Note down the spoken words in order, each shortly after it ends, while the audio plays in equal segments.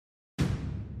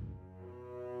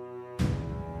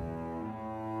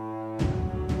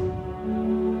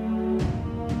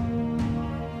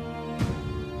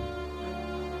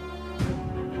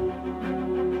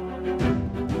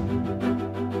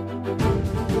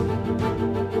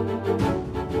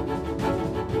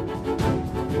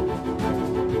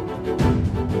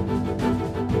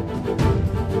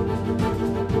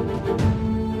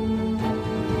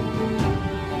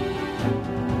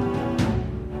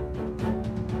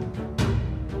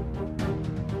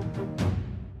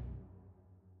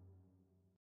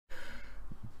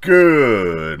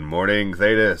Good morning,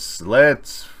 Thetis.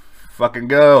 Let's fucking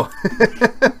go.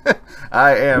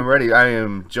 I am ready. I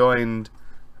am joined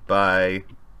by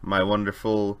my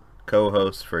wonderful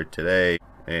co-host for today,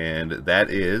 and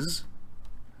that is...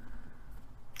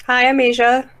 Hi, I'm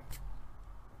Asia.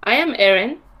 I am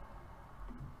Erin.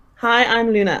 Hi, I'm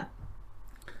Luna.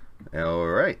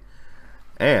 Alright.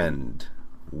 And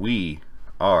we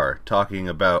are talking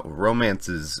about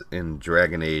romances in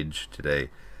Dragon Age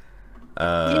today.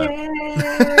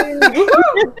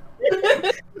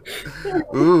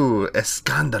 Ooh,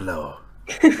 escándalo.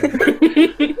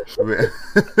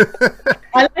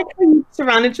 I like how you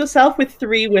surrounded yourself with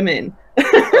 3 women.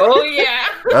 Oh, yeah.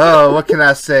 Oh, what can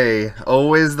I say?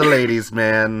 Always the ladies,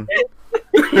 man.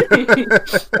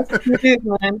 Good,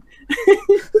 man.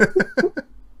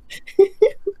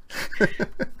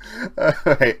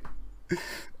 Alright.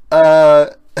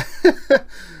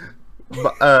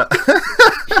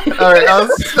 Alright, I'll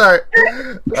start.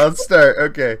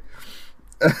 Okay.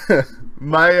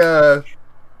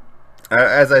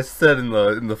 As I said in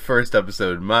the first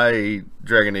episode, my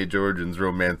Dragon Age Origins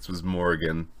romance was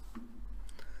Morrigan.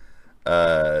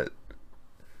 I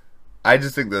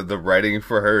just think that the writing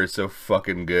for her is so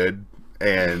fucking good,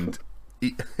 and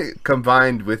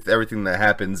combined with everything that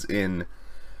happens in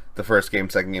the first game,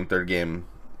 second game, third game,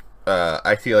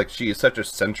 I feel like she is such a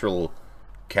central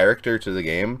character to the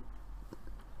game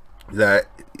that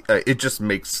it just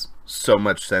makes so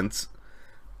much sense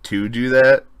to do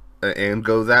that and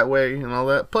go that way and all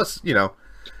that. Plus, you know,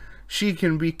 she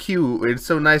can be cute. It's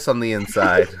so nice on the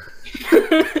inside.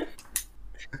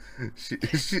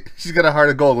 She's got a heart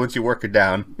of gold once you work her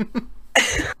down.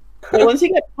 But once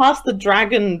you get past the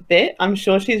dragon bit, I'm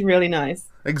sure she's really nice.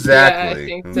 Exactly.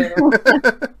 Yeah, I think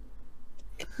so.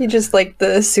 You just like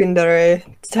the tsundere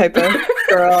type of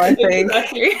girl, I think.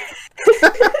 Exactly.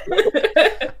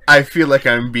 I feel like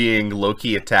I'm being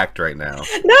low-key attacked right now.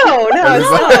 No,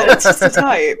 it's not. It's just a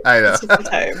type. I know. It's just a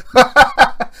type.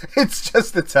 It's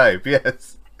just a type,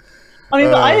 yes. I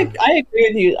mean, I agree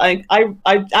with you. I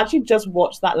actually just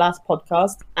watched that last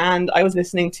podcast, and I was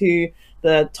listening to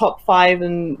the top 5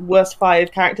 and worst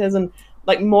 5 characters, and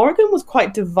like Morrigan was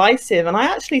quite divisive, and I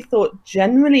actually thought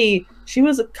generally she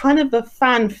was a kind of a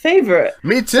fan favorite.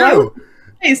 Me too. So I was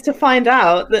surprised to find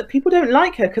out that people don't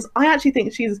like her, because I actually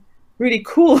think she's really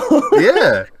cool.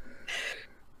 Yeah.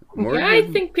 Yeah, I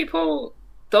think people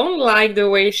don't like the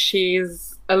way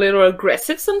she's a little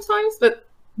aggressive sometimes, but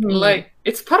like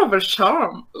it's part of her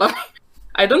charm. Like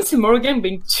I don't see Morrigan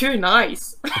being too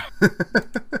nice. I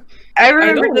I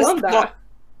remember don't want that.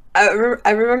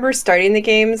 I remember starting the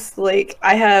games. Like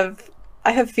I have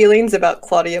feelings about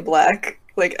Claudia Black.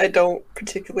 Like I don't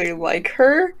particularly like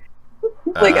her.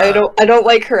 Like I don't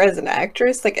like her as an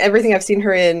actress. Like everything I've seen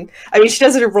her in, I mean, she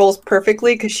does her roles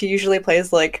perfectly because she usually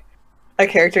plays like a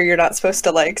character you're not supposed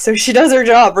to like. So she does her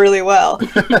job really well.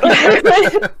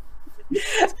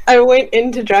 I went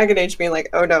into Dragon Age being like,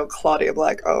 oh no, Claudia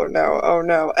Black, oh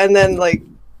no. And then like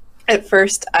at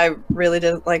first I really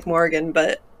didn't like Morrigan,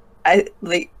 but I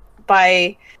like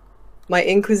by my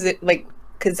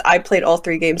because I played all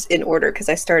 3 games in order because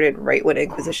I started right when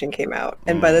Inquisition came out.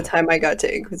 And by the time I got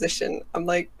to Inquisition, I'm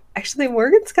like, actually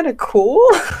Morrigan's kind of cool.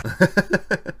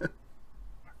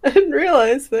 I didn't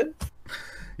realize that.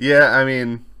 Yeah, I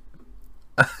mean,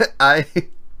 I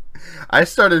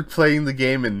started playing the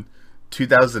game in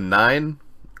 2009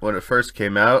 when it first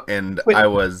came out, and I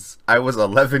was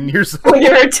 11 years old. When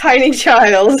you're a tiny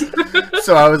child.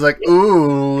 So I was like,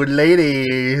 ooh,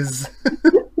 ladies.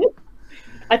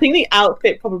 I think the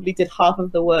outfit probably did half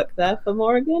of the work there for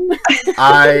Morrigan.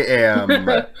 I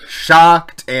am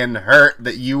shocked and hurt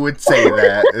that you would say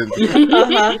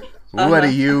that. What do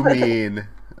you mean?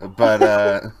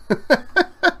 But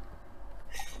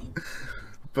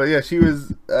but yeah, she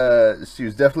was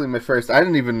definitely my first. I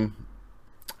don't even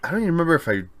remember if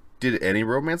I did any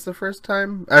romance the first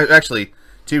time. Actually,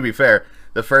 to be fair,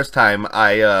 the first time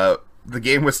the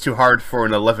game was too hard for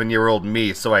an 11-year-old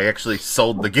me, so I actually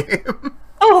sold the game.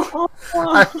 Oh,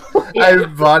 I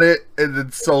bought it and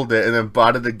then sold it and then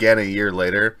bought it again a year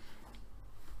later.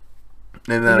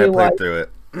 And then I played through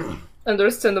it.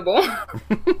 Understandable.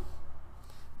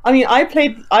 I mean, I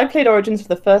played Origins for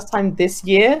the first time this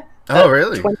year. Oh,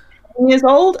 really? 20 years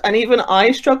old, and even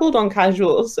I struggled on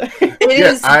casuals. It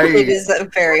is a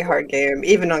very hard game,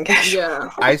 even on casual.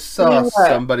 Yeah. I saw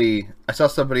somebody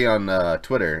on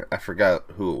Twitter. I forgot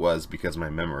who it was because my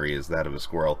memory is that of a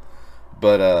squirrel.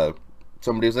 But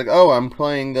somebody was like, "Oh, I'm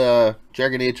playing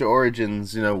Dragon Age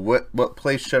Origins. You know, what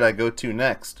place should I go to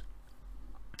next?"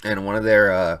 And one of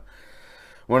their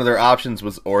one of their options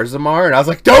was Orzammar, and I was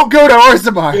like, "Don't go to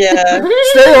Orzammar! Yeah.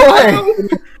 Stay away!"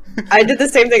 I did the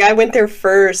same thing. I went there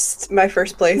first, my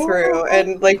first playthrough,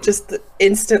 and like just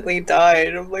instantly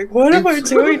died. I'm like, what am I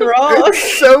doing wrong?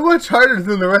 It's so much harder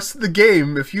than the rest of the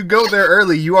game. If you go there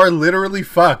early, you are literally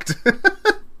fucked. I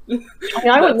mean,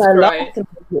 I went there last and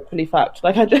literally fucked.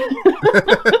 Like, I just...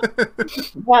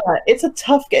 yeah, it's a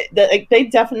tough game. They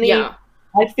definitely... Yeah.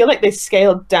 I feel like they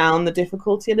scaled down the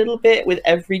difficulty a little bit with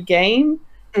every game.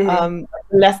 Mm-hmm.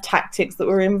 The less tactics that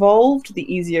were involved,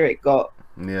 the easier it got.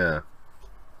 Yeah.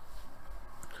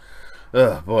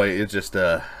 Oh boy, it just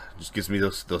gives me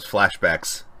those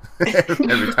flashbacks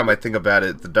every time I think about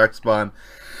it. The Darkspawn,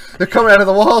 they're coming out of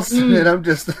the walls, and I'm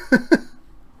just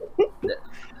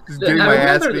getting my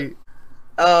ass beat.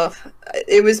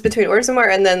 It was between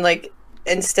Orzammar and then like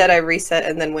instead I reset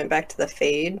and then went back to the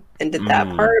Fade and did that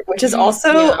part, which is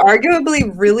also arguably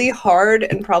really hard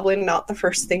and probably not the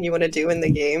first thing you want to do in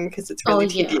the game because it's really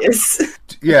tedious.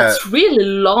 Yeah, it's really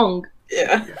long.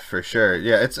 Yeah, for sure.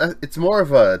 Yeah, it's more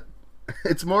of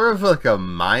like a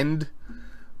mind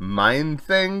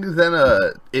thing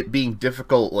than it being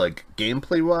difficult like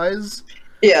gameplay wise.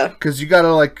 Yeah, because you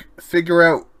gotta like figure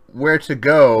out where to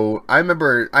go. I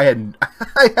remember I had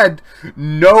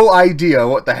no idea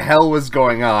what the hell was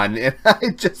going on, and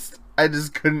I just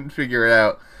couldn't figure it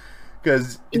out.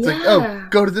 Because it's like, oh,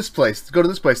 go to this place,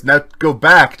 now go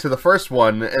back to the first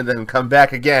one, and then come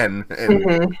back again.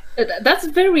 And... That's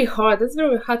very hard. That's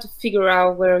very hard to figure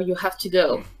out where you have to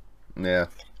go. Yeah.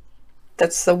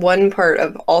 That's the one part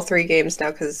of all three games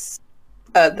now, because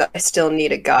I still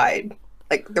need a guide.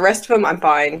 Like, the rest of them, I'm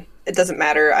fine. It doesn't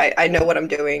matter. I know what I'm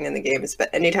doing in the games, but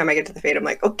anytime I get to the Fade, I'm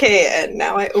like, okay, and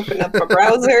now I open up a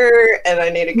browser, and I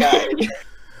need a guide.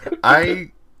 I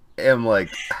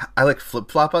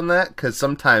flip-flop on that, because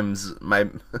sometimes like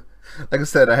I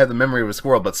said, I have the memory of a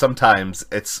squirrel, but sometimes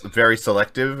it's very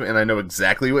selective, and I know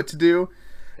exactly what to do,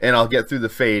 and I'll get through the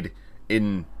Fade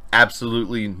in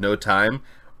absolutely no time,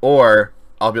 or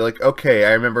I'll be like, okay,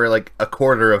 I remember like a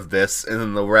quarter of this, and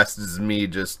then the rest is me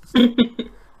just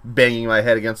banging my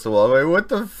head against the wall. Like, what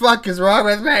the fuck is wrong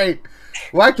with me?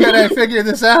 Why can't I figure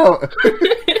this out?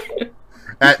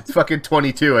 At fucking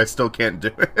 22, I still can't do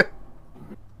it.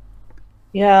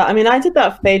 Yeah, I mean, I did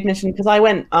that Fade mission because I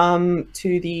went I went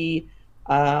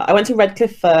to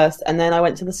Redcliffe first, and then I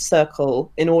went to the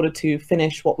Circle in order to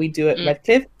finish what we do at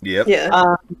Redcliffe. Yep.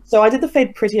 Yeah. So I did the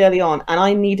Fade pretty early on, and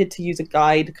I needed to use a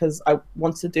guide because I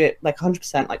wanted to do it like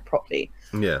 100%, like properly.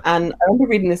 Yeah. And I remember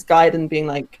reading this guide and being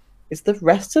like, "Is the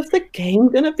rest of the game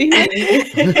gonna be?"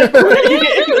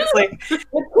 It's like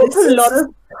it took a lot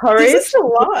of courage. This is a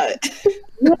lot.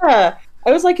 Yeah.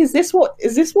 I was like, "Is this what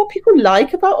people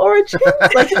like about Origins?"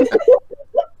 Like,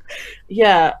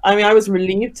 yeah, I mean, I was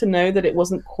relieved to know that it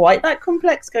wasn't quite that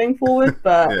complex going forward,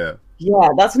 but yeah,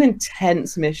 that's an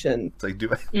intense mission. It's like, do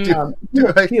a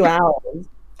few hours.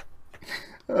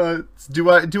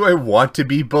 Do I want to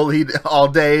be bullied all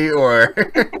day, or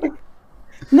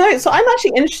no? So I'm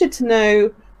actually interested to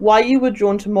know why you were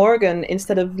drawn to Morrigan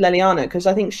instead of Leliana, because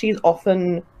I think she's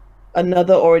often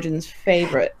another Origins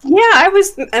favorite. Yeah,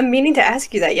 I'm meaning to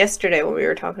ask you that yesterday when we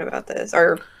were talking about this,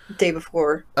 or day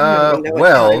before.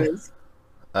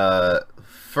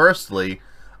 Firstly,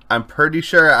 I'm pretty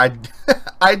sure I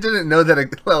didn't know that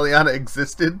Leliana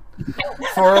existed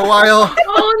for a while.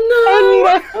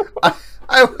 Oh no!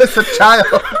 I was a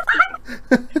child.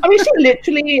 I mean,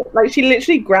 she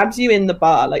literally grabs you in the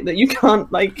bar, like that. You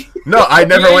can't like. No, I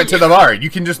never went to the bar. You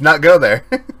can just not go there.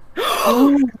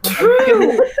 Oh,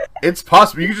 true. It's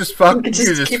possible. You can just fuck. You can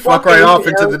just fuck right off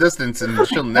into the distance, and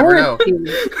she'll never know.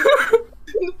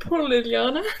 Poor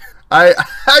Leliana. I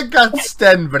got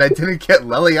Sten, but I didn't get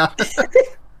Leliana.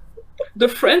 The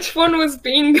French one was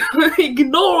being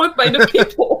ignored by the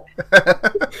people.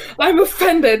 I'm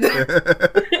offended.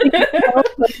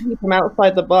 From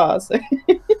outside the bar. So.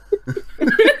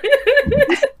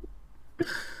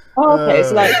 Okay,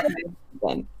 so like.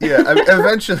 Yeah, I mean,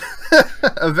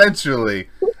 eventually,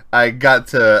 I got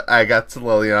to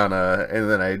Leliana, and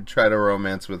then I tried to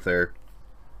romance with her,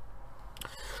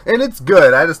 and it's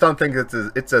good. I just don't think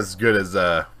it's as good as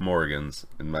Morrigan's,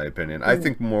 in my opinion. I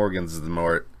think Morrigan's is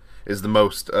the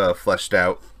most fleshed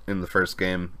out in the first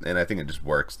game, and I think it just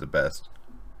works the best.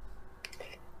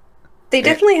 They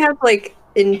definitely have like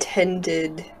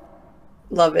intended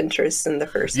love interests in the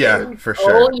first game. Yeah, for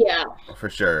sure. Oh yeah, for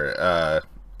sure.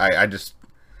 I just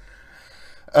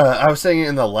I was saying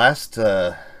in the last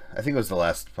I think it was the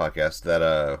last podcast that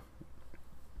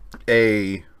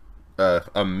a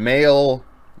male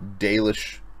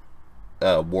Dalish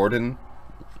warden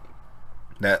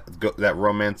that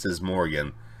romances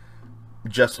Morrigan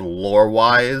just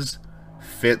lore-wise,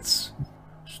 fits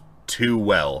too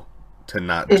well to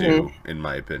not do, in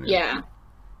my opinion. Yeah.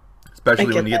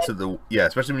 Especially when you get to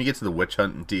the witch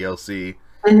hunt and DLC.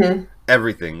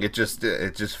 Everything. It just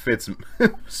fits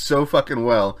so fucking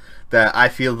well that I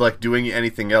feel like doing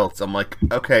anything else, I'm like,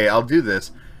 okay, I'll do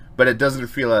this, but it doesn't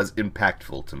feel as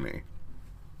impactful to me.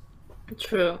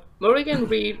 True. Morrigan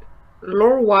Reed,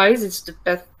 lore-wise, it's the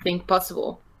best thing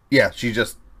possible. Yeah, she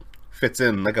just fits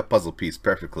in like a puzzle piece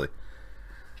perfectly.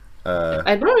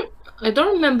 I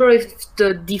don't remember if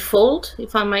the default,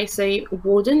 if I might say,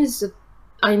 Warden is a...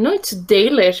 I know it's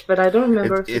Dalish, but I don't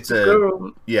remember if it's a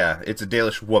girl. Yeah, it's a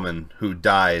Dalish woman who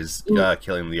dies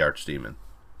killing the archdemon.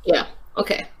 Yeah,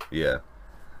 okay. Yeah.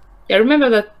 I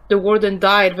remember that the Warden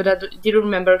died, but I didn't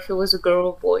remember if it was a girl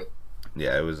or boy.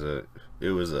 Yeah, it was a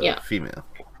female.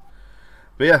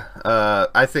 But yeah,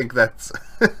 I think that's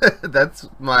that's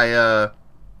my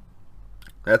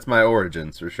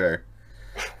origins for sure.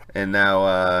 And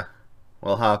now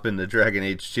we'll hop into Dragon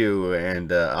Age 2,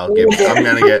 and I'm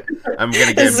gonna get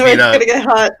this is beat up. Gonna get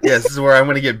hot. Yeah, this is where I'm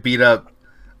gonna get beat up.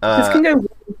 This can go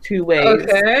two ways.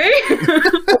 Okay.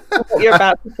 What you're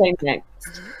about to say next.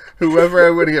 Whoever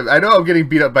I'm gonna get, I know I'm getting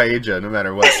beat up by Aja no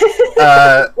matter what.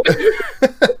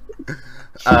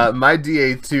 My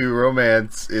DA2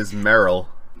 romance is Meryl.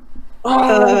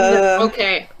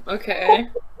 Okay.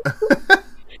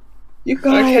 You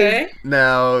guys. Okay.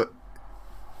 Now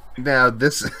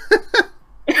this.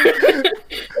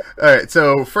 Alright,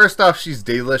 so first off, she's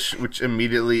Dalish, which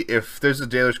immediately, if there's a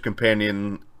Dalish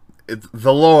companion, it's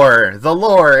the lore,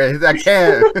 I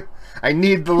can't, I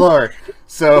need the lore.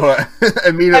 So,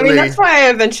 immediately... I mean, that's why I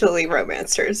eventually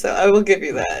romanced her, so I will give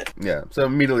you that. Yeah, so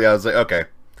immediately I was like, okay,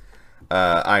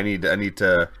 I need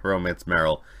to romance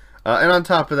Meryl. And on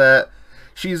top of that,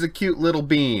 she's a cute little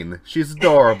bean. She's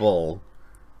adorable.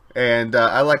 And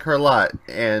I like her a lot.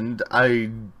 And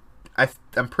I'm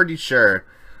pretty sure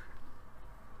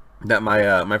that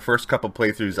my first couple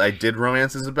playthroughs I did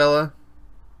romance Isabella,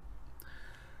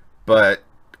 but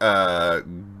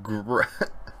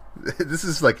this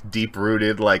is like deep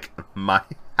rooted, like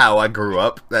how I grew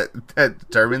up that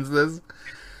determines this.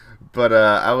 But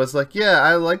I was like, yeah,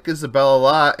 I like Isabella a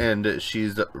lot, and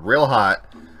she's real hot,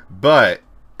 but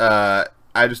I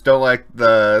just don't like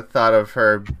the thought of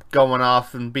her going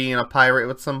off and being a pirate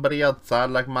with somebody else.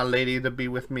 I'd like my lady to be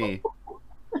with me.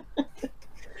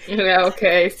 Yeah,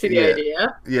 okay, see the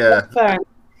idea. Yeah. Fair,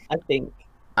 I think.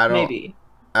 Maybe.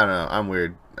 I don't know. I'm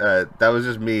weird. That was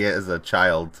just me as a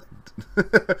child.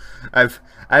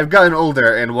 I've gotten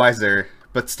older and wiser,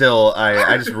 but still,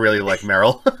 I just really like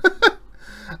Meryl.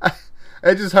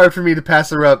 It's just hard for me to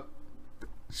pass her up.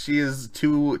 She is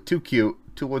too cute,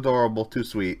 too adorable, too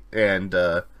sweet, and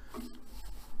I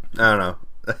don't know.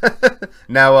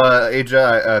 Now,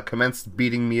 Aja commenced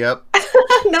beating me up.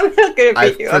 No, I'm not gonna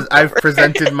beat you up. I've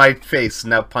presented my face.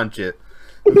 Now punch it.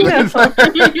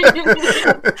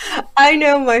 I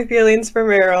know my feelings for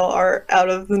Meryl are out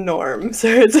of the norm, so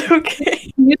it's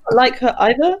okay. You don't like her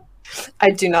either? I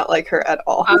do not like her at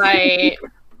all. I'm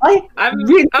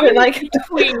really don't like her.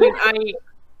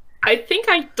 I think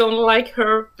I don't like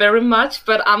her very much,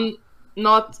 but I'm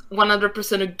not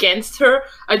 100% against her.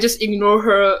 I just ignore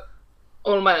her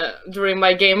during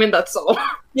my game, and that's all.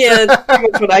 Yeah, that's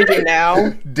pretty much what I do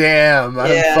now. Damn,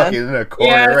 I'm fucking in a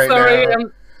corner right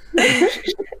now.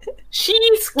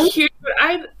 She's cute.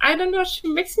 I don't know. She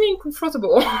makes me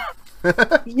uncomfortable.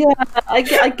 Yeah, I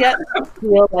get the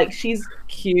feel like she's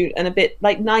cute and a bit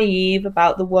like naive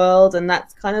about the world, and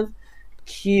that's kind of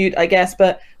cute, I guess.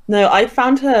 But no, I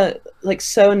found her like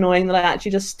so annoying that I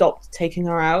actually just stopped taking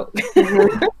her out.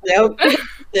 Yep.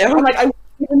 I'm like, I wouldn't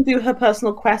even do her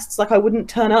personal quests. Like, I wouldn't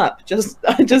turn up.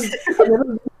 I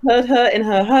never heard her in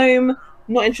her home.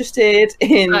 Not interested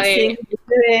in seeing what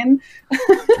you're doing.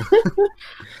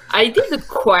 I did the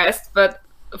quest, but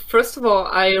first of all,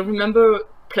 I remember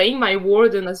playing my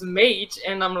warden as a mage,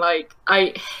 and I'm like,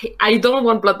 I don't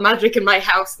want blood magic in my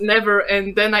house, never.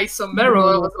 And then I saw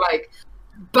Meryl, I was like,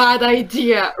 bad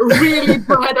idea, really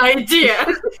bad idea.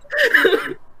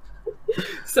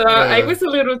 So I was a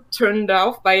little turned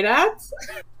off by that.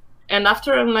 And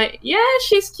after I'm like, yeah,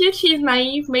 she's cute, she's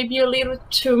naive, maybe a little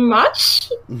too much,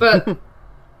 but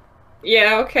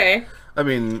yeah, okay. I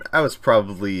mean, I was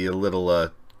probably a little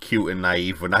cute and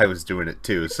naive when I was doing it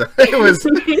too. So it was.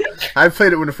 I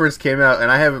played it when it first came out,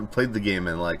 and I haven't played the game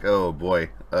in like, oh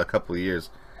boy, a couple of years.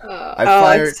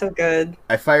 It's so good.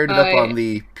 I fired it up on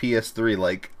the PS3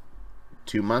 like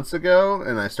 2 months ago,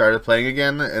 and I started playing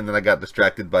again, and then I got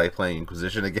distracted by playing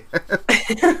Inquisition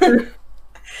again.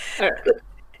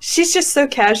 she's just so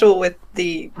casual with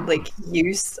the like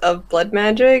use of blood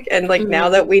magic, and like now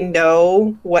that we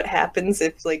know what happens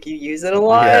if like you use it a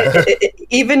lot,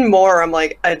 even more I'm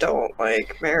like, I don't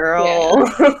like Meryl.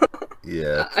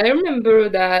 Yeah. I remember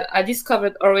that I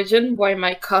discovered Origin while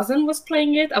my cousin was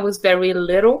playing it. I was very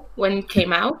little when it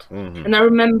came out, and I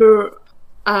remember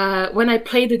when I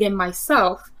played the game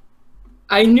myself,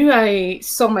 I knew I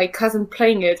saw my cousin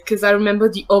playing it because I remember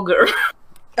the ogre.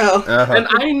 And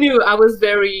I knew I was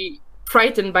very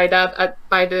frightened by that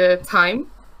by the time.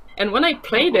 And when I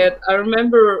played it, I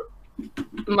remember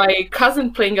my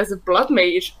cousin playing as a blood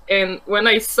mage, and when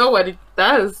I saw what it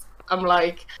does, I'm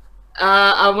like,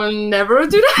 I will never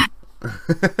do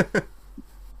that.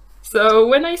 So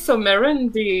when I saw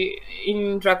Meryn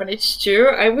in Dragon Age 2,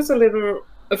 I was a little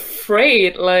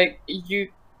afraid. Like,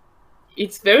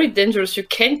 it's very dangerous. You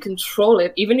can't control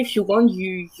it. Even if you want,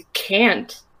 you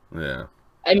can't. Yeah.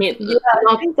 I mean, not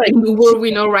like in the world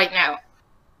we know right now.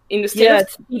 In the state of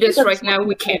Tidus right now,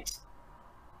 we can't.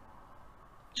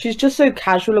 She's just so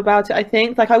casual about it, I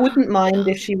think. Like, I wouldn't mind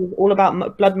if she was all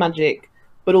about blood magic,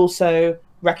 but also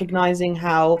recognizing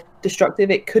how destructive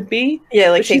it could be.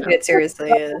 Yeah, like taking it seriously.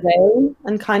 Yeah.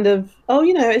 And kind of, oh,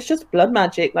 you know, it's just blood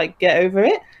magic. Like, get over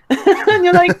it. And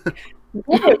you're like,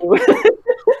 whoa.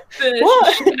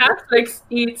 She acts like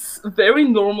it's very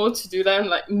normal to do that. I'm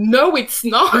like, no, it's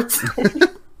not.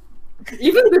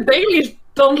 Even the Baileys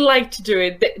don't like to do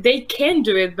it. They can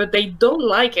do it, but they don't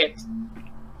like it.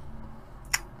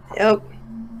 Yep.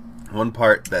 One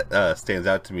part that stands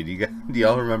out to me. Do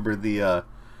y'all remember the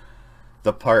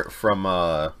part from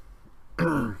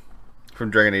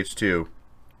Dragon Age 2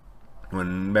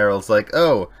 when Meryl's like,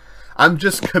 "Oh, I'm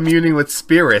just communing with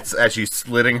spirits," as she's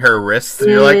slitting her wrists,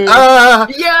 and you're like,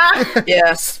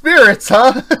 yeah, spirits,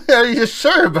 huh? Are you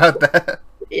sure about that?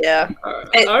 Yeah.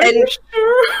 Are you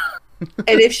sure?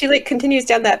 And if she like continues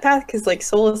down that path, because like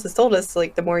Solus has told us,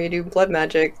 like the more you do blood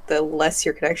magic, the less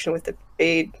your connection with the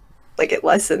Fade, like it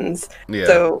lessens. Yeah.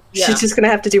 So she's just gonna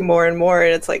have to do more and more,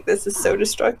 and it's like, this is so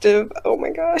destructive. Oh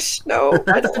my gosh, no!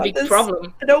 I don't want this.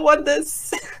 Problem. I don't want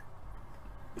this.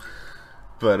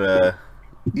 But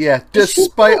yeah,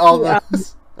 despite all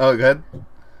this. Oh, go ahead.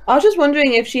 I was just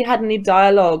wondering if she had any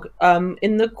dialogue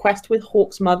in the quest with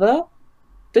Hawke's mother.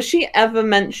 Does she ever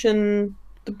mention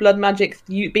the blood magic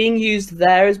being used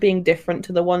there as being different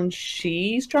to the one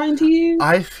she's trying to use?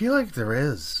 I feel like there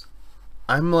is.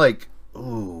 I'm like,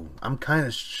 ooh, I'm kind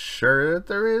of sure that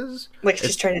there is. Like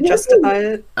she's trying to justify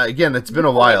it. Again, it's been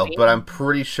a while, but I'm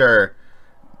pretty sure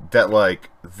that like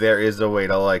there is a way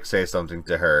to like say something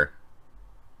to her.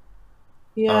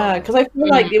 Yeah, because I feel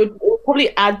like it would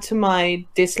probably add to my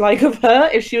dislike of her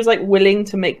if she was like willing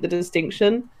to make the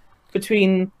distinction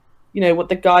between, you know, what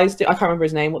the guy's do. I can't remember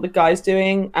his name. What the guy's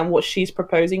doing and what she's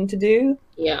proposing to do.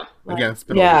 Yeah. Like, again, it's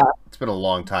been a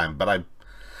long time, but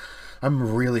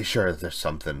I'm really sure that there's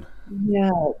something.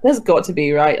 Yeah, there's got to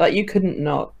be, right? Like you couldn't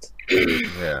not.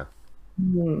 Yeah.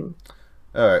 All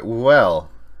right. Well,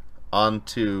 on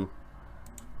to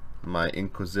my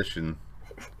Inquisition.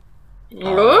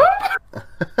 I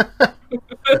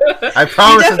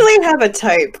promise. You definitely have a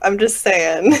type. I'm just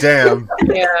saying. Damn.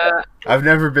 Yeah. I've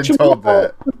never been told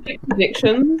that.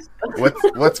 Predictions.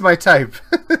 What's my type?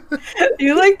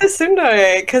 You like the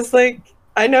Tsundere, because like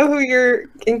I know who your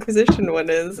Inquisition one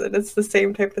is, and it's the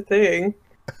same type of thing.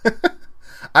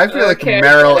 I feel like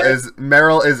Meryl is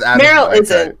out of Meryl my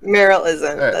isn't. type. Meryl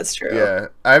isn't. That's true. Yeah,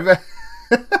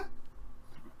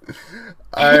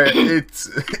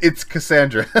 it's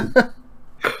Cassandra.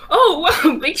 Oh,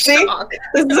 wow, big shock.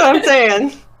 This is what I'm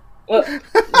saying. Well,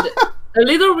 a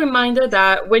little reminder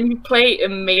that when you play a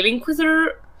male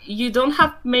Inquisitor, you don't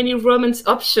have many romance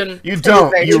options. You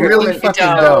don't. You really fucking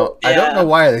don't. Yeah. I don't know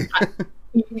why.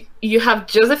 You have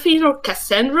Josephine or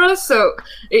Cassandra, so...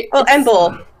 Well, and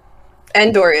Bull.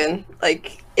 And Dorian.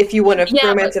 Like, if you want to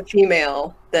romance a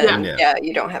female, then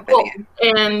you don't have any.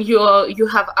 And you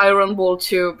have Iron Bull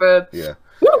too, but... Yeah.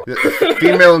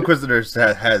 Female Inquisitors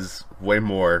has way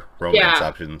more romance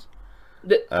options.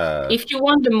 If you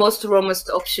want the most romance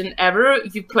option ever,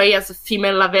 you play as a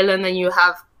female Lavellan and you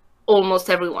have almost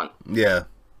everyone. Yeah.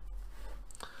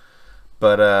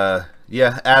 But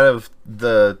out of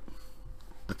the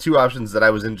two options that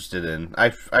I was interested in,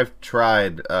 I've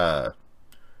tried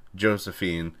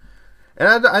Josephine,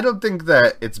 and I don't think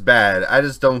that it's bad. I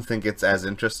just don't think it's as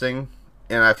interesting,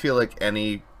 and I feel like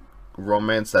any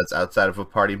romance that's outside of a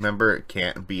party member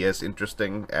can't be as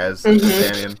interesting as the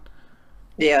companion.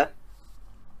 Yeah.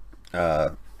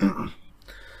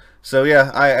 So yeah,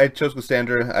 I chose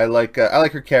Cassandra. I like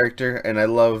her character, and I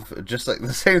love just like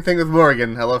the same thing with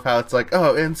Morgan. I love how it's like,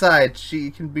 oh, inside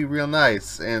she can be real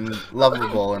nice and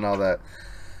lovable and all that.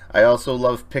 I also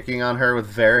love picking on her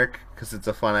with Varric because it's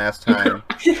a fun ass time.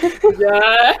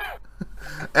 Yeah.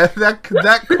 And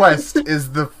that quest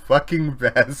is the fucking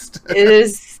best. It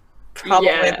is probably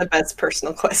the best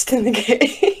personal quest in the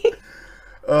game.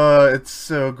 It's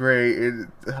so great.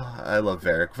 I love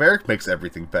Varric. Varric makes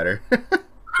everything better.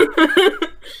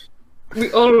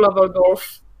 We all love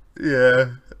Aldorf.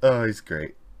 Yeah. Oh, he's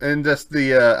great. And just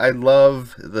I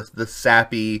love the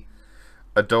sappy,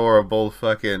 adorable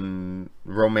fucking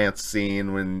romance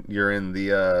scene when you're in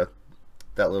the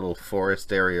that little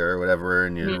forest area or whatever,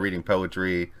 and you're reading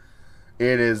poetry.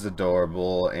 It is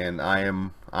adorable, and I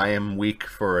am weak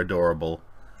for adorable.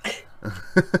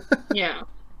 Yeah.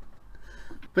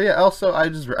 But yeah, also I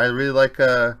really like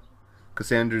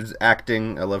Cassandra's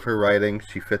acting. I love her writing.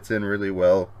 She fits in really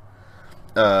well.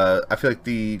 I feel like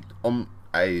the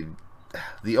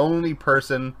only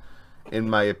person, in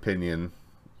my opinion,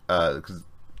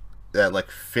 that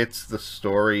like fits the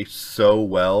story so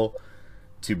well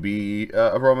to be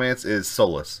a romance is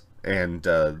Solus, and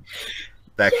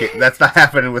that's not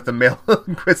happening with the male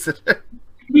Inquisitor.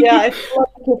 Yeah,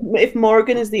 if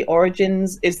Morgan is the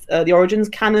Origins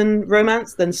canon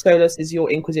romance, then Solus is your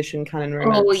Inquisition canon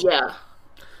romance. Oh yeah.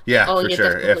 Yeah, for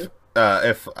sure.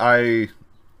 Definitely.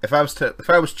 If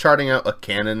I was charting out a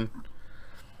canon,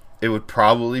 it would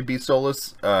probably be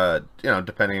Solus.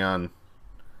 Depending on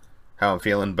how I'm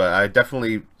feeling, but I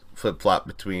definitely flip flop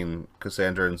between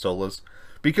Cassandra and Solus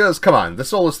because come on, the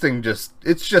Solus thing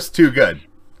it's just too good.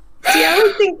 See,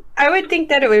 I would think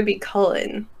that it would be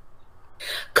Cullen.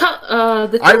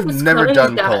 I've never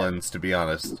done Cullens, to be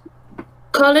honest.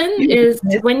 Cullen is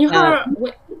when you are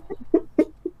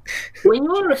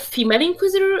a female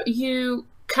Inquisitor, you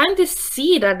kind of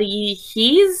see that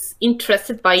he's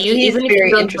interested by you. He's even very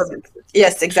if interested.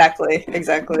 Yes, exactly.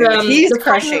 He's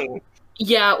crushing.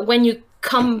 Yeah, when you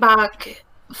come back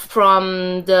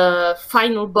from the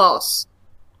final boss,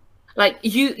 like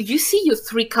you see your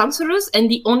 3 counselors, and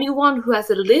the only one who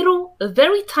has a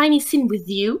very tiny scene with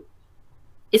you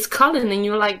is Cullen, and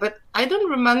you're like, but I don't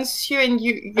romance you, and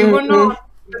you were not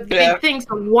the big thing,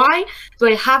 so why do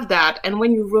I have that? And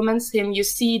when you romance him, you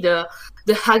see the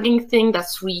hugging thing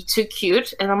that's really too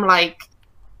cute, and I'm like,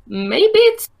 maybe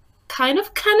it's kind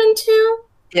of canon too?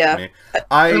 Yeah.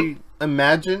 I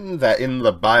imagine that in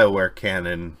the BioWare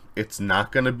canon, it's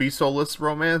not going to be Solus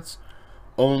romance,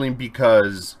 only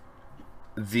because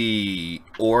the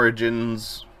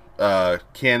Origins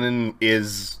canon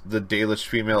is the Dalish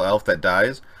female elf that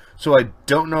dies. So I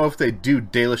don't know if they do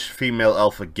Dalish female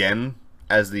elf again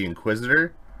as the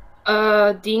Inquisitor.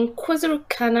 The Inquisitor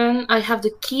canon I have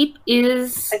to keep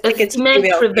is a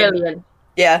female Trevelyan.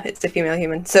 Yeah, it's a female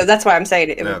human. So that's why I'm saying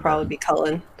it would probably be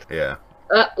Cullen. Yeah.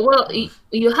 We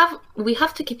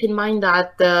have to keep in mind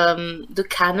that the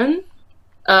canon,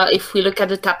 if we look at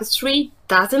the tapestry,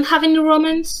 doesn't have any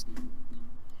romance.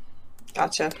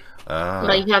 Gotcha.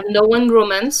 Like you have no one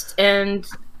romanced, and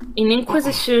in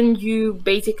Inquisition you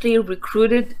basically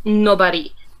recruited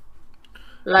nobody.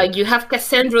 Like you have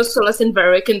Cassandra, Solus, and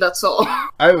Varric, and that's all.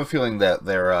 I have a feeling that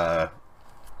they're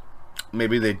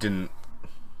maybe they didn't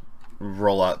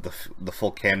roll out the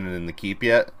full canon in the keep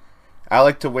yet. I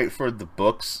like to wait for the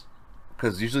books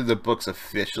because usually the books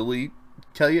officially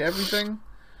tell you everything.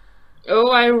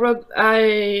 Oh, I'm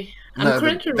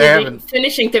currently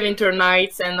finishing Tevinter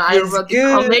Nights, and I wrote the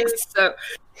comics, so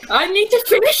I need to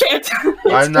finish it.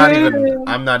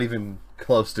 I'm not even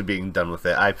close to being done with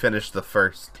it. I finished the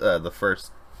first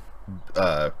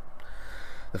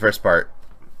part.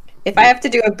 If I have to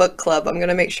do a book club, I'm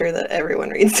gonna make sure that everyone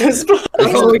reads those books.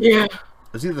 Oh yeah.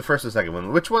 Is either the first or the second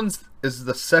one? Which is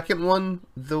the second one?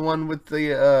 The one with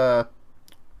the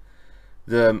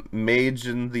mage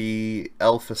and the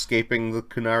elf escaping the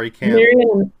Qunari camp?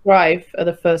 Miriam and Strife are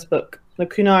the first book. The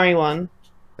Qunari one.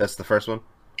 That's the first one?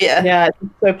 Yeah. Yeah.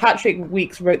 So Patrick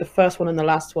Weeks wrote the first one and the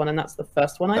last one, and that's the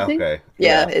first one, I think. Okay.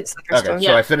 Yeah, it's the first one.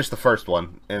 So I finished the first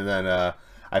one, and then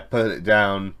I put it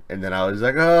down, and then I was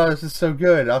like, oh, this is so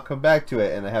good. I'll come back to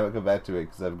it. And I haven't come back to it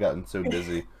because I've gotten so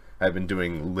busy. I've been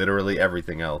doing literally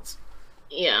everything else.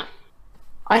 Yeah.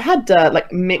 I had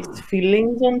like mixed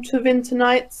feelings on Tevinter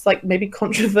Nights, like maybe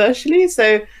controversially.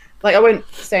 So, like, I won't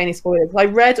say any spoilers. I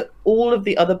read all of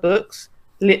the other books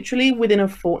literally within a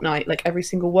fortnight, like every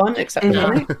single one except the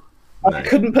comic. I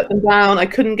couldn't put them down. I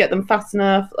couldn't get them fast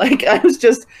enough. Like, I was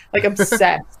just like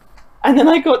obsessed. And then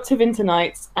I got Tevinter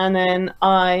Nights, and then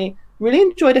I really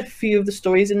enjoyed a few of the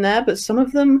stories in there, but some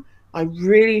of them I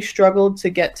really struggled to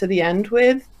get to the end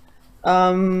with.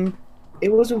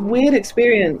 It was a weird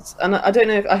experience, and I don't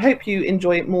know if I hope you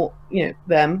enjoy it more,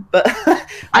 them. But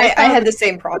I had the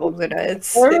same problem with it.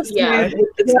 It's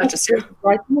not just you.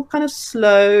 Writing was kind of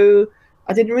slow.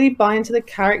 I didn't really buy into the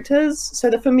characters,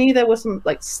 so for me there were some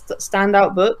like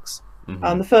standout books.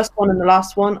 The first one and the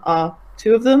last one are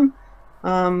two of them.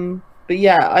 But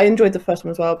yeah, I enjoyed the first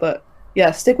one as well. But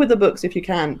yeah, stick with the books if you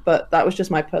can. But that was just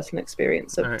my personal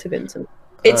experience to Vincent.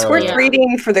 It's worth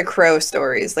reading for the Crow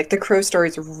stories. Like, the Crow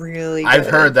stories are really good. I've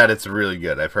heard that it's really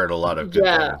good. I've heard a lot of good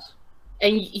things.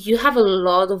 And you have a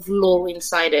lot of lore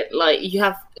inside it. Like, you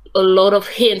have a lot of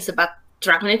hints about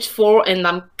Dragon Age 4, and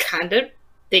I'm kind of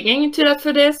digging into that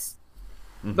for this.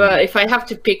 But if I have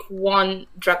to pick one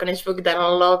Dragon Age book that I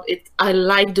love, I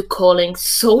like The Calling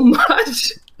so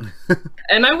much.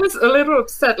 And I was a little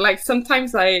upset. Like,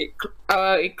 sometimes I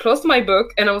closed my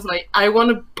book and I was like, I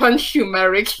want to punch you,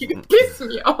 Merrick. You piss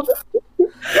me off.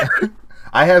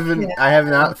 I have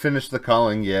not finished The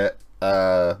Calling yet.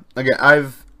 Again,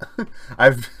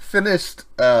 I've finished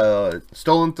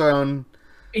Stolen Throne.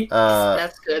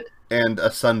 That's good. And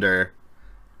Asunder.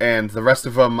 And the rest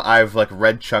of them I've like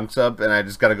read chunks of, and I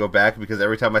just gotta go back because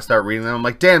every time I start reading them, I'm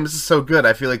like, damn, this is so good.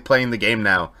 I feel like playing the game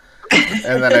now.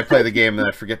 And then I play the game, and then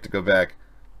I forget to go back.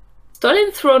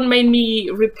 Stolen Throne made me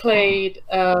replay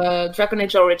Dragon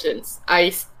Age Origins.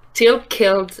 I still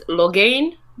killed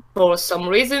Loghain for some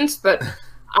reasons, but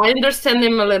I understand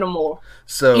him a little more.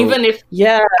 So even if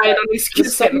I don't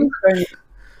excuse him.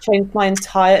 Changed my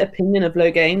entire opinion of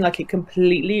Loghain. Like, it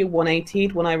completely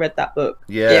 180'd when I read that book.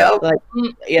 Yeah.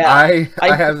 I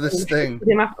have this thing.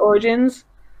 Him after Origins.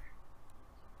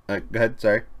 Go ahead.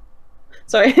 Sorry.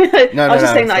 I was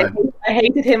just saying that I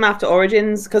hated him after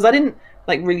Origins because I didn't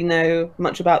like really know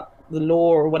much about the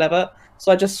lore or whatever.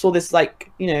 So I just saw this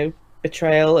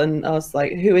betrayal, and I was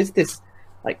like, who is this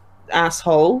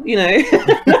asshole? And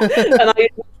I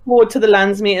looked forward to the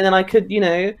Landsmeet, and then I could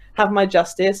have my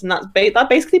justice, and that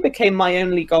basically became my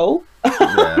only goal.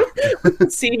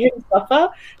 See him suffer.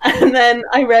 And then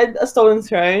I read A Stolen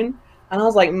Throne, and I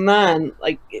was like, man,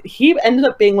 like, he ended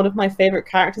up being one of my favorite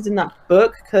characters in that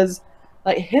book because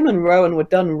like him and Rowan were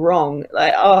done wrong.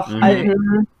 Like, I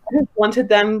just wanted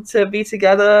them to be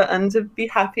together and to be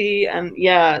happy. And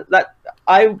yeah,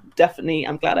 I'm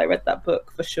glad I read that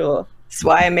book for sure. That's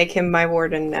why I make him my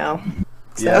warden now.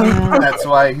 So. Yeah, that's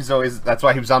why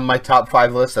he was on my top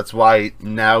 5 list. That's why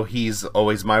now he's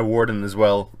always my warden as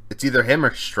well. It's either him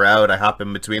or Shroud. I hop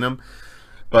in between them,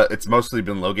 but it's mostly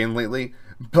been Loghain lately.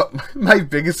 But my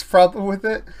biggest problem with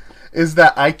it is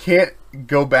that I can't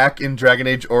go back in Dragon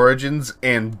Age Origins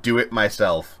and do it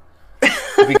myself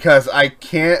because I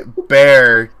can't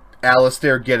bear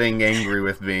Alistair getting angry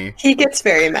with me. He gets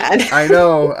very mad. I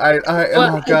know.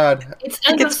 Oh god. It's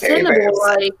understandable.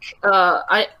 Like,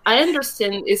 I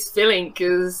understand his feeling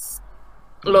because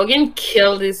Loghain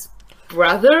killed his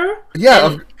brother.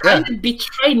 And kind of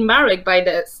betrayed Marek by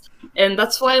this, and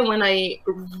that's why when I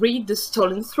read The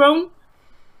Stolen Throne,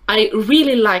 I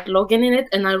really like Loghain in it,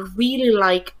 and I really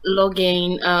like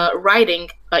Loghain writing.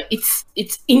 It's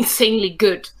insanely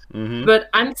good. But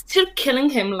I'm still killing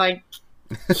him. Like,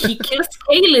 he kills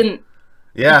Kaelin.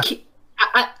 Yeah.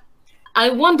 I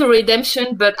want the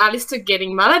redemption, but Alistair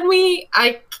getting mad at me,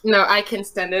 I can't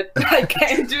stand it. I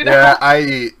can't do that.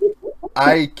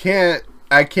 Yeah,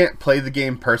 I can't play the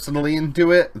game personally and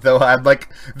do it, though. I'm like,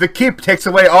 the keep takes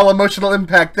away all emotional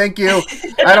impact. Thank you.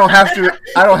 I don't have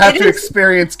to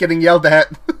experience getting yelled at.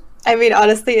 I mean,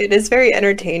 honestly, it is very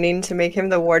entertaining to make him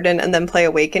the warden and then play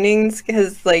Awakenings,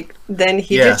 because like then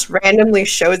he just randomly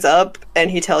shows up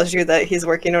and he tells you that he's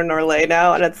working on Orlais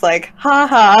now, and it's like,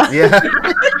 haha. Yeah.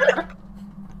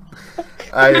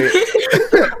 I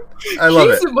love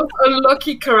it. He's the most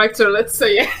unlucky character, let's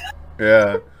say.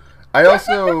 Yeah. I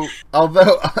also,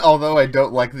 although I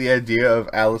don't like the idea of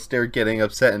Alistair getting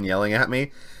upset and yelling at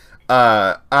me,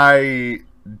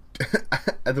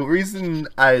 the reason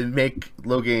I make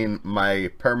Loghain my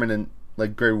permanent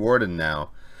Grey Warden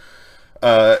now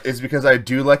is because I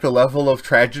do like a level of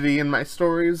tragedy in my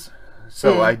stories.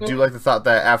 So I do like the thought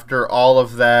that after all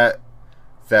of that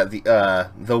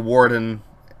the Warden,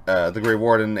 the Grey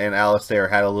Warden and Alistair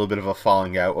had a little bit of a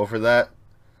falling out over that.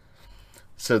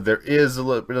 So there is a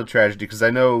little bit of tragedy, because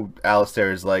I know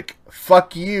Alistair is like,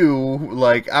 fuck you,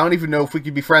 like, I don't even know if we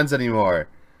could be friends anymore.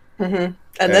 And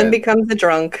then becomes a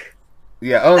drunk.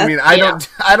 Yeah,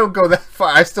 I don't go that far.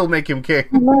 I still make him king.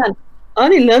 Oh, man. I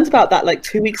only learned about that like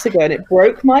 2 weeks ago, and it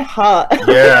broke my heart.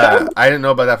 Yeah, I didn't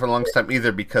know about that for the longest time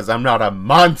either, because I'm not a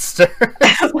monster.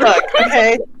 Look,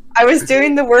 okay, I was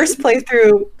doing the worst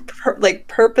playthrough,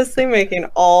 purposely making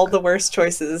all the worst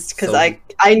choices because I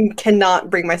cannot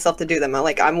bring myself to do them.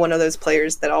 I'm one of those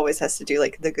players that always has to do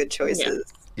like the good choices.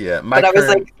 Yeah, but I was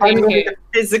like, I'm going to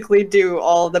physically do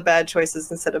all the bad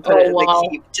choices instead of put it in the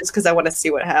keep, just because I want to see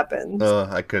what happens.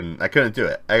 I couldn't do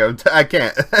it. I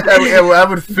can't. I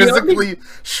would physically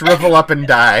shrivel up and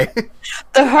die.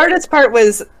 The hardest part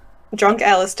was drunk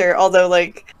Alistair. Although,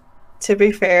 like, to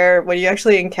be fair, when you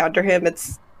actually encounter him,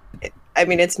 it's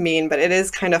mean, but it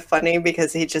is kind of funny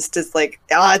because he just is like,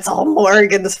 it's all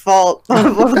Morrigan's fault.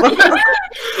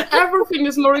 Everything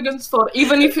is Morrigan's fault.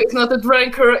 Even if he's not a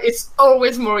drinker, it's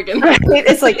always Morrigan. Right?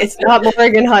 It's like, it's not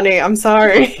Morrigan, honey. I'm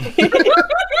sorry.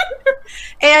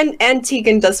 and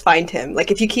Tegan does find him.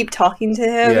 Like, if you keep talking to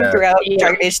him throughout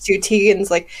Dragon Age 2,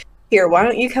 Tegan's like, here, why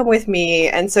don't you come with me?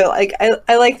 And so, like,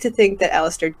 I like to think that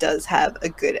Alistair does have a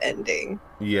good ending.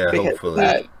 Yeah,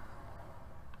 hopefully.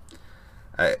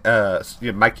 My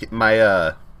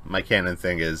canon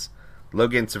thing is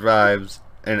Logan survives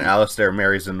and Alistair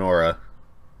marries Honora.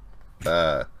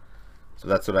 So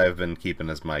that's what I've been keeping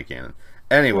as my canon.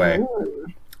 Anyway,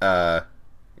 I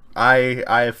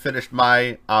have finished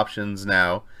my options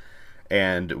now,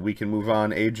 and we can move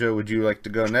on. Aja, would you like to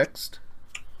go next?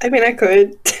 I mean, I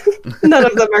could. None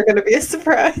of them are going to be a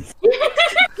surprise.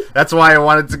 That's why I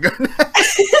wanted to go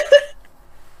next.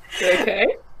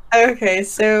 Okay,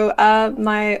 so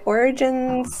my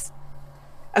Origins...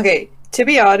 Okay, to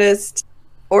be honest,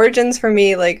 Origins for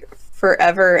me, like,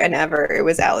 forever and ever, it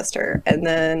was Alistair. And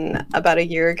then about a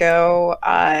year ago,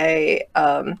 I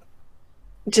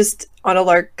just on a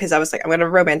lark, because I was like, I'm going to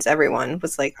romance everyone,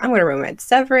 was like, I'm going to romance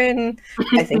Severin.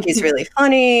 I think he's really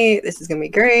funny. This is going to be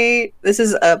great. This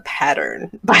is a pattern,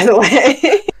 by the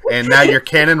way. And now your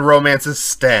canon romance is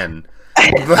Sten.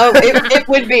 It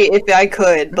would be if I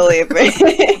could, believe me.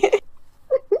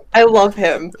 I love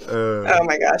him. Oh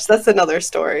my gosh, that's another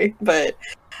story. But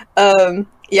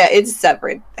yeah, it's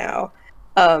Zevran now.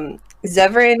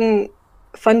 Zevran,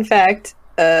 fun fact,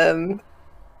 in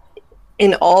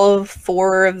all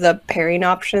 4 of the pairing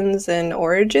options in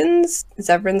Origins,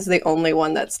 Zevran's the only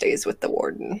one that stays with the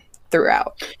Warden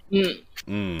throughout. And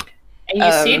you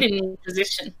see it in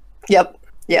position. Yep.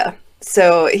 Yeah.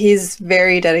 So he's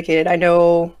very dedicated. I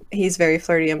know he's very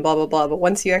flirty and blah, blah, blah. But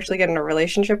once you actually get in a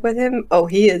relationship with him,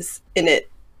 he is in it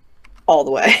all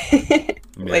the way.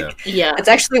 It's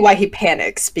actually why he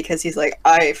panics, because he's like,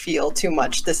 I feel too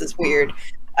much. This is weird.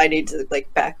 I need to,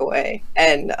 like, back away.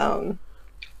 And,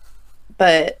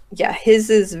 but yeah, his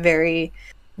is very,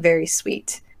 very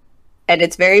sweet. And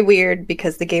it's very weird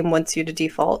because the game wants you to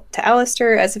default to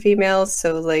Alistair as a female.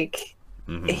 So, like,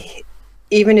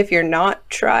 even if you're not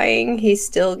trying, he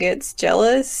still gets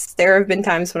jealous. There have been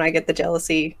times when I get the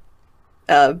jealousy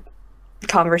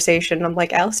conversation. I'm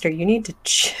like, Alistair, you need to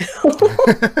chill.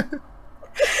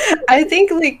 I think,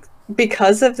 like,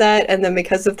 because of that, and then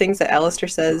because of things that Alistair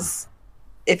says,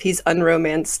 if he's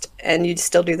unromanced and you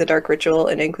still do the Dark Ritual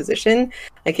and Inquisition,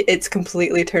 like, it's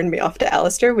completely turned me off to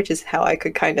Alistair, which is how I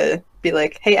could kind of be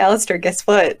like, hey, Alistair, guess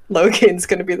what? Logan's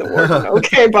going to be the Warden.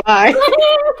 Okay, bye.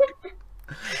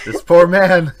 This poor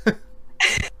man.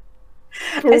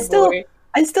 I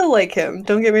still like him.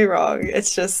 Don't get me wrong.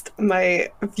 It's just my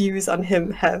views on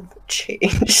him have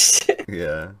changed.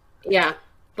 Yeah. Yeah.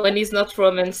 When he's not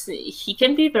romance, he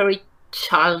can be very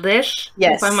childish.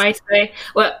 Yes. If I might say.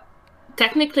 Well,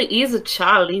 technically, he's a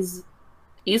child. He's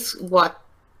what,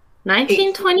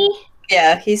 19, 20?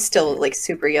 Yeah, he's still, like,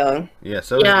 super young. Yeah.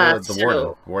 So is the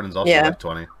Warden. Warden's also like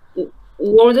 20.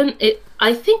 Warden.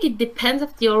 I think it depends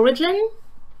of the origin.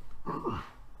 Oh,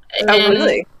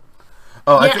 really?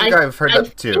 Oh, I think I've heard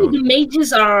that too. I think the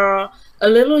mages are a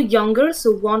little younger,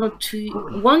 so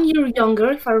 1 year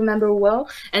younger, if I remember well,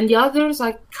 and the others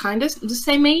are kind of the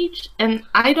same age. And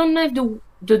I don't know if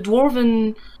the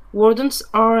dwarven wardens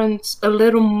aren't a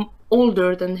little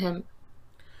older than him.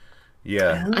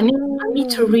 Yeah. I need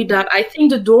to read that. I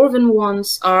think the dwarven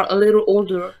ones are a little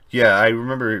older. Yeah, I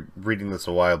remember reading this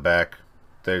a while back.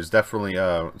 There's definitely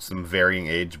some varying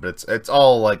age, but it's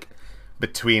all like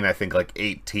between, I think, like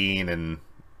 18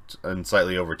 and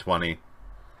slightly over 20.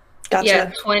 Gotcha.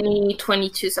 Yeah, 20,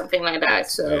 22, something like that.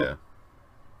 So. Yeah.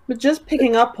 But just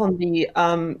picking up on the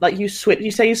like you say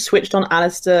you switched on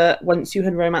Alistair once you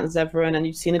had romanced Zevran and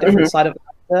you've seen a different side of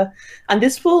Alistair, and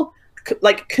this will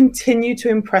like continue to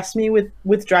impress me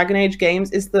with Dragon Age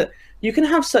games, is that you can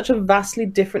have such a vastly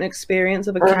different experience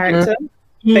of a character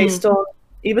based on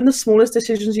even the smallest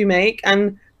decisions you make,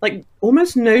 and like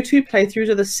almost no 2 playthroughs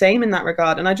are the same in that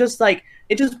regard. And I just like,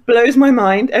 it just blows my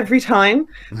mind every time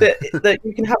that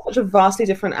you can have such a vastly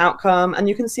different outcome, and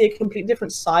you can see a completely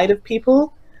different side of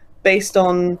people. based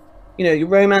on, you know, your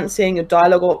romancing, your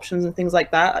dialogue options, and things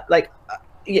like that. Like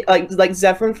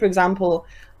Zevran, for example,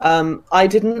 I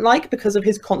didn't like because of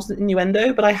his constant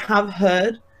innuendo, but I have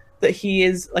heard that he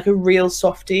is like a real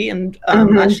softie and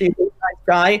actually a really nice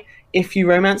guy if you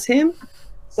romance him.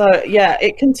 So yeah,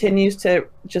 it continues to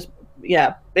just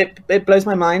it blows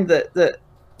my mind that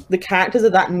the characters are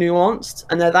that nuanced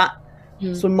and they're that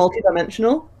sort of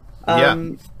multi-dimensional. That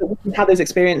we can have those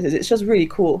experiences. It's just really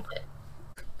cool.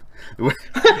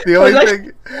 The only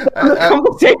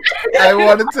thing I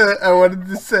wanted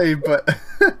to say, but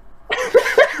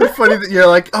it's funny that you're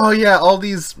like, oh yeah, all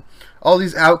these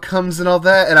outcomes and all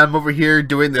that, and I'm over here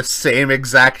doing the same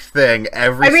exact thing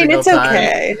every single time.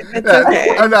 Okay. It's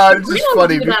okay. Oh no, it's just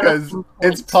funny because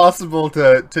it's possible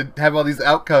to have all these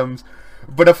outcomes,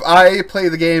 but if I play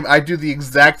the game, I do the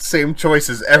exact same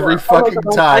choices every fucking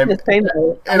time. Don't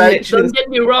get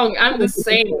me wrong, I'm the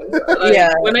same.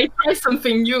 Like, when I try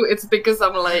something new, it's because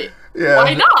I'm like,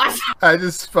 why not? I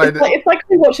just find it's like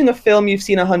watching a film you've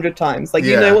seen 100 times. Like,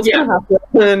 you know what's going to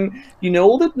happen, you know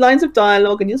all the lines of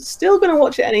dialogue, and you're still going to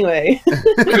watch it anyway.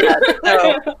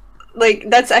 Like,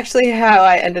 that's actually how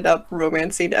I ended up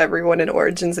romancing everyone in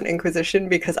Origins and Inquisition,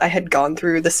 because I had gone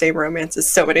through the same romances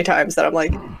so many times that I'm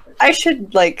like, I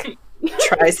should, like,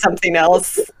 try something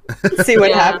else, see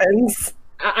what happens.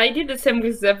 I did the same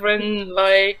with Zevran,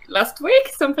 like, last week,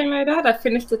 something like that. I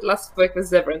finished it last week with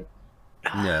Zevran.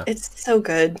 Yeah. It's so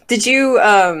good. Did you,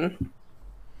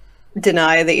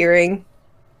 deny the earring?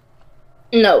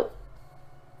 No.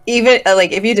 Even,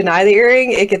 like, if you deny the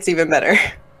earring, it gets even better.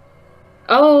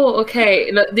 Oh, okay.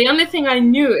 The only thing I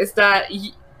knew is that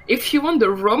if you want the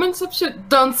romance option,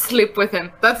 don't sleep with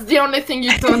him. That's the only thing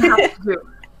you don't have to do.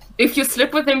 If you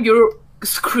sleep with him, you're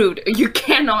screwed. You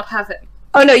cannot have it.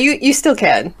 Oh no, you still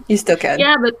can. You still can.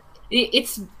 Yeah, but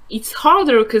it's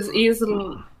harder because he's...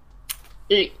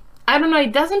 I don't know,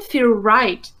 it doesn't feel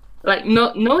right. Like,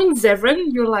 knowing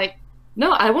Zevran, you're like,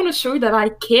 no, I want to show you that I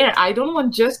care. I don't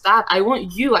want just that. I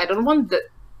want you. I don't want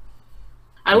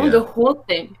I want the whole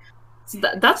thing. So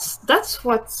that's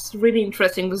what's really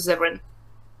interesting with Zevran.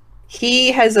 He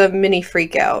has a mini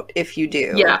freak out if you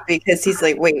do. Yeah. Because he's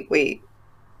like, wait,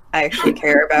 I actually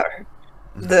care about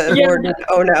the warden.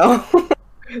 Oh no.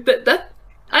 that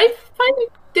I find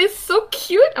this so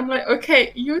cute. I'm like,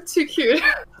 okay, you're too cute.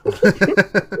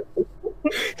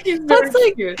 He's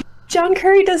very cute. John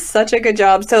Curry does such a good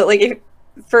job. So, like,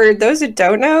 for those who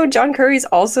don't know, John Curry's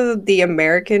also the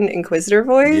American Inquisitor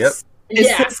voice. Yep.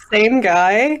 It's the same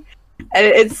guy. And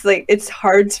it's like, it's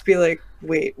hard to be like,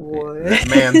 wait, what? That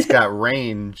man's got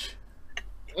range.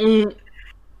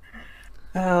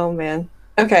 Oh, man.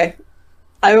 Okay.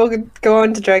 I will go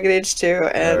on to Dragon Age 2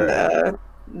 and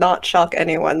not shock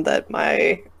anyone that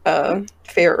my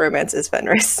favorite romance is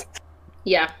Fenris.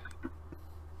 Yeah.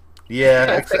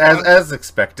 Yeah, as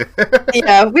expected.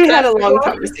 Yeah, we had a long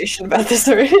conversation about this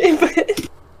already, but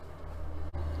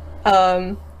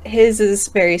his is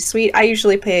very sweet. I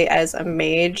usually play as a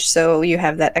mage, so you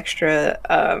have that extra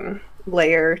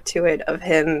layer to it of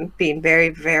him being very,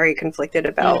 very conflicted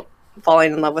about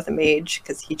falling in love with a mage,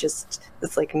 because he just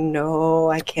is like,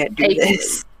 no, I can't do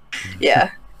this.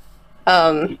 Yeah.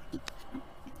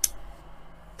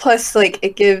 Plus, like,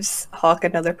 it gives Hawke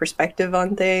another perspective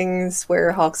on things,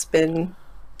 where Hawke's been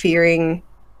fearing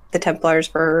the Templars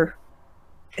for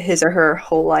his or her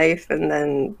whole life, and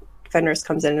then Fenris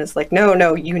comes in and is like,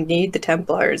 no, you need the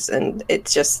Templars, and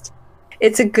it's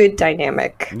a good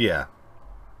dynamic. Yeah.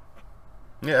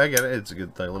 Yeah, I get it. It's a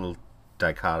good little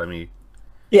dichotomy.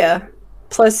 Yeah.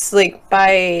 Plus, like,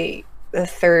 by the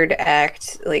third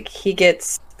act, like, he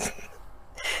gets...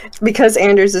 because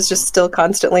Anders is just still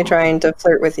constantly trying to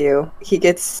flirt with you, he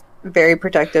gets very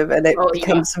protective, and it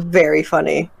becomes very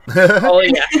funny. Oh,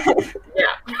 yeah.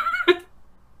 Yeah.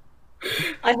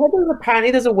 I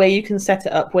heard there's a way you can set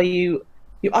it up where you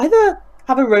either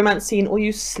have a romance scene or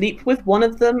you sleep with one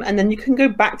of them, and then you can go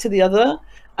back to the other,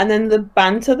 and then the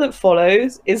banter that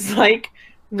follows is like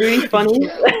really funny.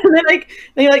 And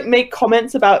they make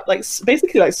comments about like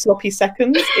basically like sloppy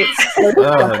seconds. It's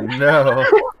oh no.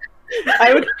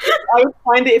 I would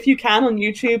find it if you can on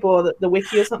YouTube or the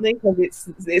wiki or something, because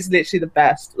it's literally the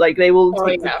best. Like, they will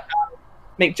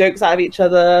make jokes out of each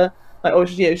other. Like, oh,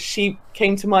 she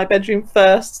came to my bedroom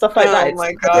first, stuff like that. Oh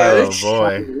my gosh. Oh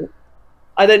boy.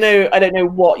 I don't know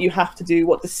what you have to do,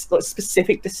 what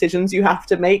specific decisions you have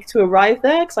to make to arrive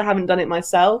there, because I haven't done it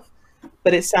myself.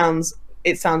 But it sounds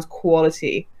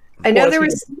quality. I know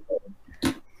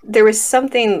there was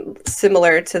something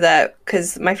similar to that,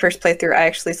 because my first playthrough, I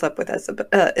actually slept with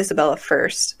Isabella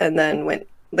first, and then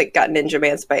got ninja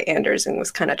manced by Anders and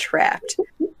was kind of trapped.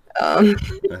 Oh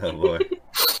boy.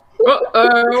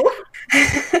 Uh-oh.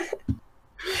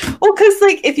 Well, because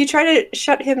like if you try to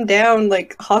shut him down,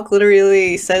 like Hawk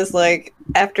literally says like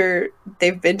after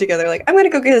they've been together, like I'm gonna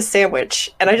go get a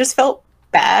sandwich, and I just felt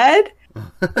bad.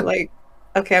 Like,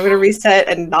 okay, I'm gonna reset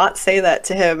and not say that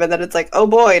to him, and then it's like, oh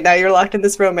boy, now you're locked in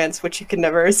this romance, which you can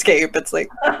never escape. It's like,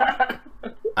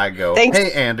 I go, Thanks.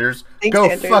 hey Anders, Thanks, go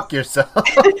Anders. fuck yourself.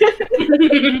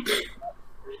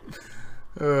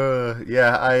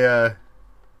 Yeah,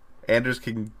 Anders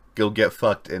can go get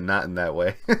fucked, and not in that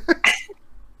way.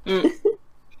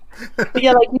 But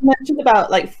yeah, like you mentioned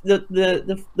about like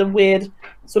the weird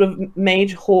sort of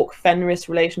Mage Hawk Fenris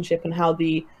relationship and how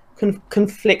the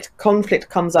conflict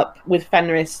comes up with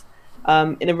Fenris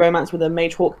in a romance with a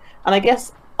Mage Hawk, and I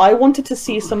guess I wanted to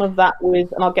see some of that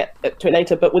with, and I'll get to it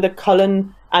later, but with a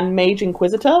Cullen and Mage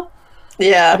Inquisitor.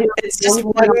 yeah, it's just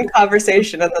one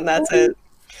conversation, and then that's it.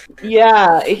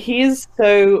 Yeah, he's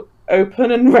so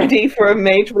open and ready for a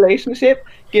mage relationship,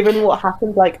 given what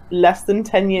happened like less than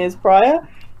 10 years prior.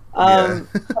 I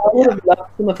would have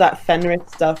loved some of that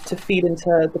Fenris stuff to feed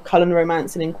into the Cullen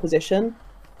romance and Inquisition,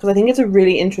 because I think it's a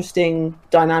really interesting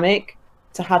dynamic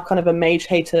to have kind of a mage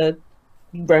hater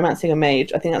romancing a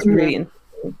mage. I think that's really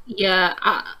interesting. Yeah,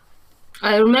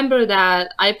 I remember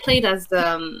that I played as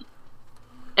the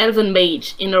Elven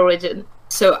Mage in Origin,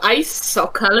 so I saw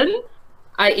Cullen.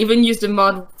 I even used the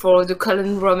mod for the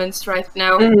Cullen romance right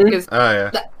now because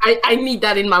I need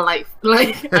that in my life.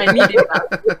 Like I needed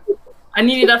that. I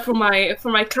needed that for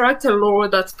my character lore.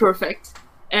 That's perfect.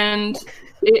 And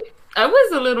I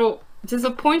was a little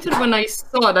disappointed when I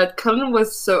saw that Cullen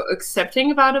was so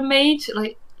accepting about a mage.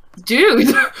 Like, dude,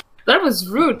 that was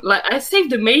rude. Like, I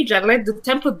saved the mage. I let the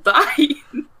temple die.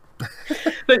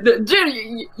 Like,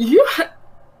 dude,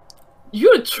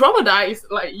 you're traumatized.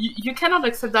 Like you cannot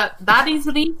accept that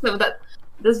easily. So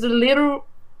there's the little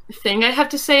thing I have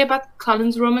to say about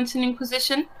Cullen's romance in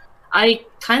Inquisition. I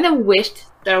kind of wished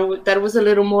that was a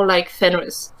little more like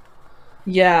Fenris.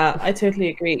 Yeah, I totally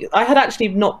agree. I had actually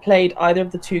not played either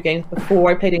of the two games before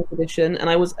I played Inquisition, and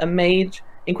I was a mage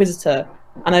Inquisitor,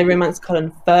 and I romanced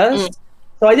Cullen first.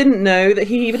 So I didn't know that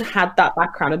he even had that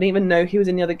background. I didn't even know he was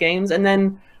in the other games. And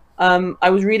then I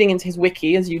was reading into his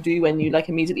wiki, as you do when you like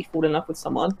immediately fall in love with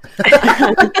someone.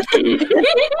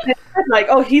 Like,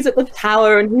 oh, he's at the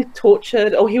tower and he's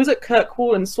tortured. Oh, he was at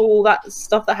Kirkwall and saw all that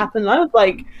stuff that happened. And I was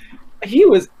like, he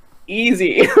was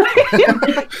easy.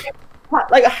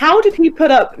 Like, how did he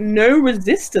put up no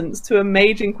resistance to a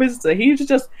mage inquisitor?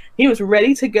 He was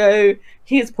ready to go.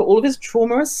 He has put all of his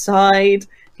trauma aside.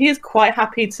 He is quite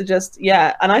happy to just,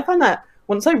 And I found that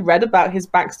once I read about his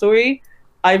backstory,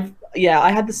 I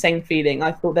had the same feeling.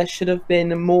 I thought there should have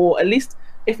been more, at least,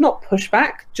 if not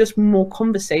pushback, just more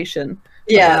conversation.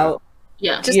 About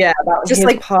just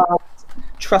his past,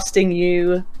 trusting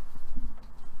you.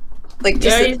 Like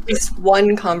just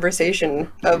one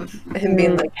conversation of him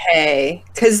being like, "Hey,"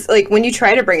 because like when you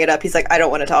try to bring it up, he's like, "I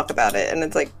don't want to talk about it," and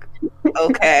it's like,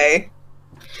 okay.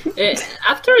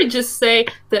 After I just say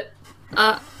that,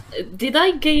 did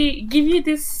I give you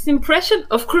this impression?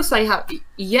 Of course I have.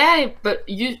 Yeah, but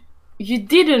you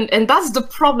didn't, and that's the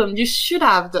problem. You should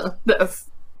have done this.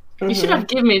 You should have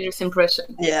given me this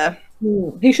impression. Yeah.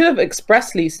 He should have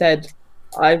expressly said,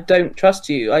 I don't trust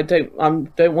you. I don't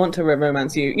want to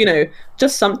romance you. You know,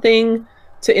 just something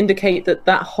to indicate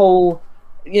that whole,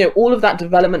 all of that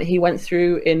development he went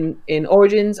through in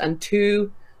Origins and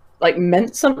 2, like,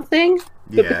 meant something.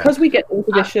 But because we get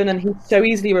Inquisition and he's so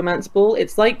easily romanceable,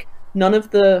 it's like none of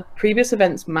the previous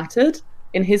events mattered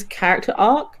in his character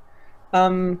arc,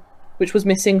 which was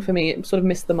missing for me. It sort of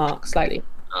missed the mark slightly.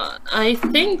 I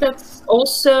think that's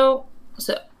also...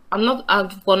 So I'm not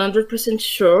 100%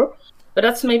 sure, but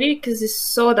that's maybe because he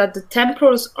saw that the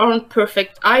Templars aren't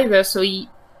perfect either, so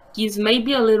he's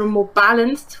maybe a little more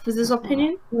balanced with his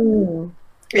opinion.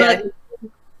 Yeah. But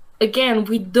again,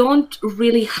 we don't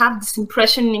really have this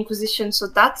impression in Inquisition, so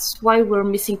that's why we're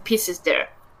missing pieces there.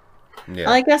 Yeah.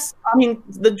 I guess,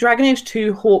 the Dragon Age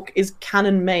 2 Hawk is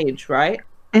canon mage, right?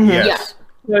 Yes.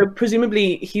 So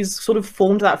presumably he's sort of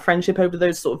formed that friendship over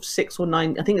those sort of 6 or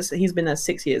 9, I think he's been there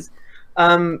 6 years.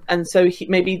 And so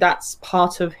maybe that's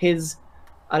part of his,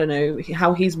 I don't know,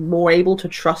 how he's more able to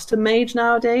trust a mage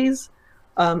nowadays.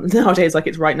 Nowadays, like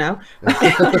it's right now.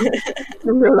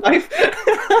 In real life.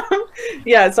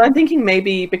 So I'm thinking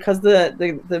maybe because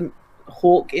the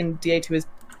Hawk in DA2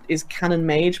 is canon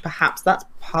mage, perhaps that's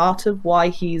part of why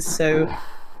he's so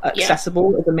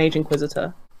accessible as a mage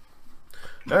inquisitor.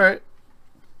 All right.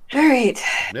 Yeah,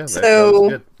 that so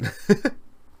was good.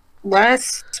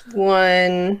 last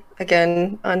one,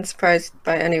 again, unsurprised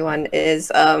by anyone,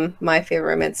 is my favorite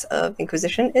romance of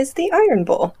Inquisition is the Iron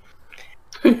Bull.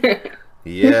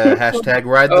 Yeah, hashtag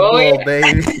ride the bull,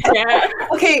 baby. Yeah.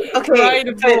 Okay, Ride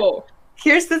the bull.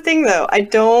 Here's the thing, though. I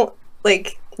don't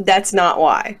like. That's not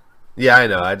why. Yeah, I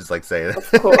know. I just like saying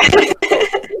Of course.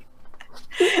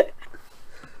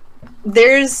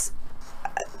 There's,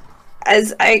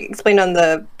 as I explained on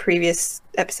the previous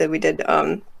episode we did,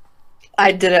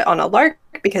 I did it on a lark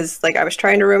because like I was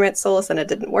trying to romance Solus and it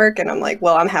didn't work, and I'm like,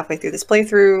 well, I'm halfway through this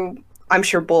playthrough. I'm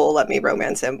sure Bull will let me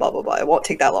romance him. Blah blah blah. It won't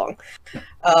take that long.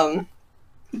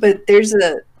 But there's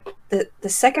the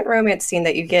second romance scene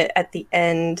that you get at the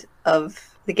end of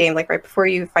the game, like right before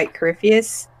you fight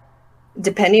Corypheus.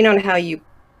 Depending on how you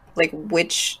like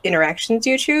which interactions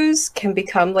you choose, can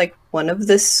become like one of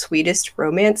the sweetest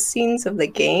romance scenes of the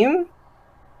game.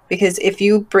 Because if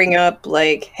you bring up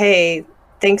like, hey,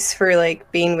 thanks for like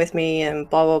being with me and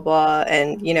blah blah blah,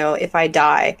 and you know, if I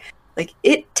die, like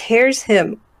it tears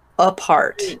him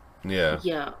apart. Yeah.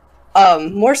 Yeah.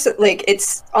 More so like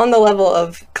it's on the level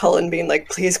of Cullen being like,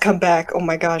 please come back. Oh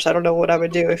my gosh, I don't know what I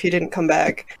would do if you didn't come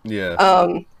back.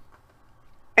 Yeah.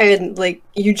 And like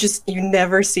you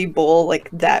never see Bull like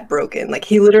that broken. Like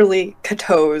he literally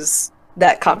Kato's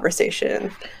that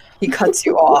conversation. He cuts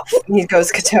you off and he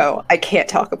goes, Kato, I can't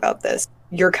talk about this.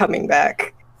 You're coming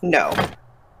back. No.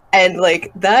 And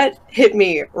like that hit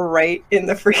me right in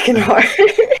the freaking heart.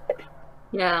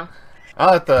 Yeah.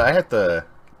 I have to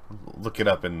look it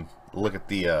up and look at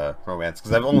the romance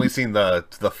because I've only seen the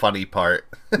funny part.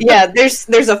 Yeah, there's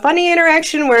a funny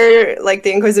interaction where like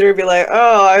the Inquisitor would be like,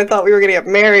 "Oh, I thought we were gonna get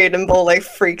married," and Bull like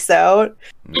freaks out.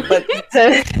 But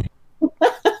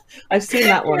I've seen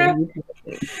that one.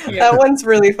 That one's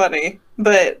really funny.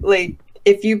 But like,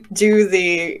 if you do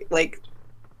the like,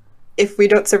 if we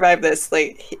don't survive this,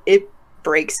 like it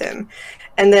breaks him.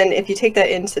 And then if you take that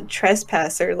into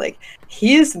Trespasser, like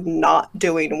he is not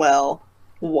doing well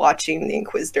watching the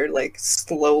Inquisitor like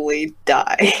slowly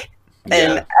die.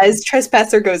 And as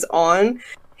Trespasser goes on,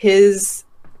 his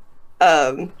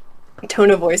tone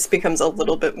of voice becomes a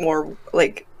little bit more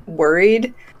like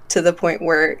worried, to the point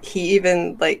where he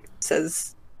even like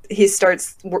says he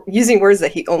starts using words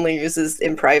that he only uses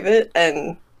in private,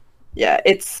 and yeah,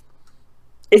 it's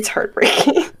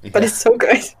heartbreaking, but it's so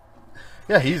good.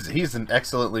 Yeah, he's an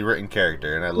excellently written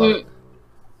character, and I love it.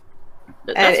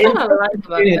 That's what I like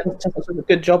about him. Does a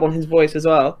good job on his voice as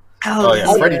well. Oh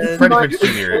yeah, Freddie Prinze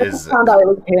Jr. is. I found out it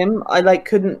was him. I like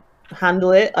couldn't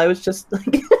handle it. I was just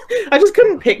like, I just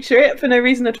couldn't picture it for no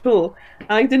reason at all.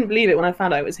 I didn't believe it when I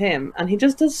found out it was him, and he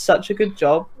just does such a good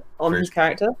job on his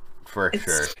character. For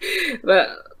sure. But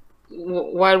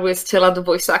while we're still at the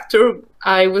voice actor,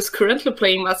 I was currently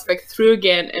playing Mass Effect 3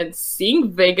 again, and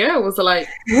seeing Vega was like,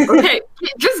 okay,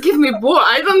 just give me Bull.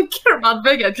 I don't care about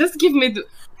Vega. Just give me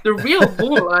the real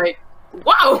Bull. Like,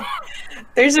 wow.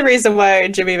 There's a reason why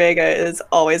Jimmy Vega is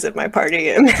always in my party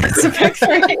in Mass Effect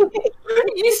 3.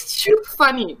 He's too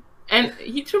funny, and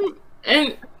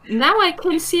and now I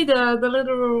can see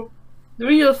the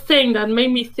real thing that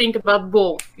made me think about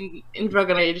Bull in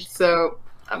Dragon Age. So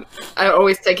I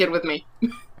always take it with me.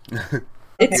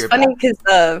 It's funny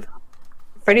because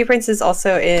Freddie Prinze is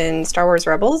also in Star Wars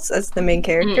Rebels as the main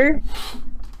character,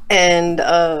 and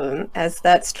as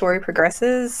that story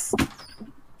progresses,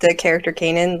 the character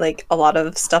Kanan, like a lot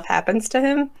of stuff happens to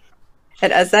him,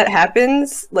 and as that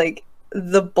happens, like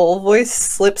the Bull voice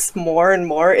slips more and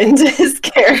more into his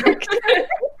character.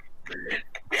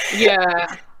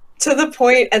 Yeah. To the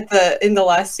point in the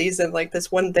last season, like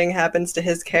this one thing happens to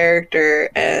his character,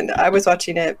 and I was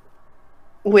watching it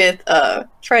with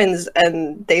friends,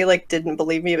 and they like didn't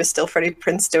believe me it was still Freddie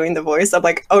Prinze doing the voice. I'm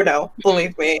like, oh no,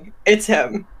 believe me, it's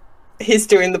him. He's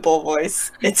doing the Bull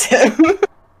voice. It's him.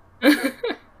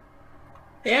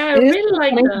 Yeah, I really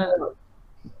like that.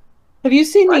 Have you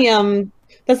seen the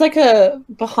there's like a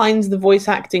behind the voice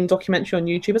acting documentary on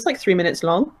YouTube. It's like 3 minutes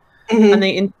long, and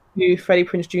they interview Freddie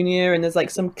Prinze Jr. and there's like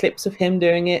some clips of him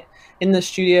doing it in the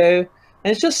studio,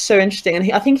 and it's just so interesting.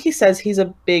 And I think he says he's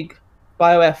a big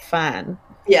BioWare fan.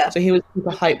 Yeah. So he was super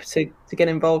hyped to get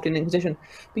involved in Inquisition.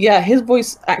 But yeah, his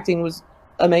voice acting was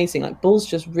amazing. Like Bull's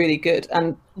just really good,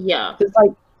 and yeah, there's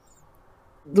like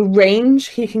the range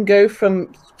he can go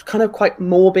from kind of quite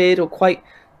morbid or quite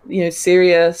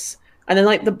serious, and then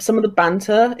like some of the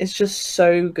banter is just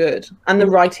so good, and the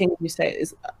writing, you say,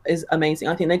 is amazing.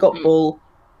 I think they got Bull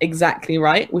exactly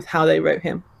right with how they wrote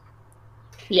him.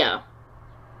 Yeah.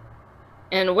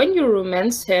 And when you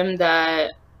romance him,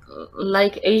 that,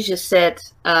 like Asia said,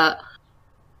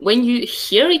 when you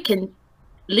hear it can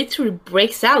literally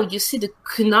breaks out. You see the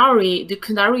Qunari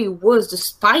the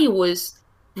spy was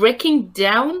breaking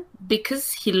down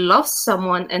because he loves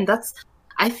someone, and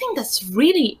I think that's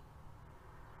really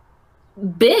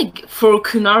big for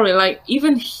Kunari. Like,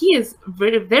 even he is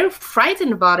very, very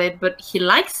frightened about it, but he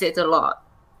likes it a lot.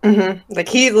 Mm-hmm. Like,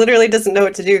 he literally doesn't know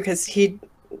what to do because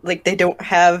they don't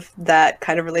have that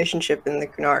kind of relationship in the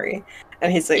Kunari.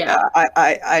 And he's like,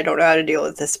 I don't know how to deal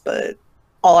with this, but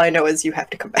all I know is you have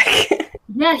to come back.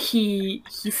 Yeah, he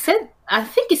said, I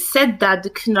think he said that the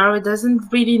Kunari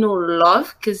doesn't really know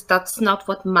love because that's not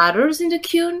what matters in the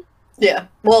Kun. Yeah.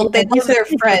 Well, they think they're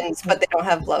friends, but they don't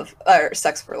have love or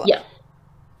sex for love. Yeah.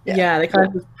 Yeah, they kind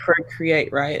of just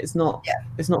procreate, right? It's not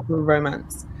for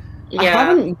romance. Yeah. I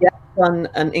haven't yet done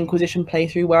an Inquisition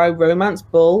playthrough where I romance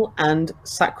Bull and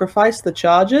sacrifice the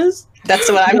charges. That's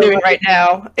what I'm doing right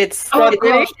now. It's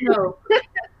no.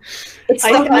 It's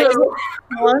the hardest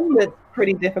one that's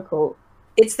pretty difficult.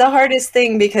 It's the hardest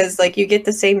thing because like you get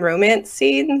the same romance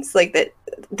scenes, like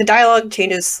the dialogue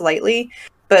changes slightly,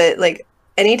 but like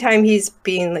anytime he's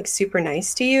being like super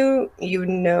nice to you, you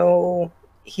know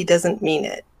he doesn't mean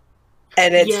it.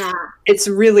 And it's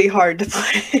really hard to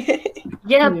play.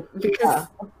 Yeah, because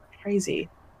crazy.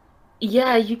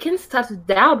 Yeah, you can start to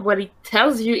doubt what he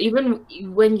tells you even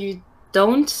when you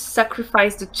don't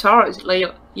sacrifice the charge. Like,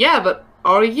 yeah, but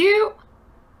are you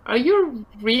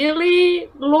really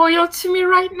loyal to me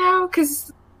right now?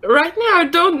 Because right now I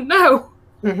don't know.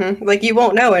 Mm-hmm. Like, you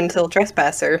won't know until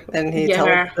Trespasser, and he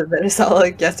tells that it's all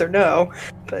like yes or no.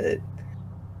 But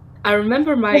I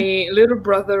remember my little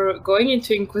brother going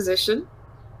into Inquisition,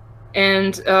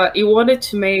 and he wanted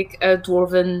to make a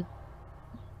Dwarven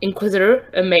Inquisitor,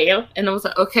 a male, and I was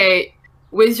like, okay,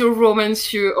 with your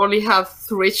romance, you only have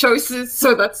 3 choices,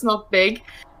 so that's not big.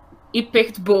 He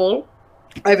picked Bull.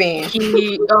 I mean,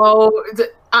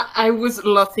 I was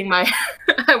laughing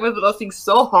I was laughing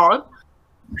so hard,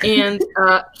 and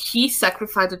he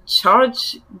sacrificed a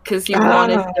charge because he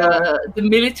wanted the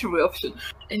military option,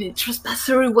 and the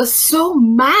Trespasser was so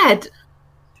mad.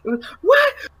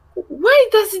 Why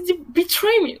does he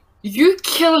betray me? You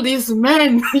killed this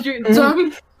man, you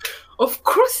dumb. Of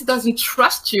course he doesn't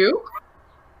trust you.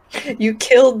 You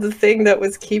killed the thing that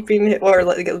was keeping him, or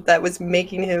like that was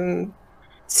making him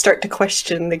start to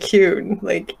question the Kun.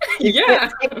 Like, you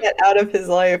can't take that out of his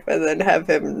life and then have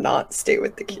him not stay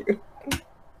with the Kun.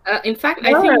 In fact,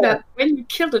 I think that when you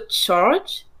kill the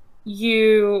charge,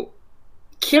 you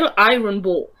kill Iron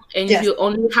Bull, and you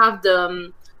only have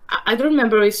the I don't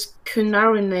remember his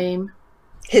Kunari name.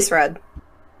 Hisrad.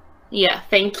 Yeah,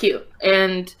 thank you.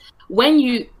 And when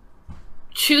you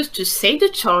choose to save the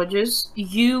charges,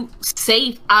 you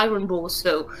save Iron Bull.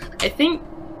 So I think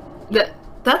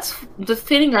that's the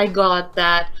feeling I got,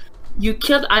 that you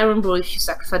killed Iron Bull if you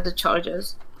sacrificed the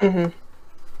charges. Mm-hmm.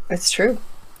 It's true.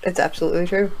 It's absolutely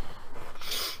true.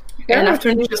 And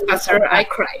after Trespasser, I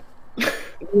cried.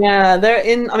 Yeah,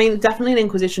 definitely an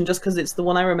Inquisition, just because it's the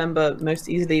one I remember most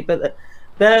easily. But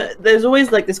there's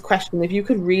always like this question: if you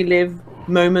could relive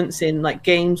moments in like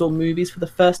games or movies for the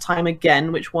first time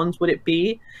again, which ones would it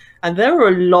be? And there are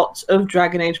a lot of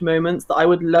Dragon Age moments that I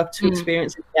would love to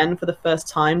experience again for the first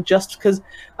time, just because,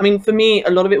 I mean, for me, a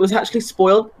lot of it was actually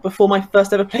spoiled before my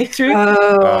first ever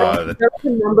playthrough.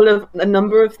 There's a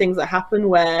number of things that happen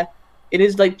where it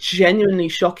is like genuinely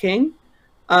shocking.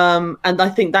 And I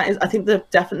think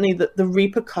definitely the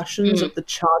repercussions of the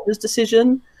Chargers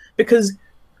decision, because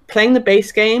playing the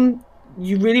base game,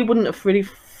 you really wouldn't have really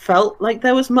felt like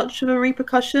there was much of a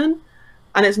repercussion.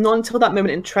 And it's not until that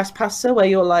moment in Trespasser where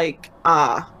you're like,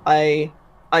 I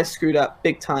screwed up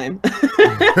big time. So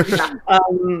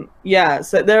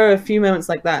there are a few moments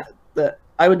like that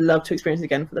I would love to experience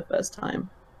again for the first time.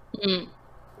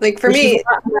 Like, for me,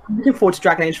 I'm looking forward to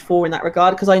Dragon Age 4 in that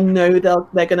regard, because I know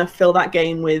they're going to fill that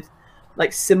game with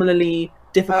like similarly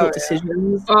difficult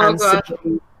decisions and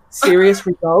similarly serious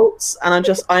results, and I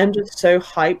am just so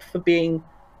hyped for being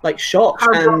like shocked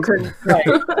and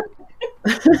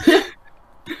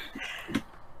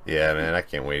Yeah, man, I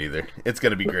can't wait either. It's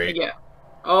gonna be great. Yeah.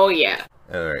 Oh yeah.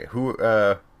 All right,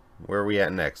 where are we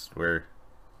at next?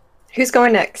 Who's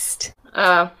going next?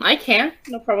 I can.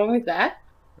 No problem with that.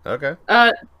 Okay.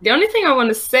 The only thing I want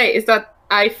to say is that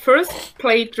I first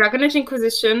played Dragon Age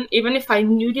Inquisition, even if I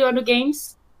knew the other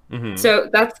games. Mm-hmm. So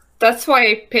that's why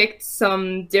I picked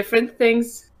some different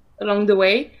things along the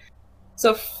way.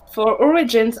 So for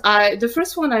Origins, the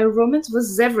first one I romanced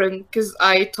was Zevran, because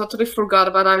I totally forgot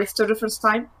about Alistair the first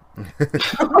time.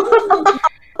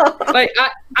 Like,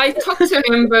 I talked to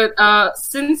him, but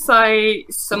since I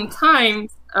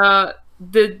sometimes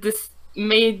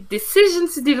made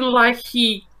decisions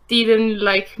he didn't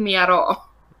like me at all.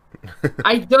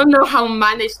 I don't know how I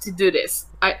managed to do this.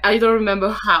 I don't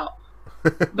remember how.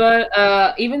 But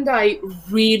even though I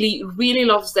really, really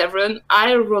love Zevran,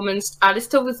 I romanced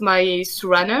Alistair with my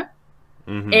Surana.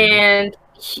 and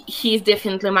he's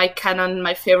definitely my canon,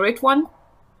 my favorite one.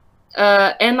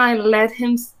 And I let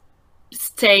him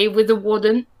stay with the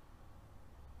Warden.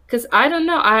 Because I don't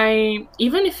know,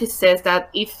 even if he says that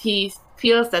if he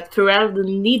feels that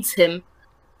Ferelden needs him,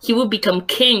 he will become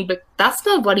king, but that's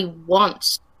not what he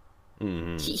wants.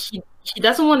 He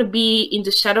doesn't want to be in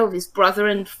the shadow of his brother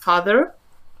and father,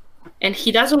 and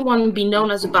he doesn't want to be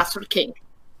known as a bastard king.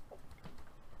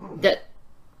 That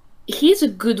he's a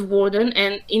good Warden,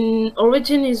 and in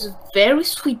Origin is a very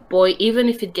sweet boy, even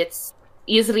if it gets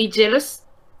easily jealous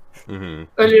a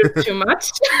little too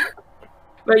much.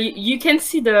 But you can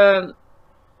see the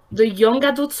young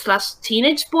adult /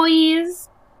 teenage boy he is.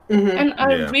 And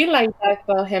I really like that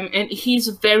about him. And he's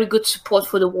a very good support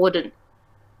for the Warden.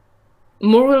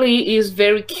 Morally, he is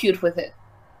very cute with it.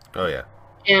 Oh, yeah.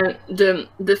 And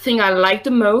the thing I like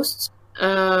the most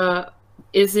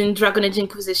is in Dragon Age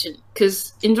Inquisition.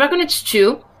 Because in Dragon Age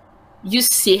 2, you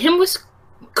see him with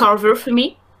Carver for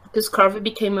me. Because Carver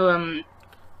became a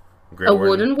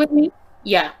Warden with me.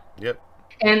 Yeah. Yep.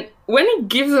 And when he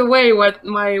gives away what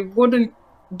my Warden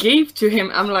gave to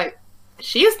him, I'm like,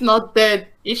 she is not dead,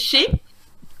 is she?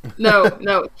 No.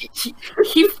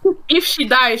 If she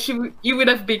died, he would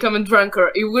have become a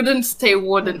drunkard. He wouldn't stay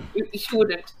Warden. He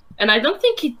wouldn't. And I don't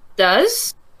think he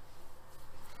does.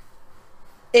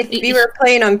 If you were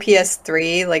playing on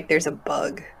PS3, like, there's a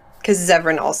bug. Because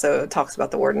Zevran also talks about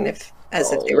the Warden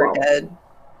as if they were dead.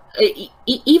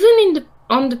 Even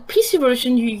on the PC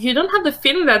version, you don't have the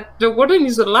feeling that the Warden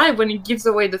is alive when he gives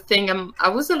away the thing. I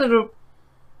was a little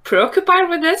preoccupied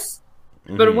with this,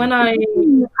 but when I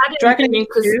had Dragon Age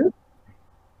 2,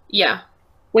 yeah,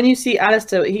 when you see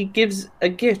Alistair, he gives a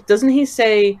gift. Doesn't he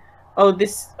say, "Oh,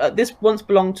 this once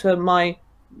belonged to my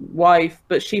wife,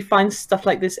 but she finds stuff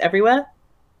like this everywhere"?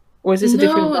 Or is this a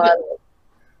different dialogue?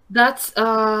 That's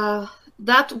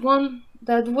that one.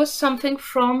 That was something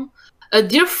from a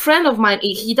dear friend of mine.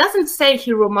 He doesn't say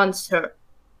he romanced her.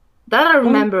 That I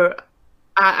remember.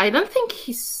 I don't think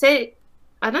he says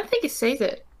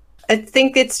it. I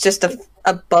think it's just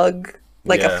a bug,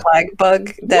 like a flag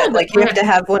bug that like you have to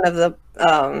have one of the.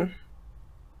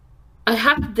 I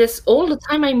have this all the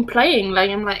time I'm playing. Like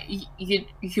I'm like,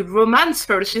 you romance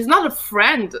her. She's not a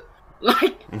friend.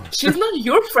 Like she's not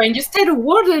your friend. You stay the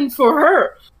Warden for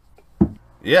her.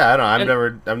 Yeah, I don't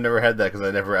know. I've never had that because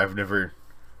I've never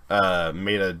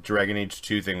made a Dragon Age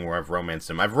 2 thing where I've romanced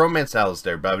him. I've romanced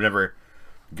Alistair, but I've never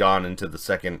gone into the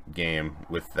second game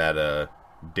with that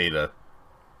data.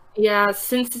 Yeah,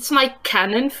 since it's my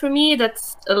canon for me,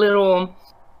 that's a little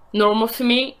normal for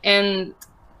me, and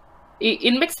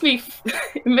it makes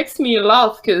me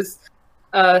laugh because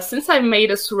since I made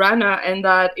a Serana and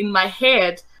that in my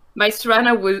head my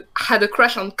Serana had a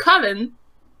crush on Cullen,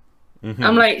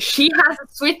 I'm like, she has a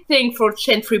sweet thing for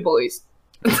Chantry boys.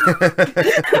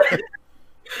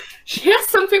 She has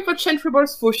something for Chantry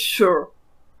boys for sure,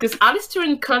 because Alistair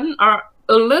and Cullen are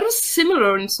a little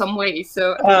similar in some ways,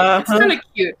 so it's kind of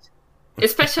cute,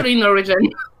 especially in Origin.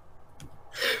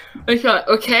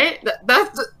 Okay,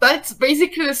 that's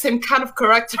basically the same kind of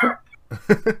character.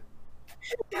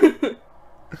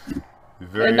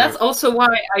 And that's also why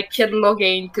I killed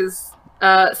Loghain, because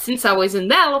since I was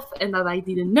an elf and that I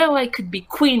didn't know I could be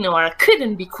queen or I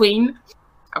couldn't be queen,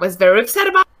 I was very upset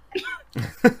about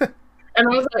it. And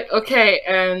I was like, okay,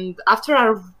 and after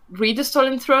I read the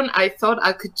Stolen Throne, I thought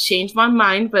I could change my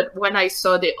mind, but when I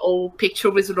saw the old picture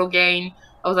with Loghain,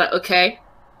 I was like, okay,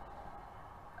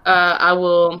 I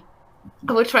will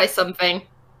try something.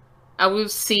 I will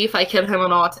see if I kill him or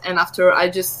not. And after I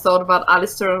just thought about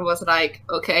Alistair and was like,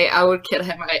 okay, I will kill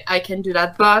him. I can do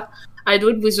that. But I do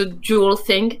it with a duel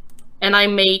thing, and I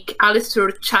make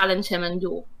Alistair challenge him and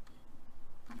duel.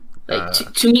 Like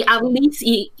to me, at least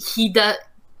he does.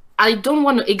 I don't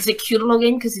want to execute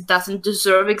Loghain because he doesn't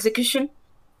deserve execution.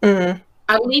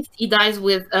 At least he dies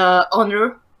with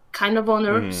honor, kind of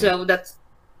honor. So that's,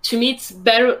 to me, it's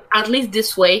better at least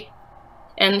this way.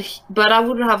 But I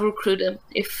would have recruited him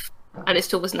if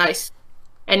Alistair was nice.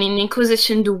 And in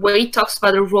Inquisition, the way he talks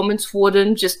about the Romance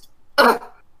Warden, just oh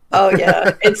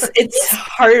yeah, it's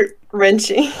heart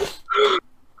wrenching.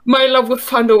 My love will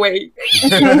find a way.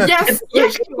 yes,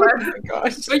 you oh my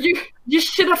gosh. But you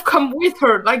should have come with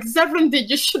her, like Zevran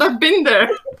did. You should have been there.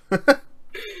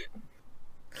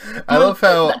 I love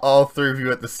how all three of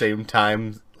you at the same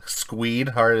time squeed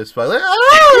hard as fuck. Like,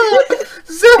 ah!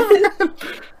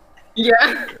 Zevran!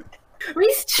 Yeah. But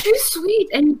he's too sweet,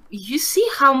 and you see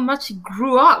how much he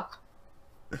grew up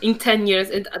in 10 years.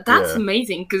 And that's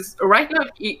amazing, because right now,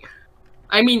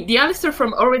 the Alistair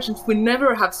from Origins would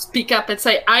never have speak up and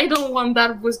say, I don't want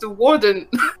that with the Warden,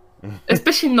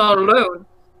 especially not alone.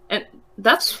 And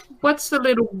that's what's a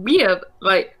little weird.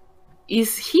 Like,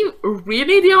 is he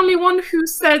really the only one who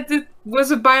said it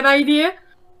was a bad idea?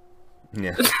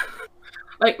 Yeah.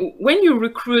 Like, when you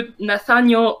recruit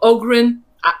Nathaniel Ogren,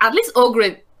 at least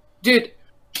Ogren, dude,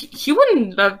 he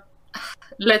wouldn't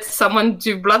let someone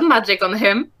do blood magic on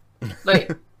him.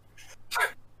 Like,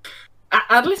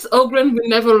 at least Ogren will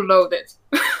never load it.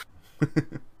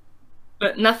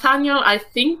 But Nathaniel, I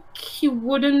think he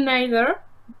wouldn't either.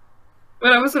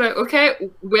 But I was like,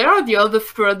 okay, where are the other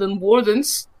Ferdinand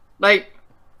wardens? Like,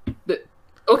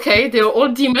 okay, they're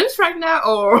all demons right now,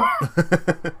 or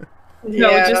no,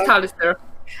 just Alistair.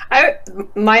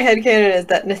 My headcanon is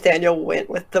that Nathaniel went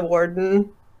with the warden.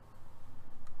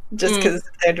 Just because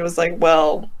Nathaniel was like,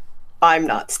 well, I'm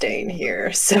not staying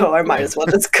here, so I might as well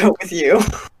just go with you.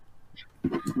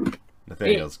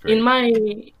 Nathaniel's great. In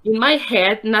my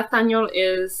head, Nathaniel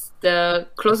is the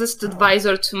closest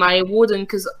advisor to my warden,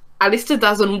 because Alistair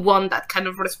doesn't want that kind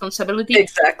of responsibility.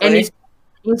 Exactly. And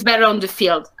he's better on the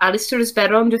field. Alistair is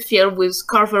better on the field with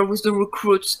Carver, with the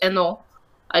recruits and all.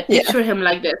 I picture him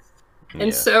like this.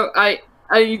 And so I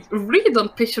really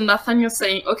don't picture Nathaniel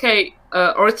saying, okay,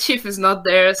 our chief is not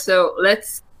there, so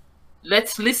let's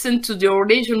listen to the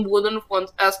Orlesian warden who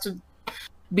wants us to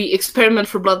be experiment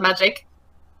for blood magic.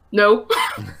 No.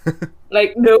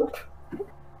 Like, nope.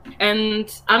 And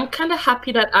I'm kind of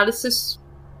happy that Alistair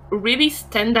really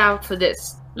stand out for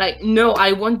this. Like, no,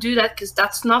 I won't do that because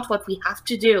that's not what we have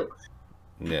to do.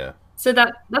 Yeah. So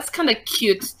that's kind of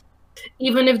cute.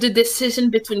 Even if the decision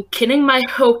between killing my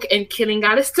Hawk and killing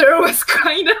Alistair was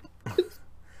kind of...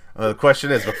 Well, the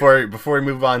question is, before we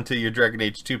move on to your Dragon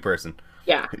Age 2 person,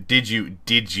 did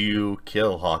you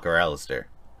kill Hawk or Alistair?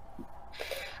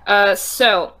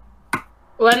 So,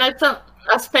 when I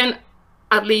spent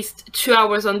at least 2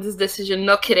 hours on this decision,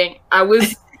 no kidding, I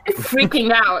was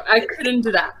freaking out. I couldn't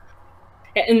do that.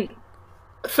 And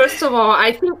first of all,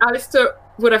 I think Alistair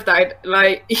would have died.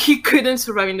 Like, he couldn't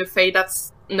survive in the Fate.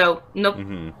 That's no.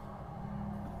 Mm-hmm.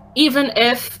 Even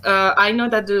if I know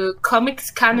that the comics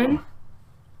canon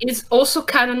is also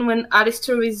canon when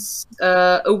Alistair is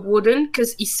a warden,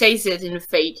 because he says it in the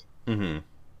Fate. Mm-hmm.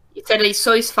 He said he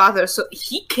saw his father, so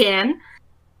he can,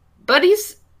 but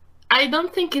I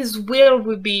don't think his will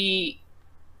would be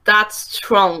that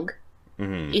strong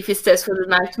if he stays for the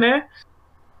nightmare.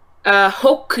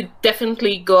 Hawk could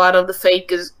definitely go out of the Fate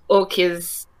because Hawk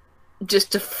is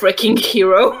just a freaking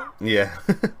hero. Yeah.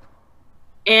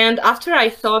 And after I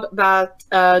thought about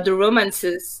the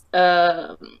romances,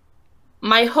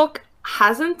 my Hawk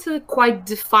hasn't quite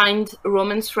defined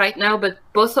romance right now, but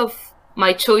both of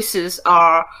my choices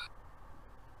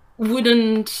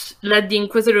wouldn't let the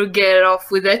Inquisitor get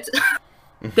off with it.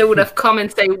 They would have come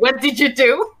and say, what did you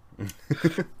do?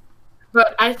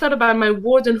 But I thought about my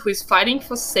warden who is fighting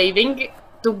for saving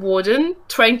the warden,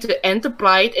 trying to end the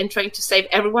blight and trying to save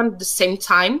everyone at the same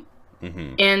time.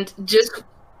 Mm-hmm.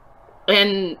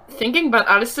 And thinking about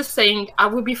Alistair saying, I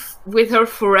will be with her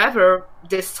forever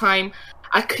this time,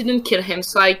 I couldn't kill him,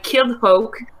 so I killed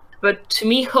Hawk. But to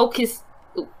me, Hawk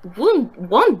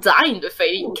won't die in the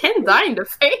Fate. He can't die in the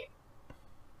Fate.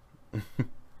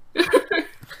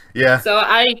 Yeah. So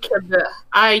I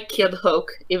killed Hawk,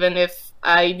 even if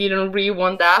I didn't really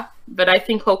want that. But I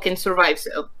think Hawk can survive.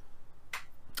 So.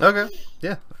 Okay.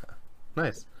 Yeah.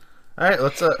 Nice. All right.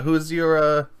 Let's. Who's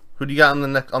your? Who do you got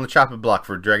on the chopping block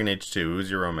for Dragon Age 2? Who's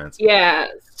your romance? Yeah.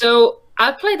 So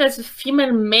I played as a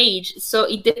female mage, so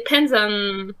it depends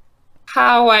on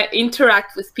how I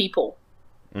interact with people.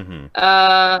 Mm-hmm.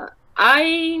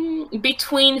 I'm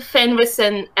between Fenris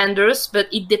and Anders, but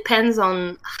it depends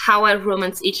on how I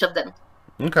romance each of them.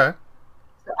 Okay.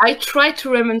 So I try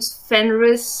to romance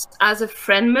Fenris as a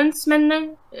friendman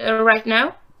right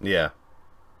now. Yeah.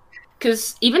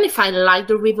 Because even if I like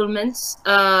the Revelments,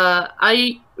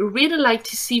 I really like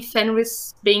to see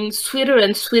Fenris being sweeter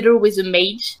and sweeter with a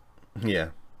mage. Yeah.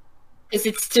 Because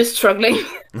it's just struggling.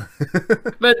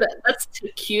 But that's too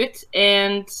cute.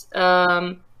 And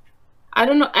I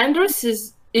don't know, Anders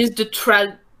is the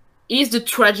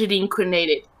tragedy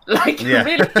incarnated. Like, yeah.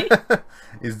 Really?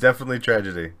 He's definitely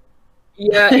tragedy.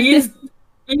 Yeah, he's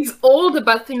all the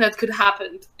bad thing that could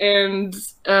happen. And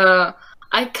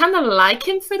I kind of like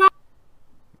him for that.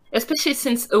 Especially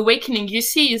since Awakening, you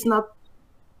see,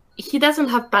 he doesn't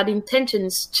have bad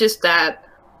intentions, just that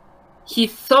he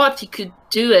thought he could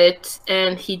do it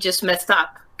and he just messed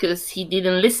up because he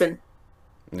didn't listen.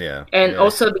 Yeah. And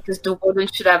also because the warden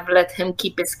should have let him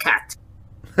keep his cat.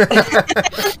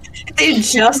 They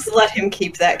just let him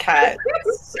keep that cat.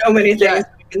 So many things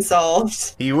have been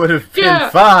solved. He would have been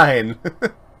fine.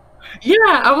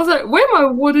 Yeah, I was like, why my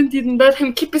warden didn't let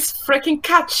him keep his freaking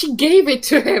cat? She gave it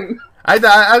to him. I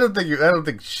don't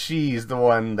think she's the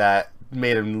one that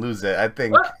made him lose it. I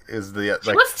think is the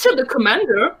she was still the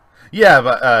commander. Yeah,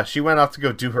 but she went off to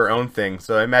go do her own thing.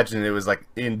 So I imagine it was like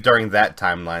during that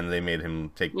timeline they made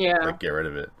him get rid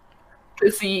of it.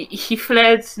 Because he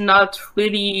fled not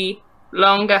really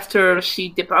long after she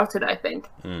departed, I think.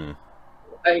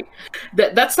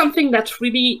 That's something that's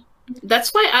really... That's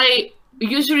why I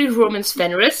usually romance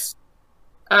Fenris.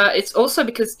 It's also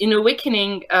because in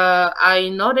Awakening, I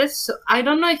noticed... So I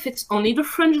don't know if it's only the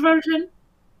French version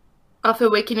of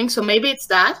Awakening, so maybe it's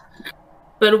that.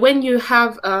 But when you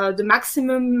have the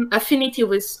maximum affinity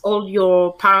with all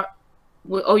your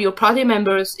party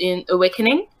members in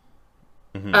Awakening,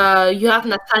 you have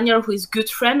Nathaniel, who is good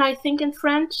friend, I think, in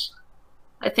French.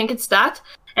 I think it's that.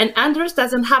 And Anders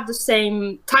doesn't have the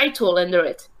same title under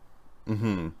it.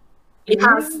 He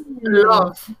has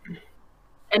love.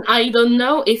 And I don't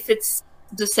know if it's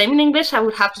the same in English. I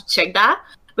would have to check that.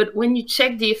 But when you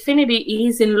check the affinity,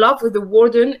 he's in love with the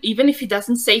warden, even if he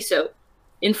doesn't say so.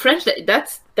 In French,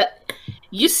 that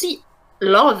you see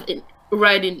love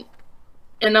right in,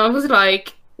 and I was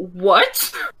like,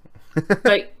 what?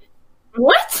 Like,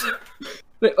 what?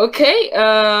 Like, okay,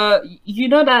 you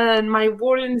know that my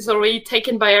warden is already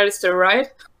taken by Alistair, right?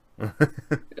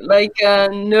 Like,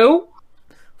 no.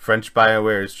 French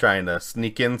BioWare is trying to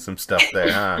sneak in some stuff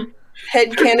there, huh?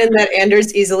 Headcanon that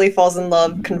Anders easily falls in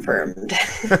love, confirmed.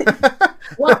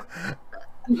 Well,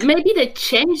 maybe they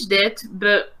changed it,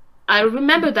 but I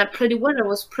remember that pretty well. I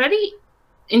was pretty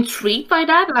intrigued by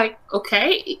that. Like,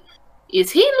 okay,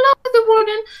 is he in love with the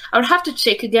warden? I'll have to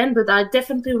check again, but I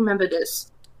definitely remember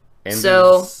this.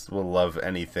 Anders will love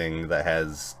anything that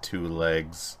has two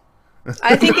legs.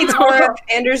 I think it's more of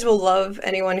Anders will love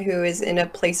anyone who is in a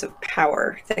place of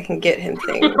power that can get him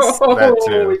things. That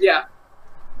too.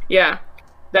 Yeah.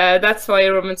 That's why I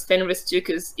romance Fenris too,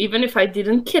 because even if I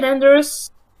didn't kill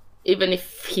Anders, even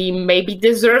if he maybe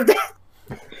deserved it,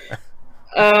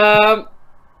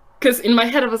 because in my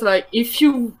head I was like, if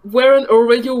you weren't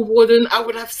already a warden, I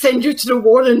would have sent you to the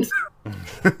warden.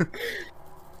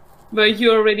 But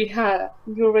you already are,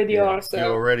 so...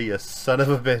 You're already a son of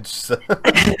a bitch, so...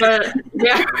 But,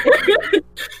 yeah.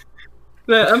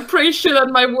 But I'm pretty sure that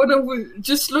my warden would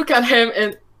just look at him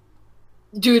and...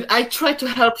 Dude, I tried to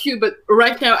help you, but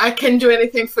right now I can't do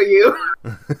anything for you.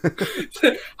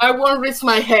 I won't risk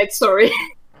my head, sorry.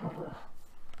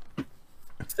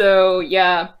 So,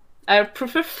 yeah. I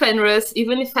prefer Fenris,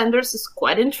 even if Fenris is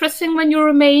quite interesting when you're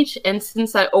a mage, and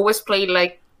since I always play,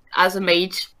 like, as a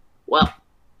mage, well...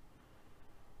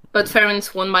 But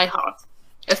Fenris won my heart,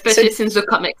 especially since the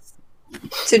comics.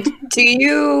 So do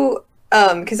you,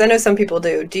 because I know some people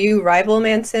do you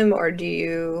rivalmance him or do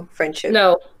you friendship?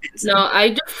 No,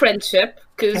 I do friendship,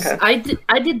 because I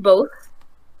did both.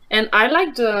 And I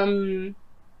like the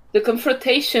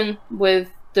confrontation with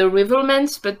the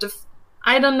rivalmance, but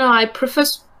I don't know, I prefer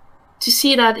to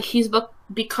see that he's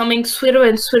becoming sweeter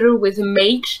and sweeter with a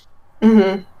mage.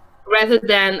 Rather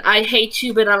than I hate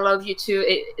you but I love you too.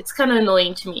 It's kind of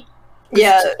annoying to me.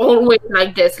 Yeah, it's always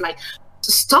like this. Like,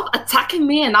 stop attacking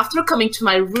me, and after coming to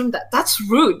my room, that's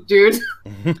rude, dude.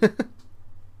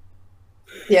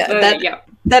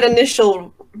 That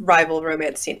initial rival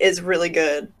romance scene is really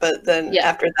good, but then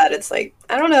after that, it's like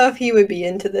I don't know if he would be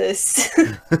into this.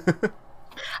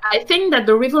 I think that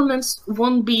the rivalments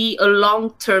won't be a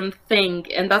long-term thing,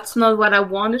 and that's not what I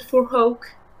wanted for Hawke.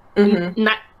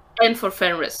 And for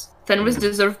Fenris. Fenris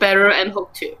deserves better, and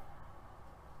Hawke too.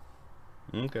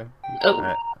 Okay.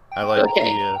 Oh. I like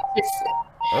the...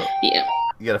 Yeah.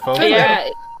 You got a phone? Yeah.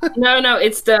 No,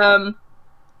 it's the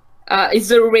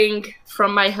ring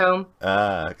from my home.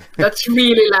 That's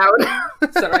really loud.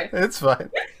 Sorry. It's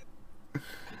fine.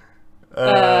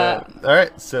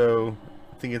 Alright, so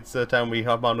I think it's time we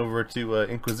hop on over to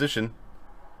Inquisition.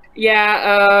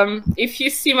 Yeah, if you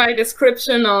see my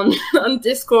description on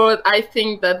Discord, I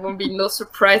think that won't be no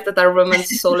surprise that I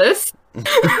romance Solis.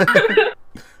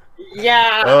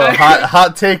 Yeah. Oh,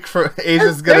 hot take for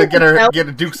Asia's gonna get her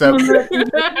dukes up.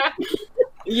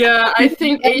 Yeah, I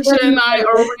think Asia and I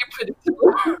are already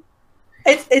predictable.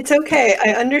 It's okay.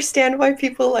 I understand why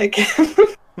people like him.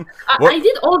 I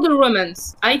did all the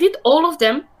romance. I did all of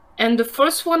them, and the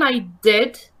first one I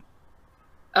did.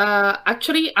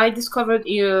 Actually, I discovered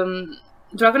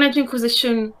Dragon Age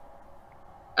Inquisition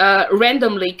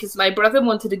randomly because my brother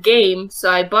wanted a game, so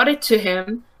I bought it to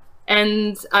him,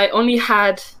 and I only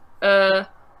had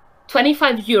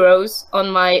 25 euros on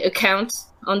my account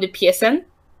on the PSN.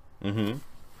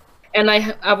 And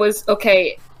I was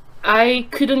okay. I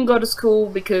couldn't go to school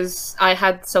because I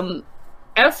had some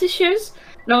health issues,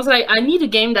 and I was like, I need a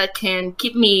game that can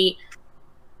keep me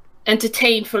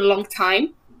entertained for a long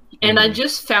time, and I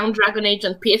just found Dragon Age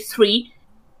on PS3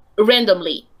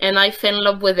 randomly, and I fell in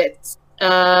love with it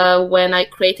when I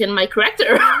created my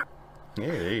character. Yeah,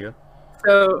 there you go.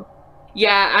 So,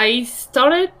 yeah, I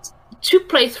started 2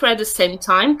 playthroughs at the same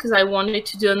time because I wanted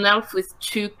to do an elf with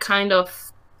 2 kind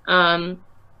of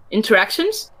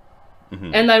interactions.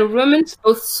 And I romanced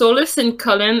both Solas and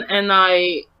Cullen, and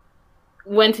I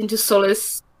went into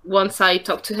Solas once I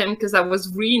talked to him because I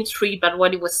was really intrigued by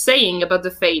what he was saying about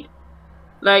the Fade.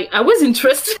 Like, I was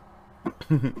interested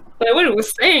by what he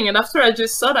was saying, and after I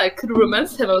just saw that I could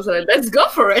romance him, I was like, let's go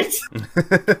for it!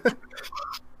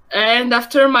 And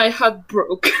after my heart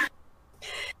broke.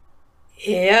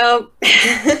 Yep.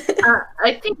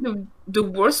 I think the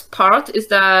worst part is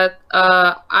that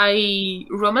I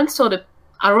romanced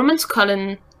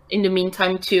Cullen in the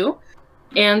meantime too,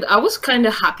 and I was kind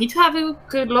of happy to have a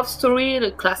good love story,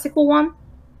 the classical one.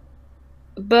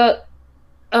 But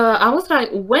I was like,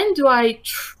 when do I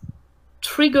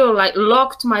trigger, like,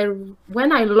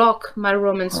 when I lock my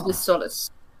romance with Solas?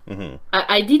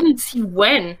 I didn't see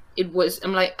when it was.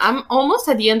 I'm like, I'm almost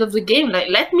at the end of the game. Like,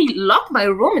 let me lock my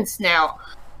romance now.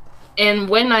 And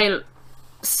when I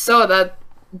saw that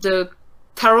the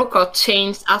tarot card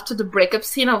changed after the breakup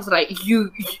scene, I was like,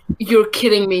 you're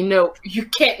kidding me. No, you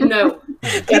can't. No.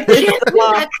 You can't do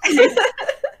that.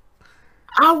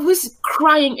 I was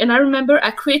crying, and I remember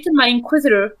I created my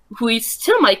Inquisitor, who is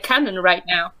still my canon right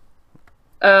now.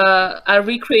 I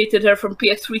recreated her from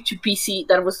PS3 to PC.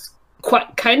 That was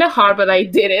kind of hard, but I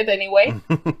did it anyway.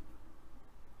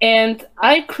 And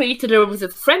I created her with a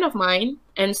friend of mine,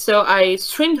 and so I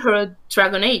streamed her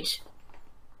Dragon Age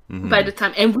by the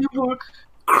time, and we were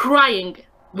crying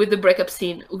with the breakup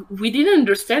scene. We didn't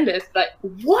understand it. Like,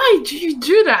 why do you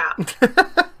do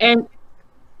that? And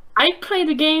I played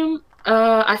the game.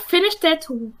 I finished it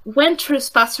when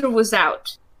Trespasser was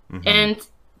out, and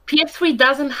PS3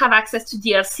 doesn't have access to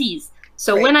DLCs.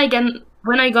 So when I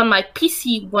got my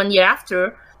PC 1 year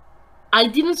after, I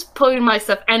didn't spoil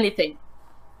myself anything.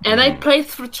 And I played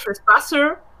through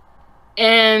Trespasser,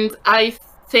 and I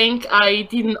think I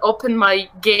didn't open my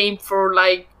game for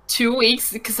like 2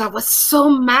 weeks because I was so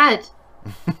mad.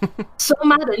 So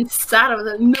mad and sad. I was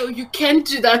like, no, you can't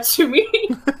do that to me.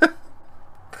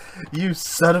 You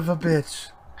son of a bitch.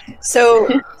 So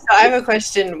I have a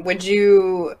question. Would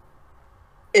you,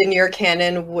 in your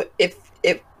canon, if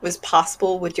it was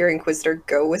possible, would your Inquisitor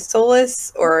go with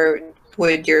Solas, or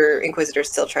would your Inquisitor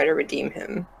still try to redeem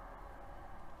him?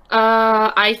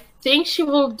 I think she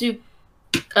will do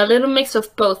a little mix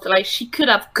of both. Like, she could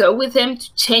have go with him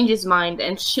to change his mind,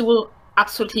 and she will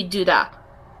absolutely do that.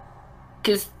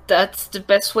 Because that's the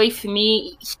best way for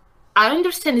me. I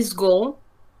understand his goal,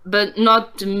 but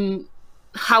not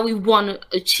how we want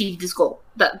to achieve this goal.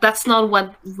 That's not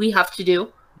what we have to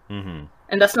do.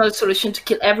 And that's not a solution to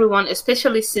kill everyone,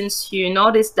 especially since you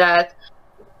notice that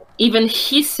even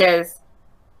he says,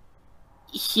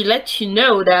 he lets you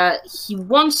know that he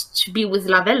wants to be with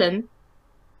Lavellen,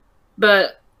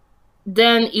 but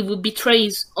then he would betray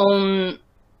his own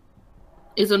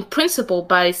principle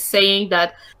by saying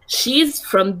that she's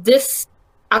from this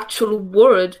actual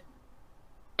world,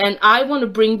 and I want to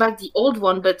bring back the old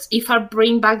one, but if I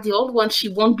bring back the old one, she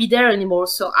won't be there anymore,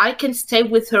 so I can stay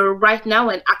with her right now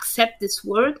and accept this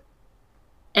world.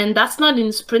 And that's not in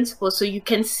his principle, so you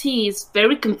can see he's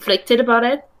very conflicted about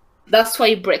it. That's why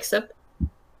he breaks up.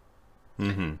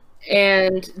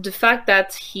 And the fact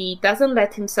that he doesn't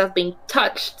let himself being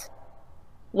touched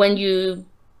when you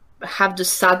have the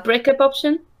sad breakup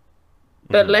option,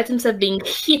 but let himself being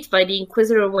hit by the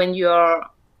Inquisitor when you are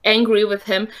angry with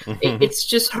him, it's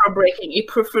just heartbreaking. He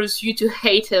prefers you to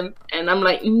hate him, and I'm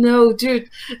like, no, dude,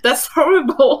 that's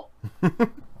horrible. What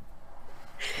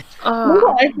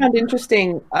I found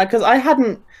interesting, because I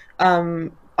haven't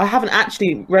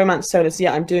actually romanced Solas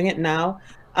yet. I'm doing it now.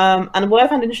 And what I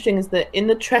found interesting is that in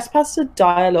the Trespasser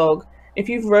dialogue, if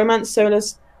you've romanced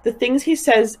Solas, the things he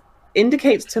says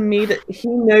indicates to me that he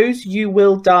knows you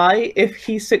will die if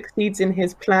he succeeds in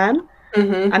his plan,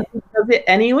 and he does it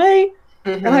anyway.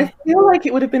 And I feel like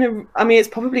it would have been it's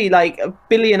probably like 1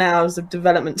 billion hours of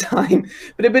development time,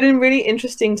 but it would have been really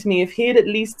interesting to me if he had at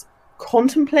least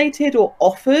contemplated or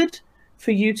offered for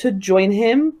you to join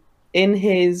him in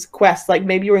his quest. Like,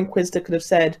 maybe your Inquisitor could have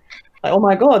said, like, oh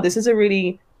my god, this is a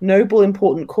really noble,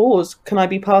 important cause. Can I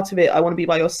be part of it? I want to be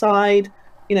by your side.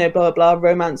 You know, blah, blah, blah,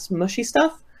 romance, mushy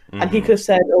stuff. And he could have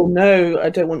said, oh no, I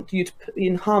don't want you to be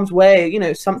in harm's way, you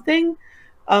know, something.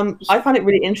 I found it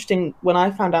really interesting when I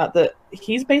found out that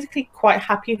he's basically quite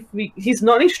happy. He's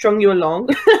not only strung you along,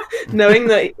 knowing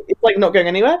that it's like not going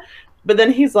anywhere, but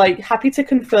then he's like happy to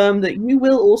confirm that you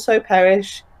will also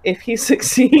perish if he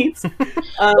succeeds.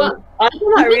 I find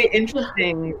that really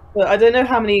interesting, but I don't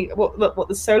know what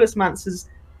the Solus Mancers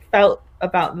felt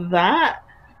about that.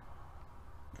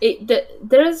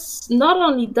 There's not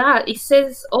only that, it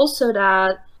says also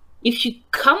that if you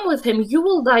come with him, you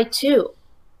will die too.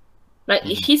 Like,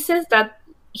 he says that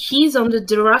he's on the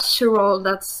Durashiral,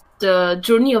 that's the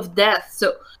journey of death.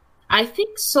 So I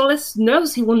think Solus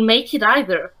knows he won't make it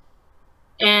either.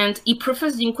 And he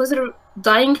prefers the Inquisitor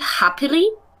dying happily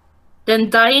than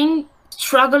dying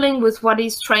struggling with what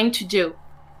he's trying to do.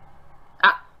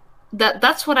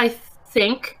 That's what I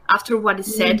think after what he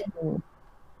said.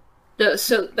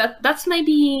 So that's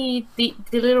maybe the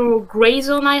little gray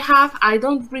zone I have. I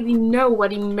don't really know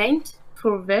what he meant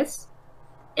for this.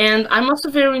 And I'm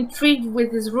also very intrigued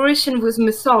with his relation with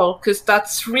Mythal, because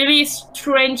that's really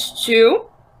strange too.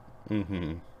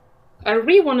 Mm-hmm. I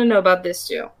really want to know about this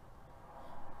too.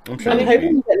 I'm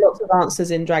hoping we get lots of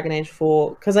answers in Dragon Age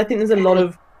 4, because I think there's a lot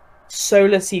of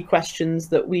Solus-y questions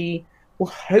that we will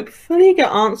hopefully get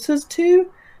answers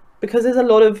to, because there's a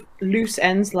lot of loose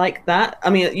ends like that. I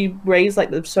mean, you raised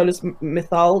like the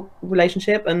Solus-Mythal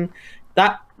relationship, and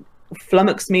that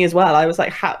flummoxed me as well. I was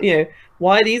like, how,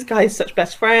 why are these guys such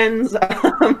best friends?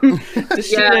 Does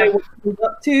she know what she's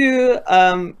up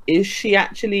to? Is she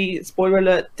actually, spoiler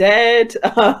alert, dead?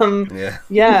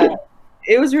 Yeah.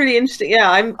 It was really interesting.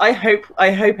 Yeah, I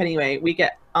hope anyway we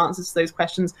get answers to those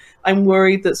questions. I'm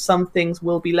worried that some things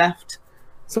will be left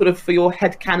sort of for your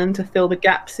headcanon to fill the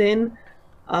gaps in.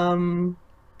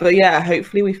 But yeah,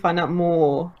 hopefully we find out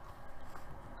more.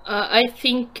 I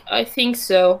think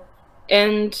so.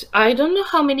 And I don't know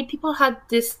how many people had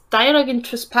this dialogue in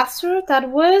Trespasser that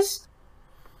was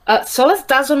Solus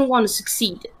doesn't want to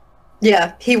succeed.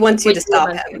 Yeah, he wants you to stop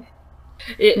him.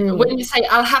 When you say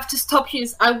I'll have to stop you,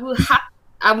 I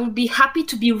will be happy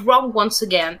to be wrong once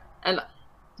again. And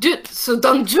dude, so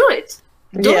don't do it.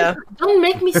 Don't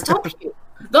make me stop you.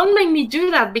 Don't make me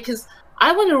do that, because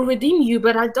I want to redeem you,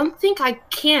 but I don't think I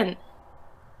can.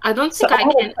 I don't think I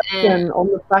can. On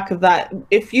the back of that,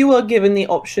 if you were given the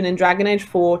option in Dragon Age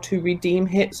 4 to redeem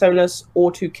Solus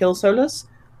or to kill Solus,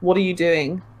 what are you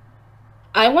doing?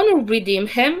 I want to redeem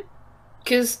him,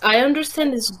 because I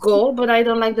understand his goal, but I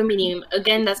don't like the meaning.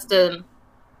 Again, that's the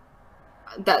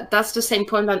same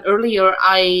point than earlier.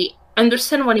 I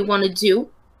understand what he want to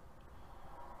do,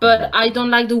 but I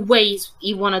don't like the ways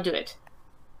he want to do it.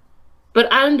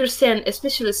 But I understand,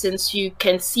 especially since you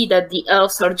can see that the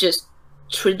elves are just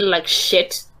treated like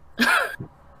shit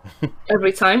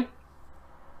every time.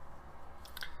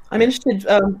 I'm interested.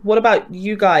 What about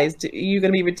you guys? Are you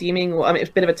going to be redeeming? Or, I mean, it's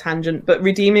a bit of a tangent, but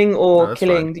redeeming or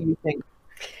killing? Fine. Do you think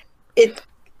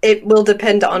it will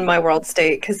depend on my world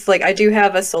state? Because like I do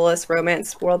have a Solus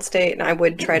romance world state, and I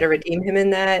would try to redeem him in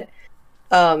that.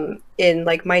 In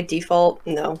like my default,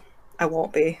 no, I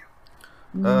won't be.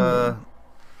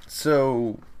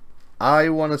 So I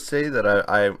want to say that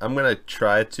I'm gonna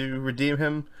try to redeem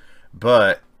him,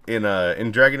 but in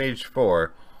Dragon Age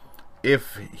 4,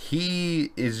 if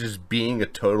he is just being a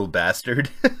total bastard,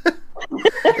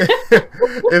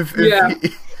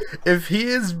 if he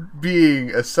is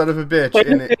being a son of a bitch,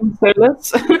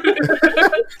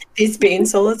 he's being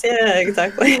Solus, yeah,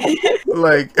 exactly.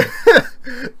 Like,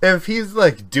 if he's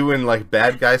like doing like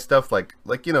bad guy stuff, like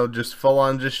just full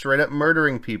on, just straight up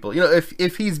murdering people,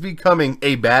 if he's becoming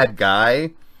a bad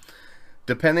guy,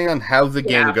 depending on how the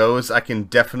game goes, I can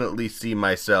definitely see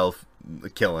myself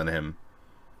killing him.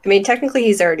 I mean, technically,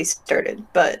 he's already started,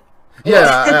 but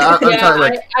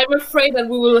I'm afraid that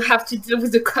we will have to deal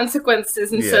with the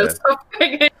consequences instead of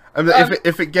stopping it.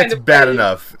 If it gets bad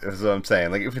enough, is what I'm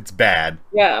saying. Like, if it's bad.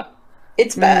 Yeah.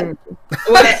 It's bad. From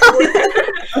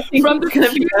the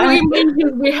few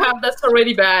images we have, that's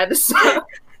already bad. So.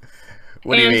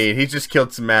 What do you mean? He just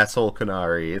killed some asshole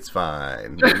Qunari. It's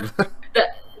fine.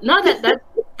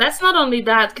 That's not only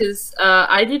that, because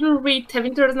I didn't read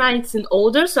Tevinter's Nights in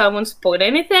older, so I won't spoil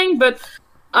anything, but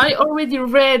I already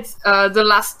read the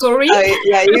last story.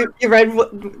 You read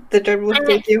the Dreadwolf,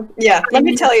 did you? Yeah, let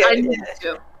me tell you.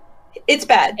 It's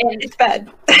bad. It's bad.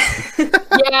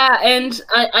 Yeah, and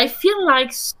I feel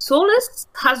like Solus,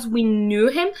 as we knew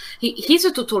him, he's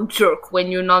a total jerk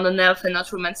when you're not an elf and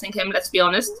not romancing him, let's be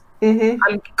honest. Mm-hmm.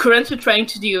 I'm currently trying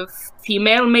to do a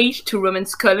female mage to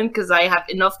romance Cullen, because I have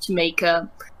enough to make a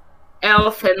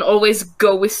elf and always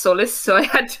go with Solus, so I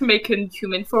had to make a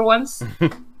human for once.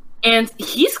 And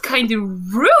he's kind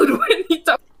of rude when he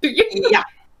talks to you. Yeah,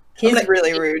 he's like,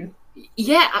 really rude.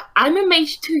 Yeah, I'm a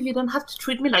mage too. You don't have to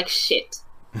treat me like shit.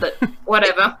 but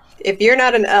whatever. If you're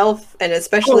not an elf, and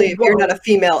especially if you're not a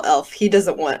female elf, he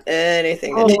doesn't want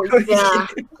anything to do with you.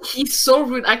 He's so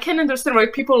rude. I can't understand why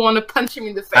people want to punch him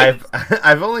in the face.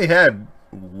 I've only had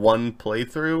one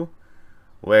playthrough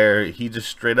where he just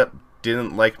straight up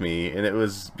didn't like me, and it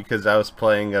was because I was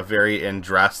playing a very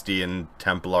Andrastian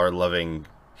Templar-loving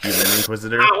human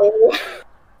Inquisitor. Ow.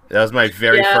 That was my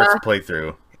very first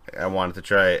playthrough. I wanted to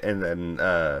try it, and then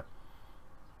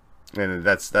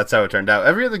that's how it turned out.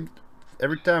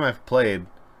 Every time I've played,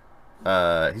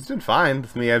 he's been fine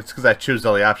with me. It's because I choose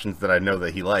all the options that I know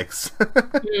that he likes.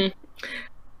 The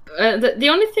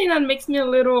only thing that makes me a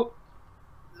little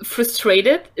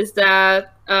frustrated is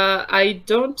that I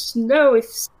don't know if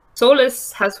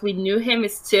Solas, as we knew him,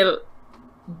 is still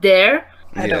there.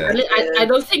 I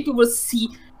don't think we will see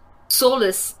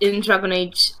Solas in Dragon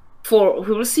Age 4.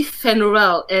 We will see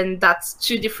Fenrirel, and that's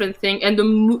two different things. And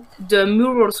the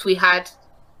murals we had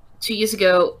 2 years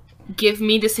ago give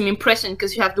me the same impression,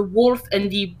 because you have the wolf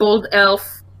and the bold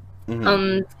elf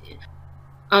on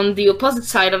the opposite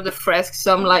side of the fresque.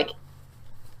 So I'm like,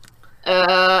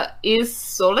 is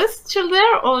Solas still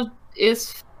there, or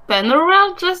is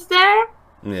Fenrirel just there?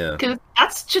 Yeah, because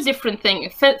that's two different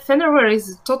things. Fenrirel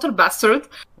is a total bastard,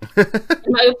 in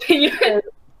my opinion.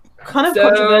 Kind of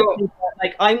controversial.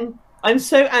 Like I'm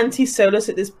so anti-Solas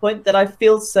at this point that I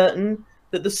feel certain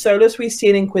that the Solas we see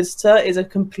in Inquisition is a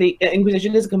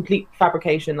complete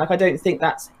fabrication. Like, I don't think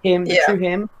that's him, the true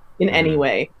him, in any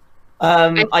way.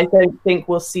 I don't think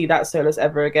we'll see that Solas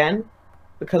ever again,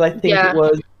 because I think it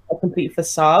was a complete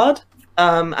facade.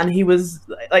 And he was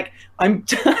like, I'm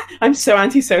so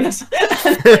anti-Solas.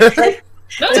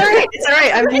 It's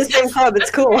alright. I'm in the same club.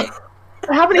 It's cool.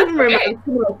 I haven't even remembered.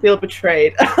 I feel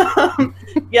betrayed.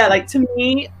 Like, to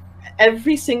me,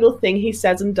 every single thing he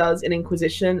says and does in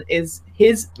Inquisition is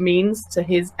his means to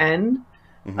his end.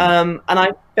 And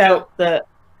I felt that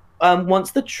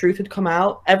once the truth had come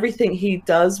out, everything he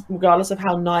does, regardless of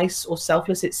how nice or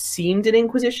selfless it seemed in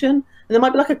Inquisition, and there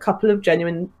might be like a couple of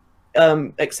genuine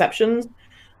exceptions,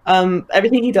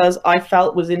 everything he does, I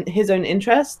felt, was in his own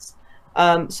interests.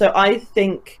 So I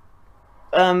think,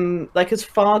 like, as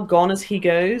far gone as he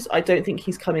goes, I don't think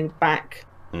he's coming back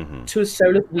to a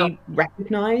Solas we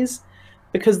recognize,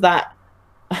 because that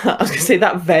I was going to say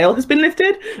that veil has been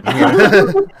lifted.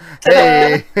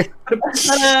 Hey.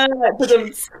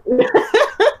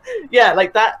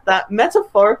 Like that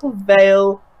metaphorical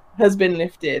veil has been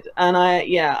lifted, and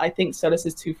I think Solas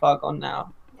is too far gone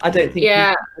now. I don't think.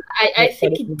 I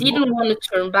think he didn't want to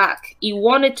turn back. He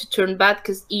wanted to turn back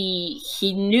because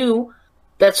he knew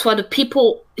that's what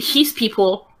his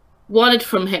people wanted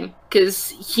from him, because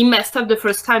he messed up the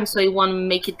first time, so he wanted to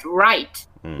make it right.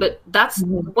 But that's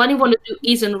what he wanted to do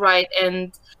isn't right,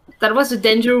 and that was the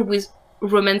danger with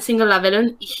romancing a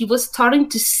Lavalin. He was starting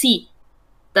to see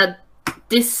that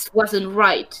this wasn't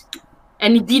right,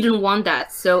 and he didn't want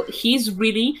that. So he's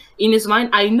really, in his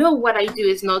mind, I know what I do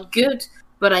is not good,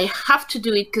 but I have to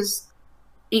do it because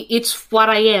it's what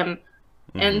I am.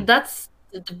 And that's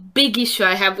the big issue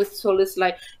I have with Solas.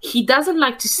 Like, he doesn't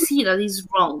like to see that he's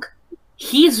wrong.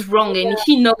 He's wrong, and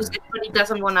he knows it, but he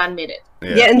doesn't want to admit it.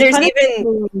 And there's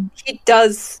even, he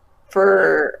does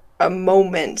for a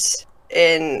moment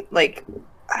in, like,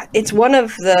 it's one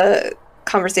of the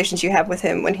conversations you have with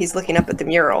him when he's looking up at the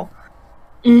mural.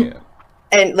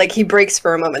 And, like, he breaks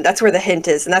for a moment. That's where the hint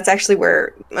is, and that's actually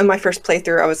where, in my first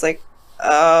playthrough, I was like,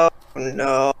 oh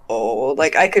no,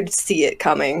 like, I could see it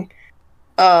coming.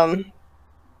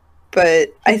 But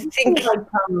I think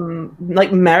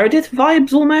like Meredith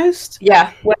vibes almost.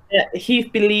 Yeah. Where he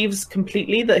believes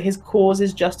completely that his cause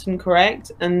is just and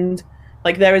correct, and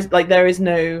there is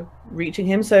no reaching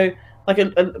him. So quite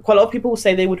a lot of people will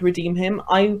say they would redeem him.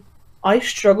 I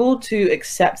struggle to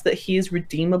accept that he is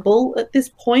redeemable at this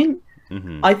point.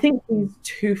 I think he's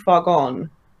too far gone.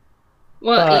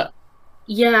 Well,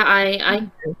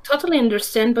 I totally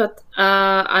understand, but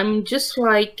I'm just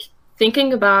like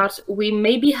thinking about, we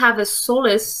maybe have a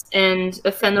Solas and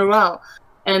a Fenrirel,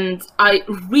 and I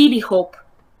really hope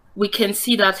we can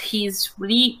see that he's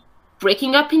really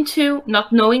breaking up in two,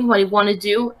 not knowing what he want to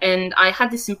do. And I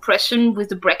had this impression with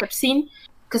the breakup scene,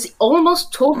 because he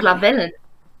almost told Lavalin,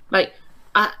 like,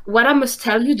 what I must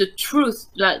tell you, the truth.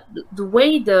 Like, the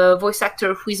way the voice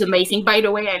actor, who is amazing, by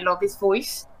the way, I love his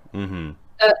voice,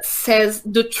 says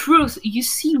the truth. You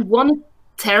see, one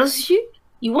tells you,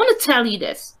 he want to tell you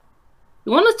this. He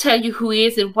want to tell you who he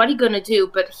is and what he's going to do,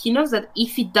 but he knows that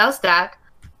if he does that,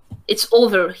 it's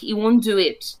over. He won't do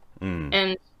it.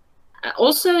 And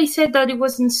also, he said that he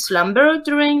was in slumber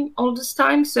during all this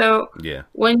time. So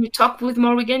when you talk with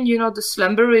Morrigan, you know, the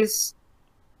slumber is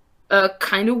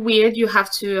kind of weird. You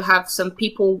have to have some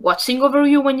people watching over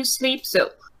you when you sleep.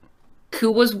 So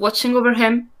who was watching over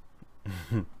him?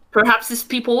 Perhaps these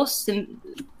people,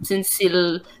 since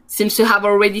he seems to have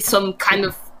already some kind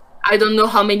of, I don't know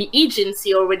how many agents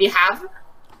he already have.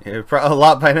 Yeah, a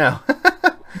lot by now.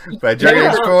 By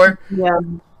Dragon Age 4. Yeah.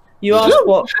 You asked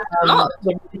what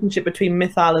the relationship between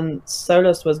Mythal and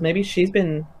Solus was. Maybe she's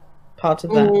been part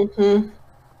of that. Mm-hmm.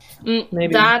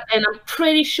 Maybe That, and I'm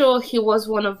pretty sure he was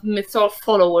one of Mythal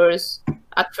followers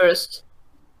at first.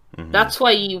 Mm-hmm. That's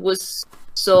why he was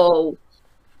so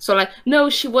like, no,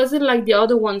 she wasn't like the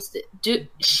other ones.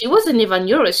 She wasn't even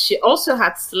Eurus. She also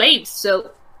had slaves.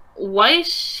 So why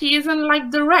she isn't like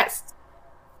the rest?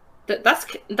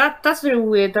 That's very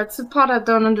weird. That's the part I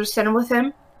don't understand with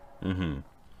him. Mm-hmm.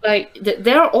 Like,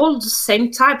 they're all the same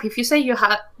type. If you say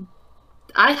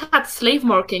I had slave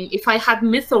marking. If I had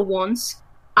Mythal once,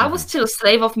 I was still a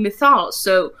slave of Mythal.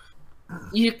 So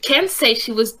you can't say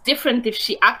she was different if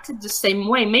she acted the same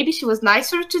way. Maybe she was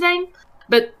nicer to them,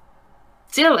 but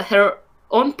still, her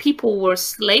own people were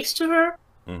slaves to her.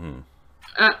 Mm-hmm.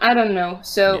 I don't know.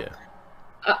 So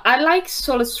I like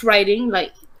Solus writing.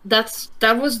 Like, that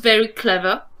was very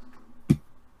clever. Oh,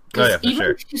 yeah, for even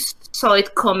sure. if you saw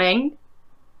it coming,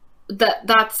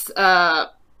 that's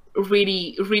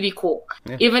really, really cool.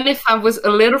 Yeah. Even if I was a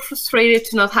little frustrated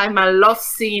to not have my love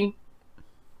scene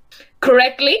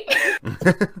correctly,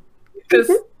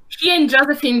 because he and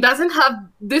Josephine doesn't have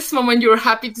this moment you're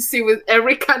happy to see with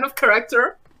every kind of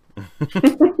character.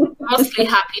 Mostly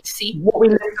happy to see. what we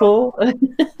look for.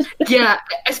 Yeah,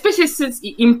 especially since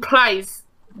it implies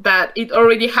that it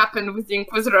already happened with the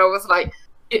Inquisitor. I was like,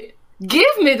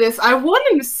 give me this. I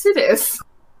wanted to see this.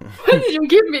 Why did you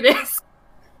give me this?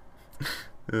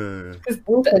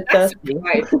 That's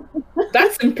implied.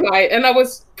 That's implied, and I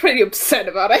was pretty upset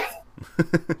about it.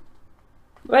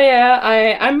 But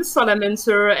yeah, I'm a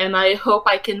Salamander, and I hope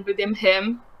I can redeem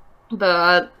him.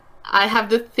 But I have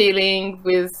the feeling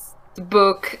with the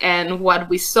book and what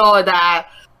we saw that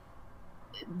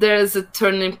there's a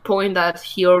turning point that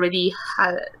he already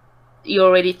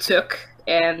took,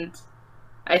 and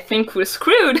I think we're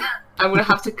screwed. I'm gonna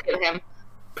have to kill him.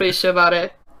 Pretty sure about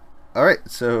it. All right,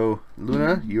 so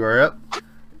Luna, you are up.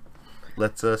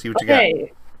 Let's see what you got.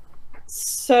 Okay.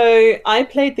 So I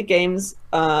played the games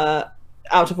out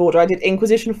of order. I did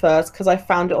Inquisition first because I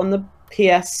found it on the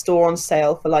PS Store on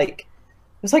sale for it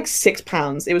was like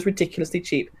 £6. It was ridiculously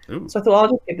cheap. Ooh. So I thought I'll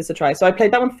just give this a try. So I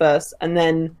played that one first, and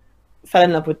then fell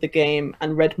in love with the game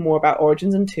and read more about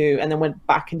Origins and 2, and then went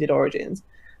back and did Origins.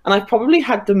 And I've probably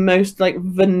had the most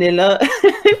vanilla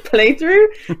playthrough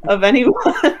of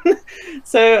anyone.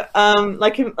 So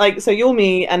so you're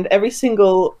me, and every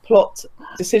single plot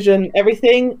decision,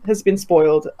 everything has been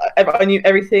spoiled. I knew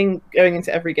everything going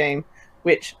into every game,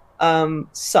 which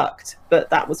sucked, but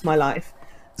that was my life.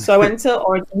 So I went to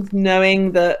Origins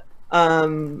knowing that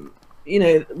who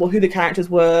the characters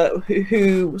were,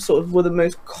 who sort of were the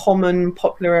most common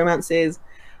popular romances.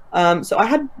 So I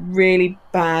had really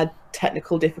bad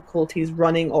technical difficulties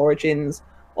running Origins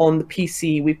on the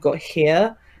PC we've got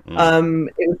here.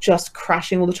 It was just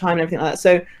crashing all the time and everything like that.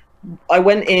 So I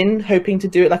went in hoping to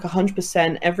do it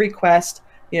 100%, every quest,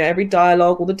 every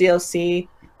dialogue, all the DLC,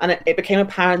 and it became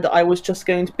apparent that I was just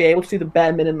going to be able to do the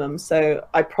bare minimum. So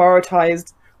I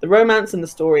prioritized the romance and the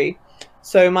story.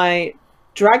 So my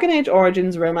Dragon Age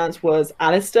Origins romance was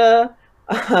Alistair.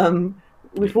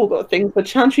 We've all got things for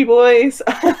Chantry boys.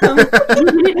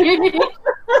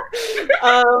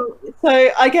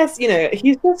 So I guess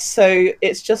he's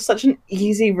it's just such an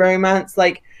easy romance.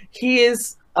 He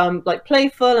is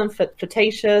playful and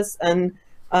flirtatious, and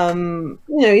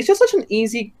he's just such an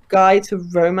easy guy to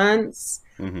romance.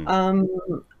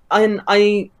 Mm-hmm. And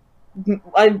I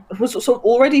was sort of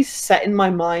already set in my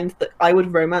mind that I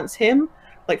would romance him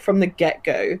from the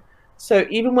get-go. So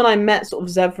even when I met sort of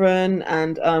Zevran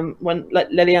and when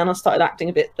Leliana started acting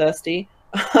a bit thirsty,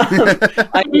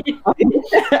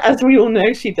 as we all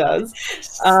know she does.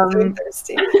 So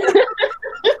thirsty.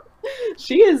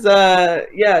 She is,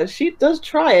 she does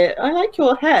try it. I like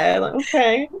your hair.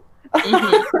 Okay.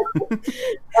 Mm-hmm.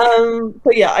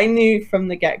 But yeah, I knew from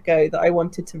the get-go that I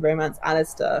wanted to romance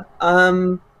Alistair.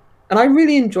 And I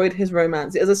really enjoyed his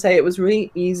romance. As I say, it was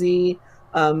really easy.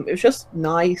 It was just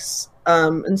nice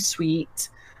and sweet.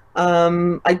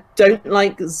 I don't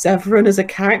like Zevran as a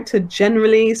character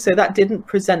generally, so that didn't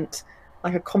present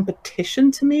a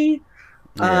competition to me.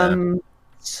 Yeah.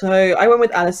 So I went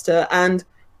with Alistair, and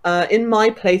in my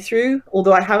playthrough,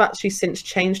 although I have actually since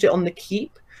changed it on the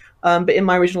Keep, but in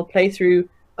my original playthrough,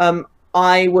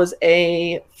 I was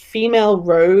a female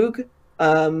rogue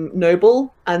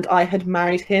noble, and I had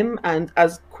married him, and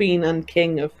as queen and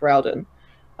king of Ferelden.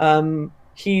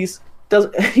 He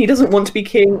doesn't want to be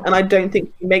king, and I don't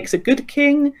think he makes a good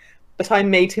king, but I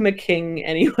made him a king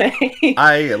anyway.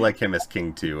 I like him as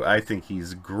king too. I think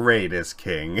he's great as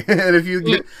king. And if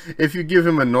you give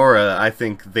him a Nora, I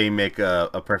think they make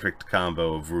a perfect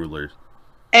combo of rulers.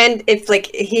 And if like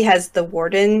he has the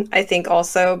warden, I think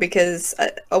also because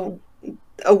a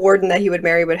warden that he would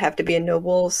marry would have to be a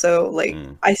noble. So like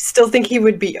I still think he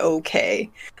would be okay.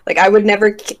 Like I would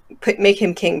never make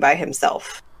him king by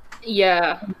himself.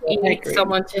 Yeah, he needs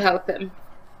someone to help him.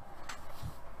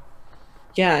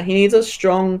 Yeah, he needs a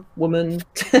strong woman.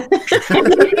 To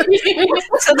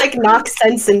like knock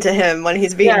sense into him when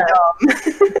he's being dumb.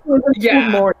 Yeah.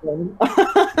 Morgan.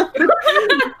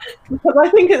 Because I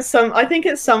think at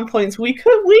some points we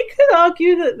could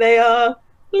argue that they are a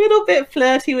little bit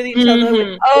flirty with each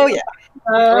other. Oh yeah.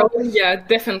 Yeah,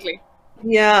 definitely.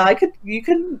 Yeah, you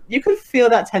could feel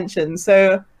that tension.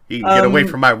 So get away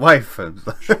from my wife.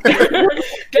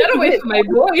 Get away from my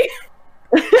boy.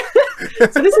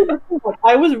 So this is the thing, like,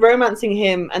 I was romancing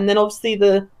him, and then obviously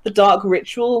the dark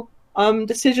ritual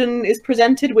decision is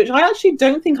presented, which I actually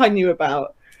don't think I knew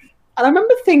about. And I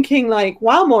remember thinking, like,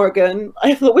 wow, Morgan,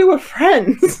 I thought we were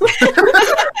friends.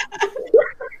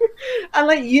 And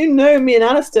like, me and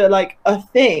Alistair, like a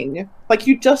thing. Like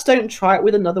you just don't try it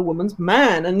with another woman's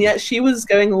man. And yet she was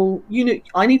going all,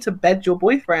 I need to bed your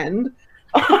boyfriend.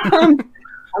 And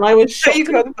I was shocked.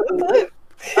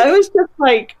 I was just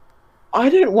like, I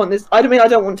don't want this. I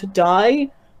don't want to die,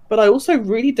 but I also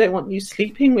really don't want you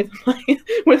sleeping with my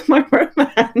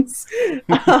romance.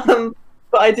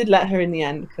 But I did let her in the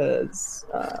end because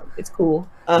it's cool.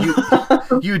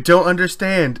 You don't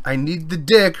understand. I need the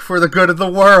dick for the good of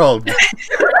the world.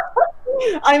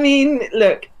 I mean,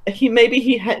 look,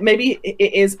 maybe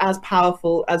it is as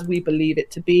powerful as we believe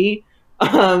it to be.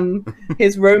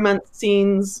 His romance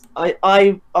scenes,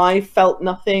 I felt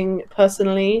nothing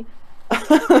personally.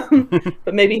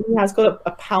 But maybe he has got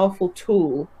a powerful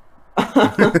tool. So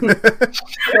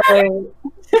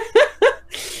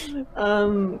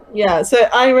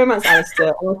I romance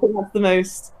Alistair, and I think that's the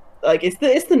most, like, it's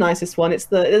the nicest one.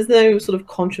 There's no sort of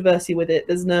controversy with it.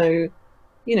 There's no,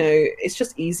 it's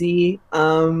just easy.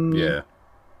 So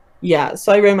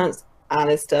I romanced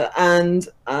Alistair, and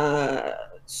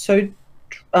so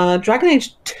Dragon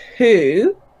Age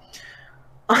 2.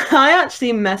 I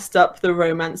actually messed up the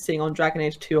romancing on Dragon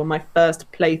Age 2 on my first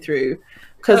playthrough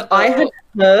because I had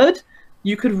heard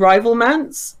you could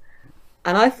rivalmance,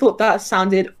 and I thought that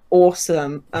sounded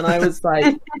awesome. And I was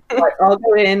like, I'll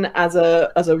go in as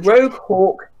a rogue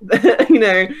hawk.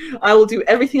 I will do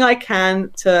everything I can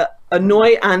to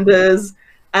annoy Anders,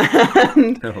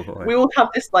 and we will have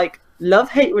this like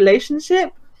love-hate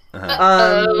relationship.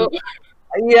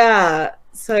 Yeah.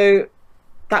 So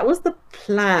that was the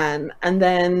plan, and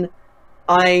then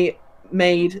I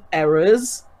made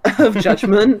errors of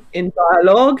judgment in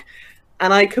dialogue,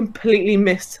 and I completely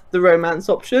missed the romance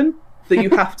option that you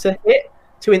have to hit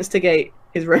to instigate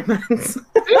his romance.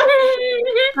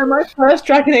 And my first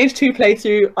Dragon Age 2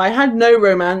 playthrough, I had no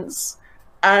romance,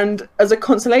 and as a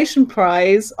consolation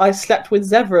prize, I slept with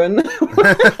Zevran.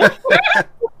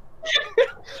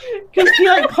 Because he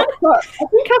like popped up, I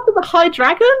think after the High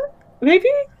Dragon,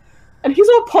 maybe? And he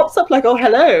sort of pops up like, oh,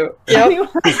 hello.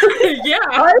 Yep. Yeah.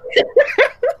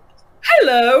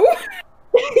 Hello.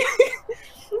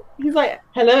 He's like,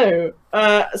 hello.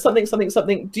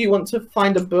 Something. Do you want to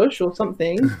find a bush or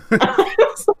something?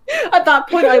 At that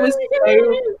point, I was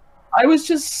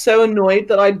just so annoyed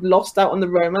that I'd lost out on the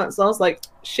romance. I was like,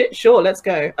 shit, sure, let's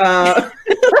go.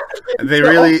 They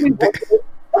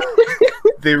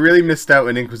really missed out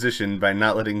in Inquisition by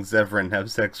not letting Zevran have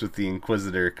sex with the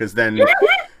Inquisitor, because then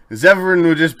Zevran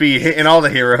would just be hitting all the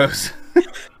heroes.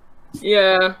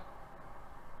 Yeah.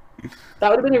 That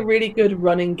would have been a really good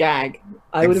running gag.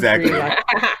 I would have really liked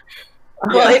it.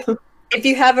 Well, if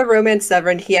you have a romance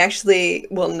Zevran, he actually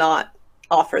will not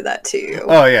offer that to you.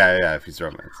 Oh yeah, if he's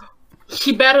romance.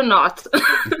 He better not.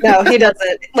 No, he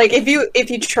doesn't. Like if you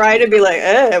try to be like,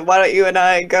 why don't you and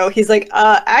I go? He's like,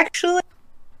 actually,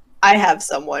 I have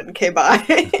someone. Okay, bye.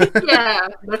 Yeah,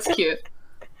 that's cute.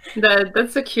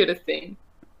 That's the cutest thing.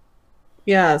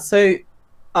 Yeah, so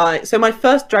my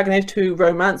first Dragon Age 2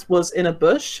 romance was in a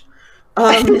bush. So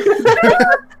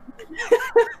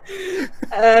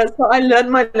I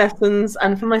learned my lessons,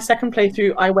 and for my second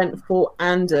playthrough, I went for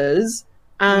Anders.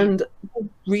 And the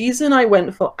reason I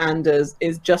went for Anders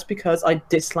is just because I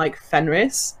dislike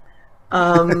Fenris.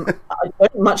 I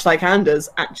don't much like Anders,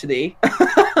 actually.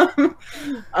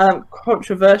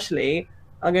 Controversially,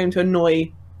 I'm going to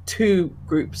annoy two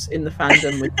groups in the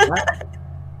fandom with that.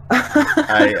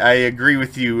 I agree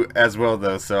with you as well,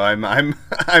 though. So I'm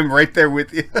right there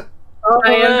with you.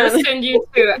 I understand you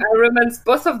too. I romance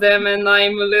both of them, and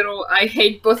I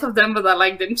hate both of them, but I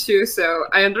like them too. So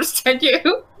I understand you.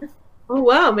 Oh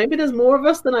wow, maybe there's more of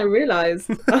us than I realized.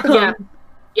 Yeah.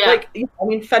 Like, I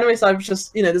mean, Fenris, I was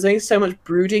just, there's only so much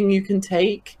brooding you can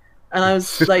take, and I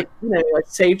was like, I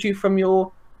saved you from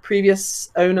your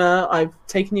previous owner. I've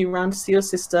taken you around to see your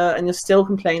sister, and you're still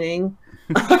complaining.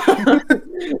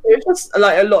 It's just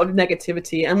like a lot of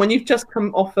negativity, and when you've just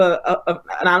come off an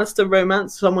Alistair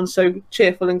romance, someone so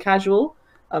cheerful and casual,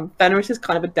 Fenris is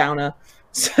kind of a downer.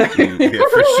 So, yeah,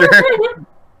 for sure.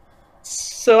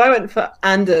 So I went for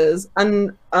Anders,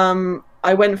 and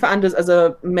I went for Anders as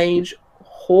a mage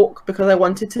hawk because I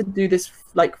wanted to do this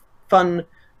like fun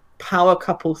power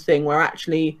couple thing where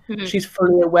actually she's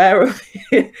fully aware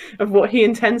of what he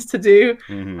intends to do,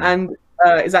 and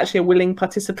is actually a willing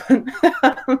participant.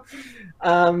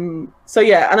 So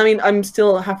yeah, and I mean, I'm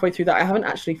still halfway through that. I haven't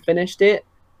actually finished it,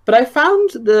 but I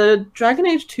found the Dragon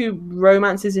Age 2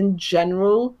 romances in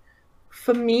general,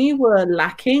 for me, were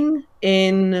lacking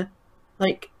in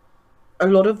like a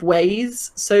lot of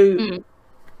ways. So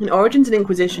in Origins and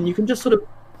Inquisition, you can just sort of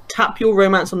tap your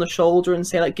romance on the shoulder and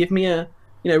say like, give me a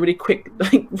really quick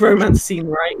like romance scene,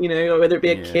 right? Or whether it be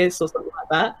a kiss or something like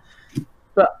that.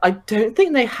 But I don't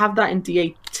think they have that in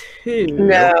DA2.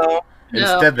 No.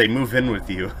 Instead, they move in with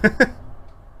you.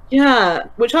 Yeah,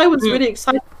 which I was really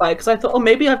excited by because I thought,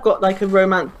 maybe I've got like a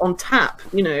romance on tap.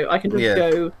 I can just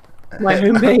go my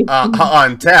home base.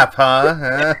 On tap, huh?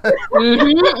 I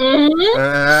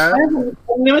have a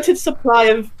limited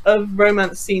supply of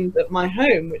romance scenes at my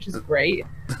home, which is great.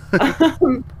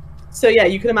 So yeah,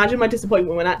 you can imagine my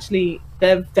disappointment when actually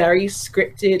they're very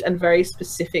scripted and very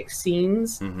specific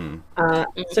scenes.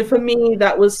 So for me,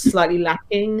 that was slightly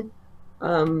lacking,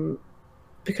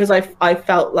 because I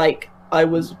felt like I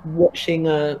was watching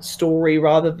a story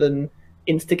rather than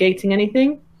instigating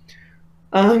anything.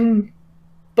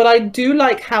 But I do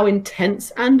like how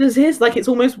intense Anders is. Like, it's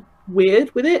almost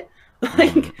weird with it.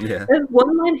 Like, there's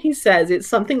one line he says, it's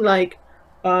something like,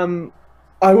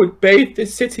 I would bathe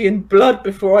this city in blood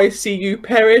before I see you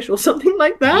perish, or something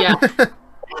like that. Yeah.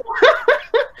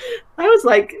 I was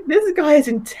like, this guy is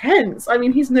intense. I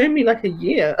mean, he's known me like a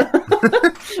year.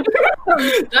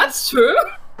 That's true.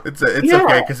 It's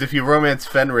okay, because if you romance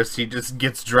Fenris, he just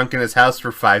gets drunk in his house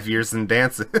for 5 years and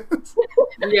dances.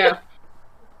 Yeah.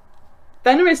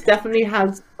 Fenris definitely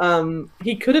has.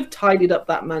 He could have tidied up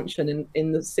that mansion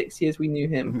in the 6 years we knew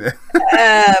him.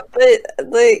 But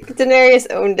like Daenerys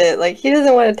owned it. Like, he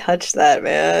doesn't want to touch that,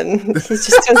 man. He's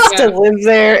just wants to live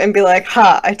there and be like,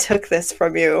 "Ha! I took this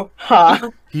from you." Ha!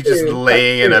 He's just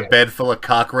laying in a bed full of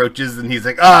cockroaches, and he's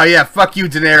like, "Oh yeah, fuck you,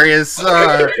 Daenerys."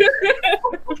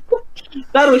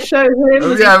 That'll show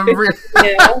him. Yeah,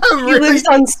 He lives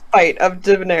on spite of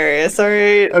Daenerys.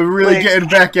 Alright, I'm really getting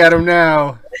back at him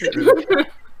now.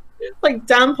 It's like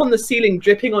damp on the ceiling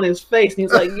dripping on his face, and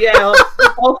he's like, "Yeah,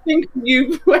 I'll think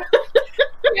you."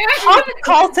 Hawk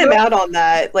calls him out on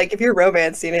that. Like, if you're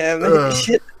romancing him,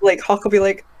 like Hawk will be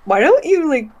like, "Why don't you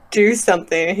like do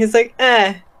something?" And he's like,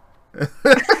 "Eh."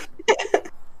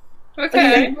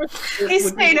 Okay. He's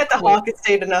stayed at the Hawk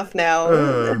estate enough now.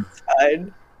 It's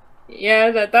fine.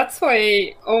 Yeah, that's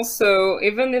why also,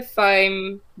 even if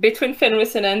I'm between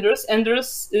Fenris and Anders,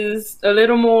 Anders is a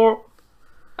little more,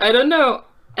 I don't know,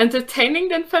 entertaining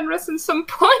than Fenris in some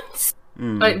points.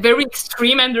 Like, very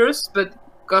extreme Anders, but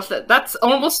gosh, that's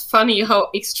almost funny how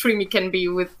extreme he can be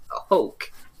with Hulk.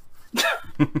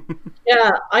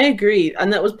 Yeah, I agree.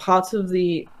 And that was part of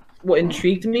what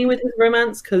intrigued me with his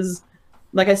romance, because,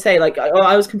 like I say, like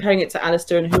I was comparing it to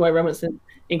Alistair and who I romanced in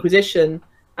Inquisition,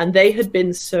 and they had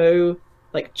been so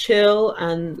like chill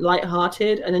and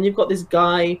lighthearted, and then you've got this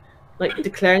guy like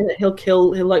declaring that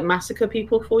he'll like massacre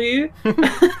people for you.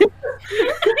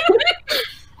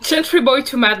 Gentry boy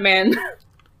to madman.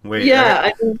 Wait,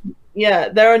 yeah,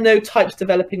 there are no types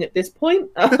developing at this point.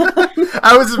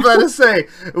 I was about to say,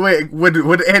 wait,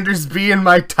 would Anders be in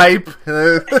my type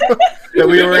that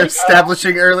we were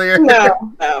establishing earlier?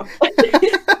 No.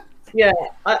 Yeah,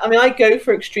 I mean, I go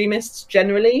for extremists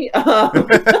generally. So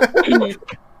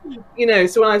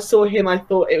when I saw him, I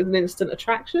thought it was an instant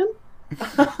attraction.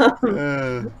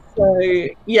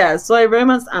 So I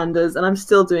romanced Anders, and I'm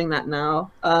still doing that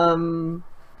now. And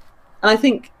I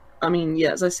think, I mean,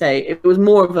 yeah, as I say, it was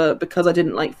more of because I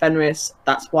didn't like Fenris,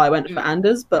 that's why I went for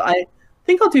Anders. But I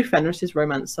think I'll do Fenris's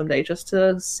romance someday just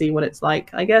to see what it's like,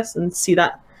 I guess, and see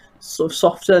that sort of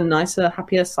softer, nicer,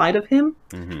 happier side of him.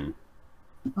 Mm-hmm.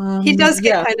 He does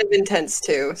get kind of intense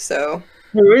too, so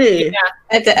Really? Yeah.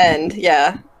 At the end,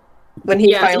 yeah. When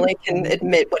he Yeah. finally can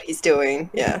admit what he's doing,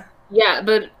 yeah. Yeah,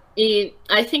 but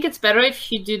I think it's better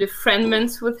if you do the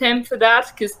friendments with him for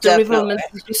that, because the Definitely.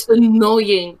 Rivalments is just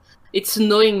annoying. It's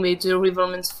annoying me, the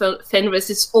Rivalments Fenris.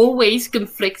 It's always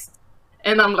conflicts.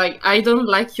 And I'm like, I don't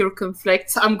like your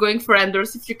conflicts. I'm going for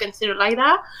Anders if you consider it like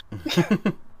that.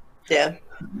 Yeah.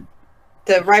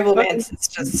 The rival mans, it's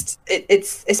just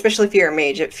it's especially if you're a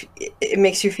mage, it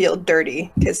makes you feel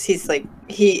dirty because he's like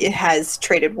he has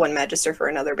traded one magister for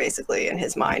another basically in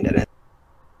his mind, and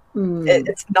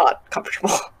it's not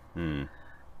comfortable.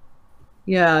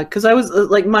 Yeah, because I was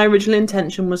like, my original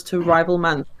intention was to rival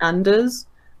man Anders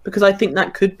because I think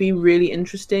that could be really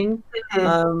interesting.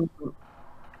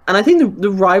 And I think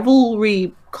the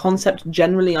rivalry concept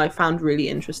generally I found really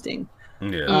interesting.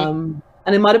 Yeah.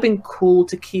 And it might have been cool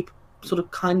to keep sort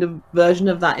of kind of version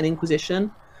of that in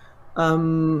Inquisition.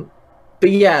 But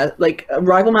yeah, like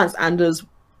rival man's Anders,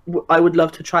 I would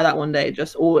love to try that one day,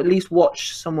 or at least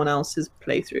watch someone else's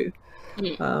playthrough.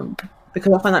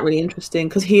 Because I find that really interesting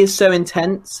because he is so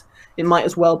intense. It might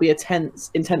as well be a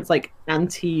intense like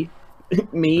anti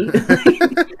me. You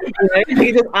know?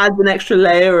 He just adds an extra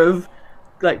layer of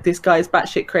like, this guy's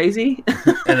batshit crazy.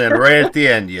 And then right at the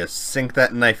end, you sink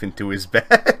that knife into his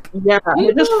back. Yeah,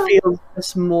 it just feels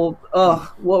just more.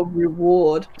 Oh, what a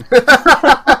reward!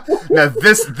 Now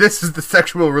this is the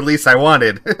sexual release I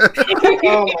wanted.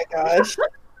 Oh my gosh.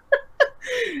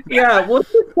 Yeah, what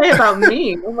does it say about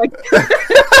me? Oh my God.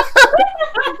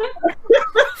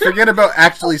 Forget about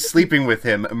actually sleeping with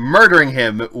him. Murdering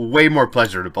him, way more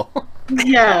pleasurable.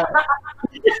 Yeah.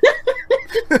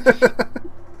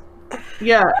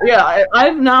 Yeah.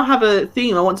 I now have a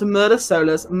theme. I want to murder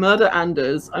Solus, murder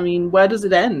Anders. I mean, where does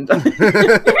it end? Murder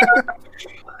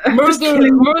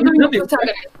the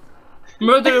protagonist.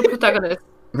 Murder the protagonist.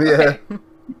 Yeah.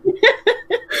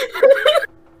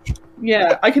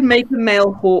 Yeah, I could make a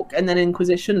male hawk and then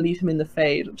Inquisition leave him in the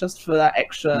Fade just for that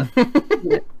extra.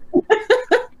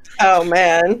 Oh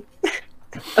man.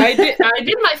 I did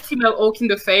my female oak in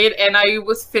the Fade, and I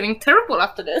was feeling terrible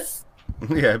after this.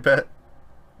 Yeah, I bet.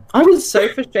 I was so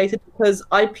frustrated because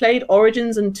I played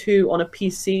Origins and 2 on a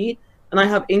PC, and I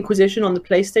have Inquisition on the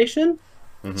PlayStation.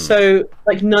 So,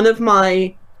 like, none of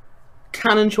my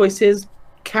canon choices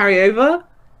carry over.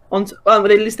 But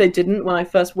at least they didn't when I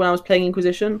was playing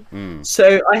Inquisition.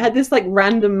 So I had this like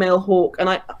random male hawk, and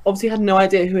I obviously had no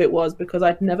idea who it was because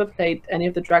I'd never played any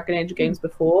of the Dragon Age games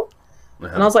before.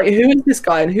 And I was like, who is this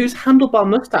guy? And who's handlebar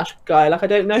mustache guy? Like, I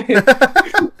don't know.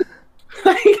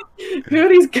 Like, who are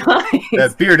these guys?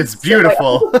 That beard is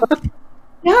beautiful.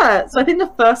 Yeah, so I think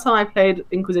the first time I played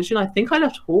Inquisition, I think I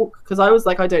left Hawk because I was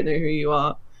like, I don't know who you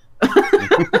are.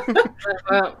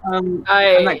 And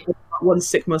like one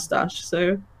sick mustache,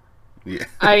 so yeah.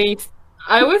 I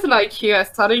was like you. I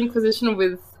started Inquisition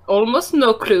with almost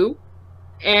no clue,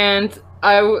 and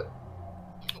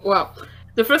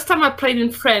the first time I played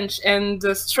in French and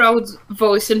the Stroud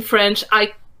voice in French,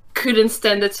 I couldn't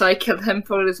stand it, so I killed him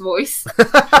for his voice.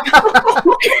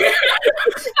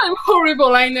 I'm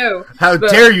horrible, I know. How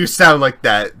dare you sound like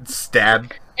that,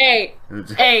 Stab? Hey,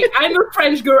 I'm a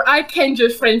French girl. I can't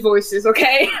judge French voices,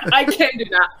 okay? I can't do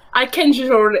that. I can't judge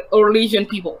Orlesian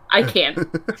people. I can't.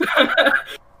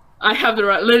 I have the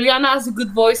right. Liliana has a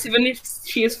good voice, even if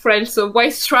she is French, so why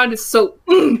Stroud is so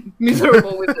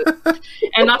miserable with it.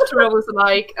 And after I was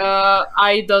like,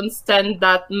 I don't stand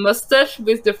that mustache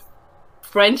with the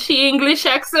Frenchy English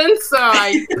accent, so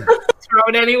I throw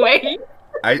it anyway.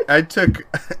 I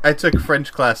took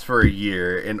French class for a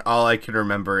year, and all I can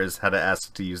remember is how to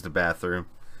ask to use the bathroom.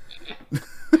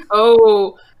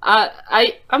 Oh,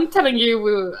 I'm telling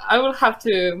you, I will have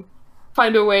to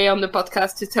find a way on the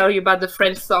podcast to tell you about the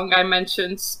French song I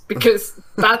mentioned, because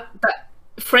that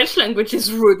French language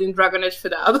is rude in Dragon Age for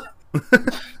that.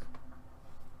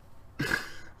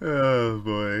 Oh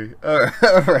boy! All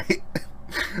right,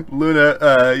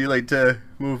 Luna, you like to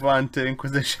move on to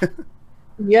Inquisition?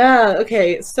 yeah.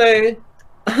 Okay, so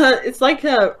it's like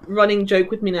a running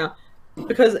joke with me now,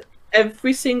 because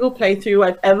every single playthrough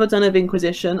I've ever done of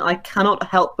Inquisition, I cannot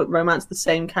help but romance the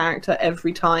same character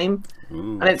every time.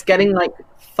 Ooh. And it's getting like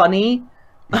funny.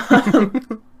 So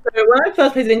when I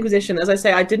first played Inquisition, as I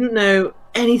say, I didn't know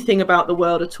anything about the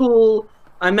world at all.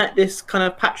 I met this kind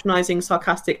of patronizing,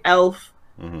 sarcastic elf,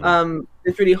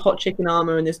 this really hot chick in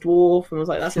armor, and this dwarf, and I was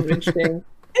like, "That's interesting."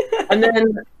 and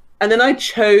then I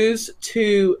chose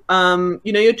to,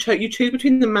 you choose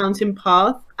between the mountain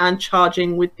path and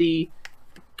charging with the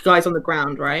guys on the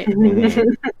ground, right?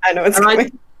 I know it's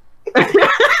coming.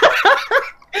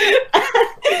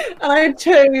 And I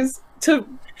chose to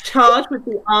charge with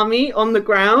the army on the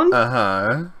ground.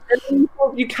 Uh-huh. And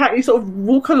you sort of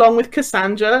walk along with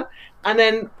Cassandra, and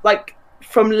then like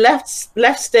from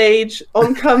left stage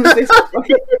on comes this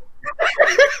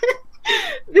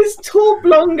this tall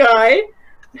blonde guy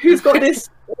who's got this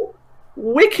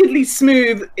wickedly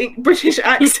smooth British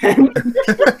accent,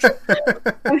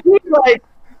 and he's like,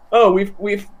 "Oh,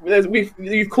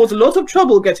 you've caused a lot of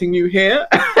trouble getting you here."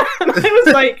 And I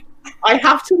was like, I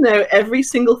have to know every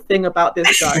single thing about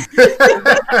this guy.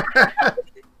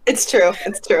 It's true.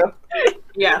 It's true.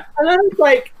 Yeah. And I was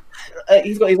like,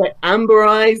 he's got these like amber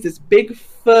eyes, this big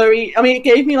furry. I mean, it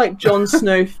gave me like Jon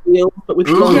Snow feel, but with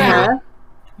blonde hair.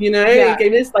 You know, it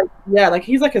gave this like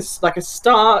he's like a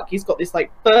Stark. He's got this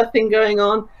like fur thing going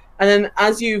on, and then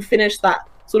as you finish that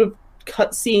sort of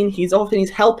cut scene, he's off and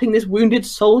he's helping this wounded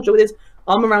soldier with his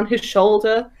arm around his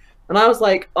shoulder, and I was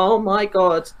like, oh my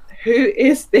god, who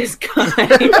is this guy?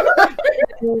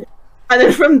 And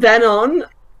then from then on,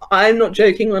 I'm not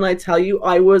joking when I tell you,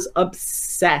 I was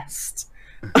obsessed.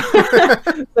 So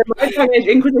my Dragon Age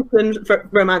Inquisition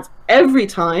romance every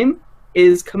time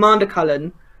is Commander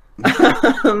Cullen.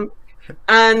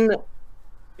 And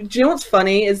do you know what's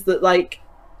funny is that like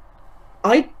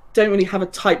I don't really have a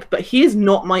type, but he is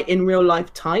not my in real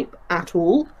life type at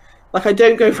all. Like I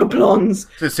don't go for blondes.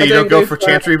 So you don't go for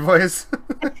Chantry boys?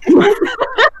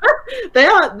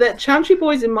 The Chantry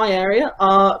boys in my area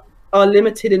are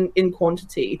limited in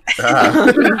quantity.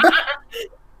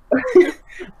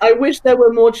 I wish there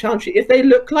were more Chantry. If they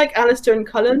look like Alistair and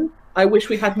Cullen, I wish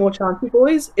we had more Chantry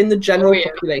boys in the general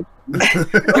population.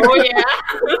 Oh yeah.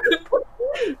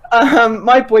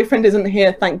 My boyfriend isn't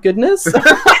here, thank goodness.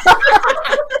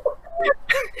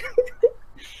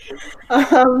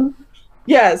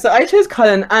 Yeah, so I chose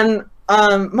Cullen, and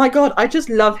my god, I just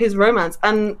love his romance.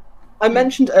 And I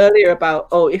mentioned earlier about,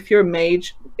 if you're a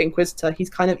mage Inquisitor, he's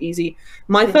kind of easy.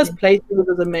 My first playthrough was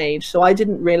as a mage, so I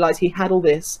didn't realize he had all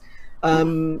this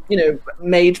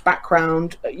mage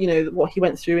background, what he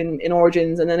went through in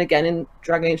Origins, and then again in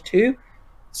Dragon Age 2.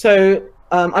 So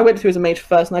I went through as a mage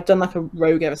first, and I've done like a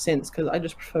rogue ever since, because I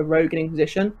just prefer rogue in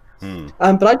Inquisition.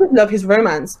 But I just love his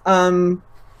romance.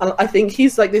 I think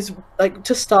he's like this, like,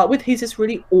 to start with, he's this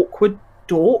really awkward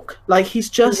dork. Like, he's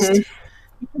just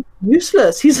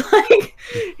useless. He's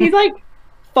like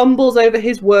fumbles over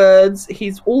his words.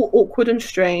 He's all awkward and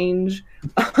strange.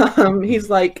 He's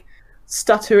like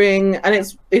stuttering, and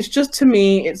it's just, to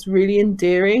me, it's really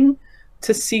endearing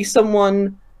to see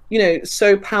someone,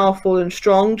 so powerful and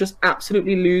strong just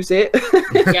absolutely lose it.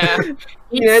 Yeah.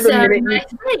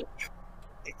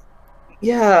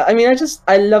 Yeah, I mean,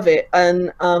 I love it.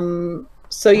 And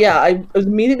so yeah, I was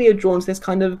immediately drawn to this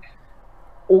kind of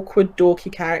awkward,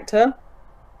 dorky character.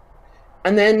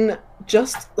 And then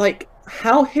just like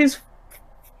how his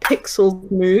pixels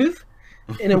move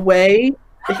in a way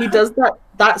that he does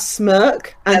that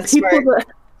smirk, and that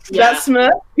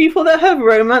smirk, people that have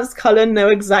romance Cullen know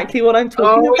exactly what I'm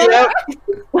talking about. Yeah.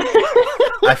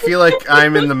 I feel like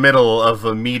I'm in the middle of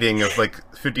a meeting of like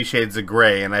 50 Shades of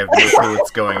Grey, and I have no clue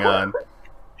what's going on.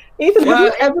 Ethan, have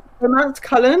you ever romanced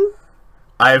Cullen?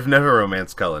 I've never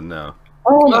romanced Cullen, no.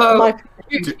 Oh,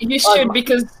 you should,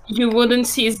 because you wouldn't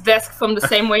see his desk from the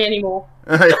same way anymore.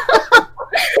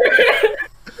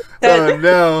 Oh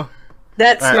no.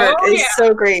 That smirk is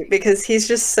so great, because he's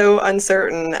just so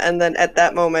uncertain, and then at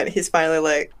that moment he's finally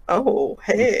like, oh,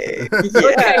 hey,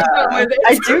 yeah,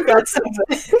 I do got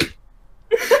something.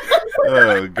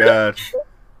 Oh god.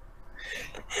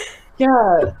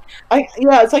 Yeah. So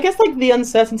I guess like the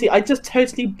uncertainty, I just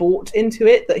totally bought into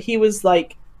it, that he was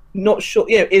like not sure,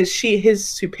 is she his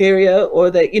superior, or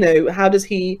that, how does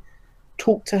he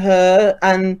talk to her?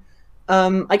 And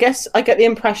I guess I get the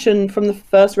impression from the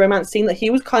first romance scene that he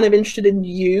was kind of interested in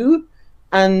you,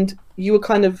 and you were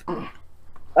kind of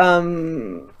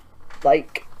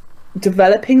like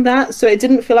developing that, so it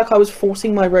didn't feel like I was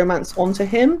forcing my romance onto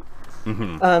him.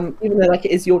 Even though like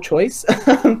it is your choice.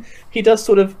 He does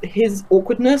sort of, his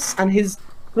awkwardness and his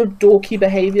sort of dorky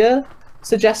behavior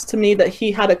suggests to me that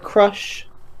he had a crush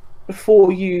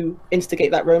before you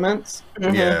instigate that romance.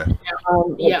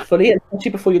 Fully,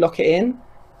 especially before you lock it in.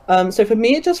 So for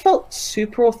me, it just felt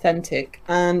super authentic,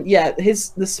 and yeah,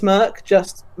 the smirk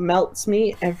just melts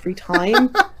me every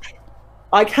time.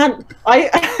 I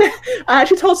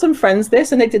actually told some friends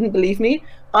this, and they didn't believe me.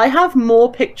 I have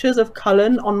more pictures of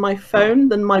Cullen on my phone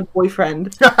than my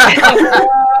boyfriend. I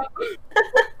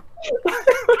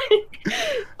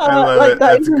love it.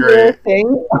 That's a great. real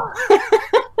thing.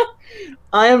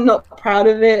 I am not proud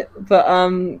of it, but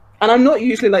and I'm not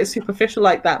usually like superficial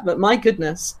like that, but my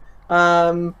goodness,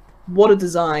 what a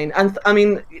design. And I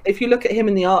mean, if you look at him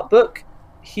in the art book,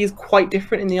 he's quite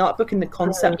different in the art book, in the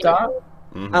concept art.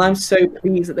 and I'm so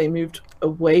pleased that they moved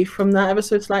away from that ever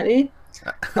so slightly,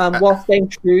 while staying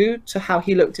true to how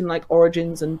he looked in like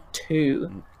Origins and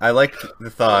 2. I like the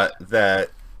thought that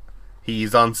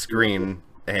he's on screen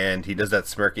and he does that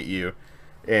smirk at you,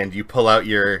 and you pull out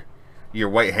your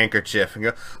white handkerchief and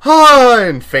go, "Ah!"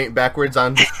 and faint backwards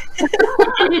on.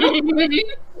 I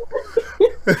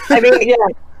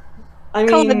mean,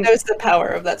 Calvin knows the power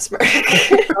of that smirk.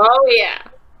 Oh yeah.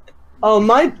 Oh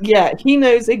he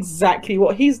knows exactly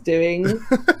what he's doing.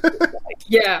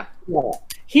 Yeah.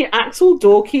 He acts all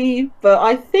dorky, but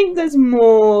I think there's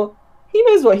more. He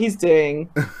knows what he's doing.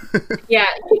 Yeah,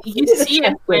 you see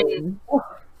it when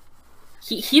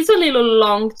he's a little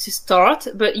long to start,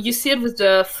 but you see it with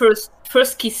the first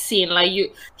kiss scene. Like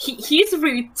he's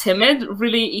really timid.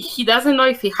 Really, he doesn't know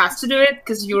if he has to do it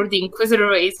because you're the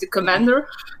Inquisitor, he's the commander.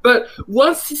 But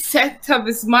once he set up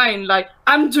his mind, like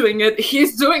I'm doing it,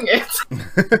 he's doing it.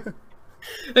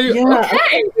 Okay,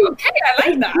 I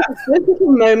like that. There's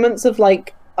little moments of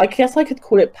like, I guess I could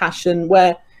call it passion,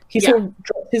 where he sort of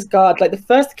drops his guard. Like the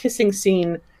first kissing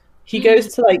scene, he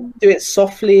goes to like do it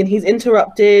softly, and he's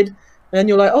interrupted. And then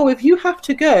you're like, oh, if you have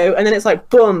to go, and then it's like,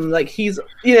 boom, like he's,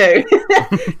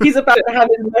 he's about to have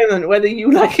his moment, whether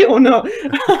you like it or not.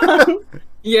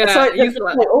 Yeah, so it's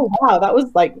like, oh wow, that was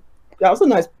a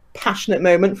nice passionate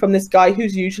moment from this guy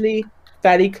who's usually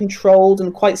fairly controlled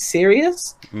and quite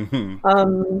serious.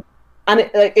 And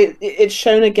it's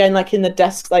shown again, like in the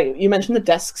desk, like you mentioned the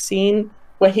desk scene,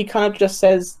 where he kind of just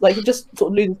says, like, he just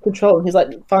sort of loses control, and he's like,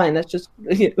 fine, let's just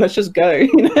go,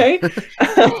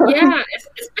 Yeah,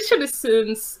 especially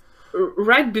since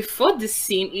right before this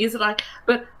scene, he's like,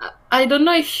 but I don't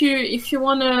know if you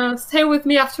want to stay with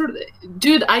me after.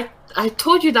 Dude, I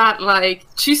told you that like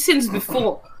 2 scenes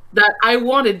before that I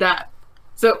wanted that.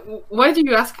 So why do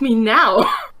you ask me now?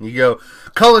 You go,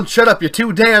 Cullen, shut up, you're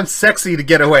too damn sexy to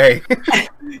get away.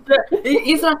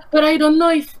 He's like, but I don't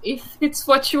know if it's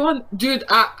what you want. Dude,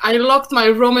 I locked my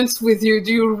romance with you.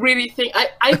 Do you really think...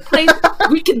 I played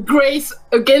Wicked Grace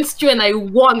against you and I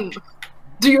won.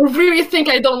 Do you really think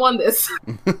I don't want this?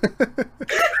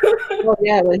 Well,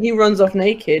 yeah, when he runs off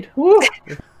naked. Woo.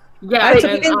 Yeah,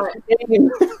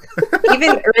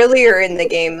 even earlier in the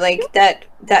game, like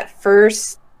that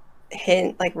first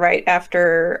hint, like right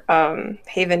after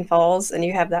Haven falls, and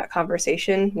you have that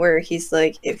conversation where he's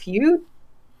like, if you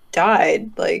died,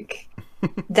 like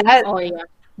that. Oh yeah.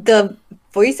 The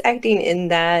voice acting in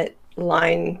that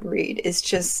line read is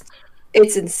just,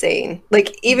 it's insane.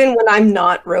 Like even when I'm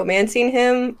not romancing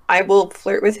him, I will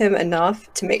flirt with him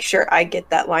enough to make sure I get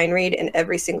that line read in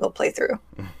every single playthrough.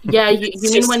 Yeah, you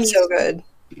mean when so good.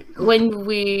 When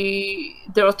they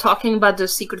were talking about the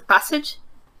secret passage?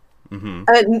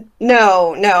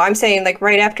 No, I'm saying like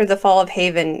right after the fall of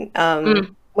Haven,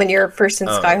 when you're first in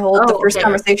Skyhold, the first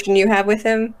conversation you have with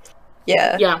him.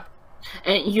 Yeah. Yeah.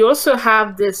 And you also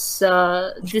have this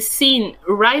this scene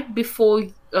right before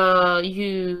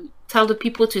you tell the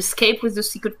people to escape with the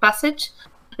secret passage.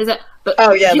 Is that? But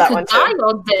you that could one die too.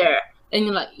 out there, and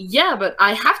you're like, yeah, but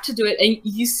I have to do it. And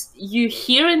you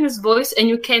hear in his voice, and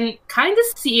you can kind of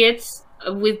see it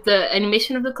with the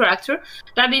animation of the character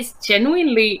that is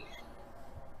genuinely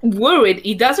worried.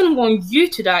 He doesn't want you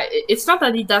to die. It's not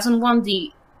that he doesn't want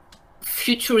the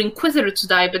future Inquisitor to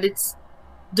die, but it's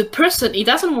the person. He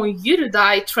doesn't want you to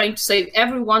die trying to save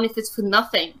everyone if it's for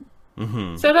nothing.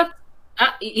 So that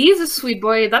he's a sweet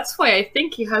boy. That's why I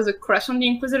think he has a crush on the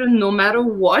Inquisitor no matter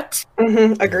what.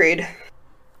 Agreed.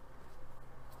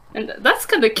 And that's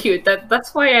kind of cute.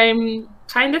 That's why I'm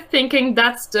kind of thinking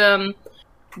that's the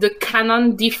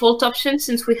canon default option,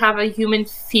 since we have a human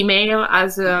female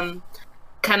as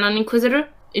canon Inquisitor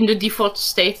in the default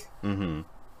state,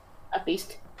 at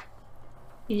least.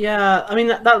 Yeah, I mean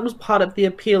that was part of the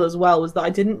appeal as well, was that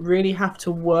I didn't really have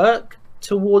to work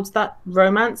towards that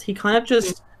romance. He kind of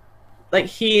just like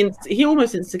he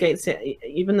almost instigates it,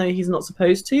 even though he's not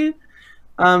supposed to.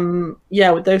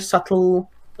 With those subtle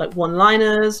like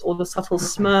one-liners or the subtle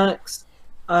smirks.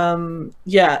 So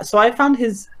I found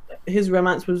his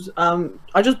romance was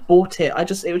I just bought it.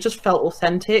 It just felt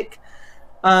authentic.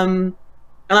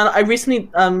 And I recently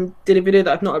did a video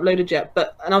that I've not uploaded yet,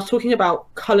 and I was talking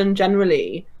about Cullen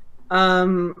generally,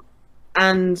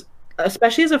 and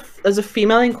especially as a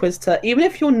female Inquisitor, even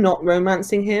if you're not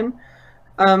romancing him,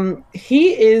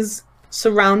 he is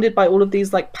surrounded by all of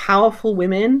these like powerful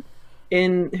women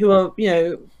who are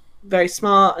very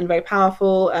smart and very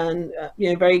powerful and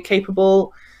very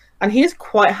capable, and he is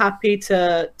quite happy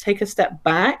to take a step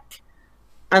back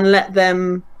and let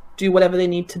them do whatever they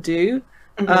need to do.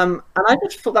 And I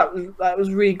just thought that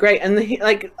was really great. And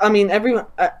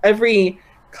every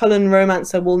Cullen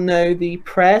romancer will know the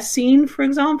prayer scene, for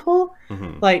example.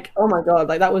 Mm-hmm. Like, oh my god,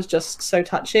 like that was just so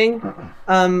touching.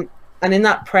 And in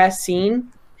that prayer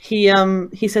scene, he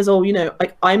says, "Oh, you know,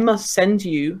 like I must send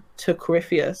you to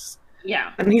Corypheus."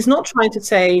 Yeah. And he's not trying to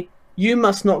say you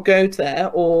must not go there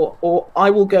or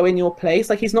I will go in your place.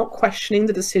 Like he's not questioning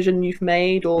the decision you've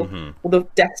made or the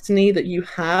destiny that you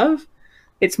have.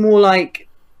 It's more like,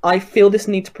 I feel this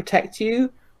need to protect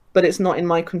you, but it's not in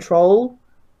my control.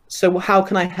 So how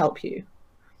can I help you?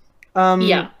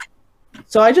 Yeah.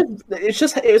 So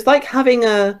it was like having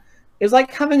a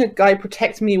guy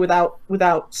protect me without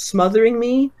smothering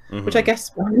me, which I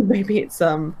guess maybe it's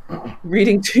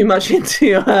reading too much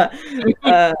into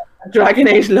Dragon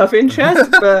Age love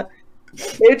interest, but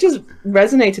it just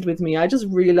resonated with me. I just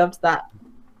really loved that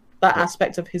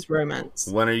aspect of his romance.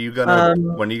 When are you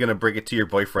gonna bring it to your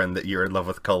boyfriend that you're in love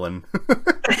with Cullen?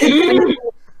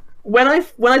 When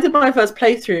I did my first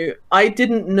playthrough, I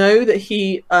didn't know that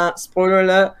he spoiler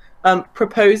alert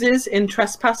proposes in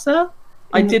Trespasser.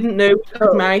 I didn't know he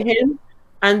could marry him,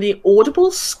 and the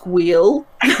audible squeal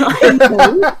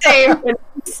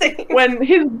when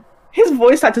his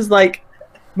voice actor's like,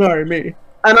 "Marry me,"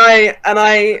 and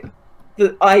I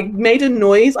made a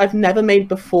noise I've never made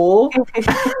before,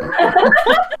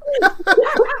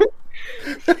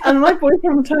 and my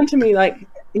boyfriend turned to me like,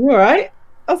 "You all right?"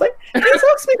 I was like, "He's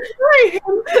asked me to marry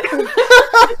him."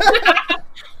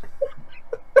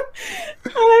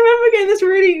 And I remember getting this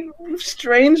really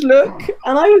strange look,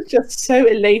 and I was just so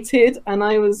elated, and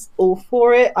I was all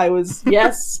for it. I was,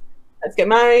 yes, let's get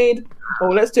married. Oh,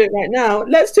 let's do it right now.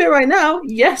 Let's do it right now.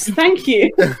 Yes, thank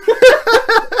you.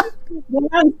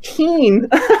 I'm keen.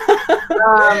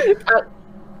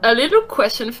 A little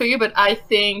question for you, but I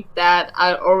think that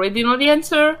I already know the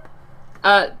answer.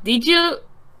 Did you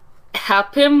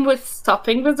help him with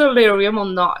stopping the delirium or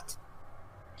not?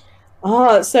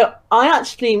 So I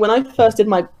actually, when I first did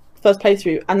my first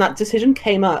playthrough and that decision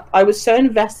came up, I was so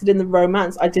invested in the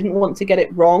romance, I didn't want to get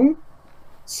it wrong.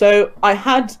 So I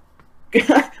had,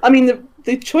 I mean,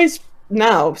 the choice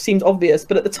now seems obvious,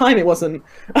 but at the time it wasn't.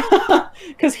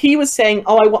 Because he was saying,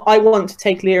 "Oh, I want to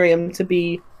take lyrium to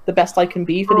be the best I can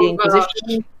be for the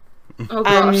Inquisition." Oh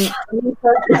gosh. And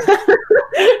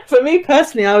for me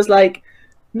personally, I was like,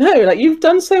 "No, like you've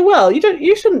done so well.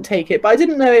 You shouldn't take it." But I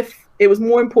didn't know if it was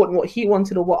more important what he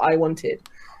wanted or what I wanted.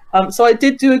 So I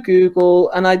did do a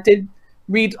Google, and I did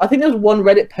read. I think there was one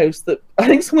Reddit post that I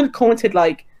think someone had commented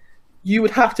like, "You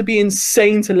would have to be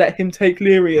insane to let him take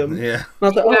lyrium." Yeah. And I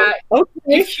was like, "Oh,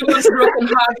 okay." If you want a broken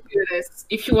heart, do this.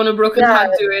 If you want a broken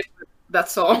heart, do it.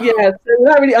 That's all. Yeah, so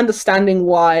without really understanding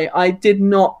why, I did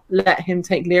not let him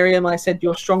take lyrium. I said,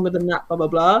 "You're stronger than that, blah, blah,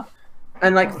 blah."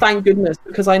 And, like, thank goodness,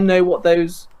 because I know what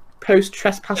those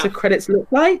post-Trespasser credits look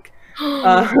like.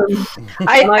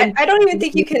 I don't even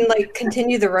think you can, like,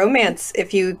 continue the romance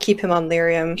if you keep him on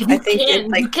lyrium. I think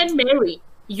you can marry.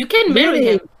 You can marry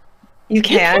him. You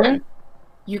can?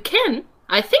 You can.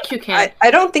 I think you can.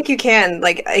 I don't think you can.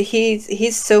 Like,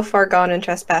 he's so far gone in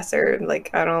Trespasser.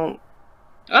 Like, I don't...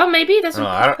 Oh, maybe that's what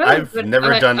I've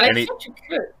never done any...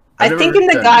 I think in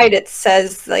the guide it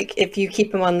says, like, if you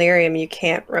keep him on lyrium, you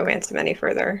can't romance him any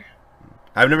further.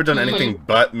 I've never done anything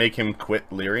but make him quit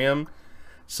lyrium.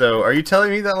 So, are you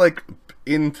telling me that, like,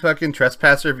 in fucking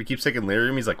Trespasser, if he keeps taking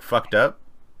lyrium, he's, like, fucked up?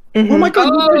 Oh my god!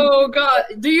 Oh god!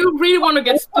 Do you really want to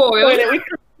get spoiled?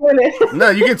 No,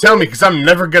 you can tell me, because I'm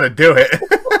never gonna do it.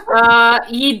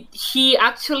 He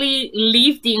actually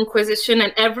leaves the Inquisition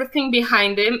and everything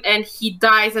behind him, and he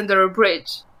dies under a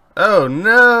bridge. Oh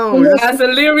no! As a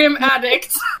lyrium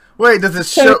addict. Wait, does it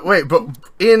show? Wait, but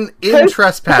in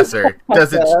Trespasser,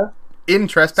 does it? In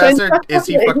Trespasser, is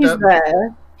he fucked up?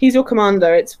 There. He's your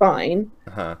commander. It's fine.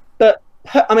 But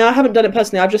I mean, I haven't done it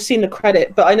personally. I've just seen the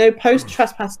credit. But I know post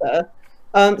Trespasser,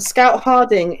 Scout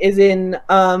Harding is in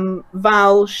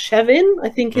Val Shevin, I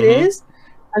think it is,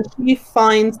 and she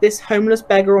finds this homeless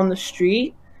beggar on the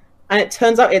street, and it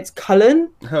turns out it's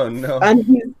Cullen. Oh no!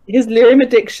 And his lyrium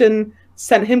addiction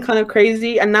sent him kind of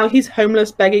crazy, and now he's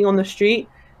homeless begging on the street.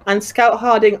 And Scout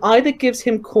Harding either gives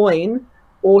him coin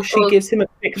or she gives him a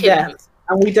quick death.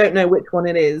 And we don't know which one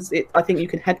it is. I think you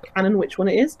can headcanon which one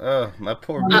it is. Oh, my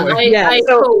poor boy.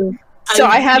 So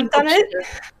I have done it.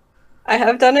 I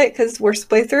have done it because we're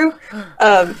split through.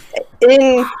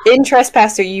 In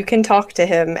Trespasser, you can talk to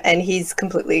him, and he's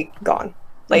completely gone.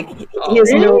 Like he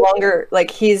is no longer like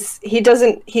he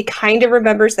kind of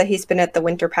remembers that he's been at the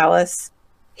Winter Palace.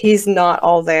 He's not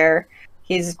all there.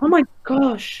 He's oh my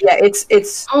gosh. Yeah, it's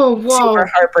super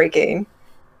heartbreaking.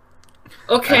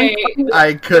 Okay.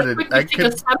 I couldn't.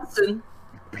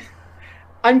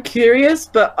 I'm curious,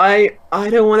 but I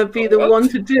don't want to be the one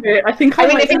to do it. I think I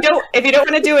mean, if you don't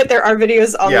want to do it, there are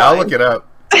videos online. Yeah, I'll look it up.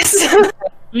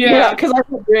 Yeah, because I'm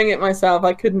not doing it myself.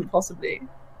 I couldn't possibly.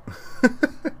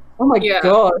 Oh my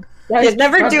god. Yeah,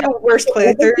 never do a worst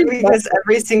playthrough because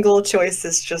every single choice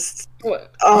is just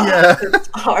it's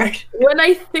hard. When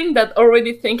I think that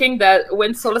already thinking that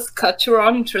when Solus cut you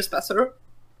on in Trespasser,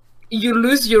 you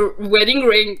lose your wedding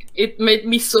ring, it made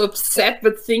me so upset,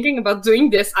 but thinking about doing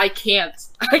this, I can't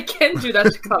do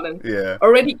that to Colin. Yeah.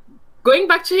 Already going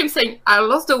back to him saying, I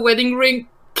lost the wedding ring,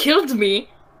 killed me,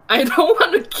 I don't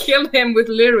want to kill him with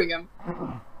Lyrium.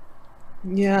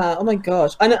 Yeah, oh my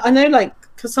gosh. I know, like,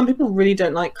 because some people really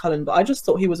don't like Cullen, but I just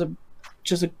thought he was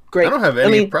just a great... I don't have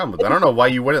any problem with it. I don't know why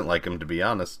you wouldn't like him, to be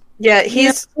honest. Yeah, he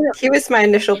was my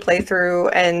initial playthrough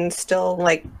and still,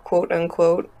 like,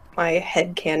 quote-unquote, my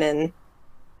headcanon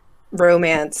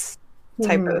romance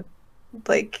type of,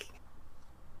 like...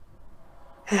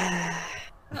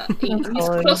 He's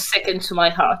close second to my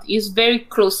heart. He's very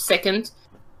close second,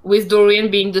 with Dorian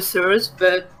being the third,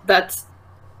 but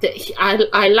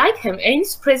I like him, and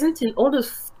he's present in all the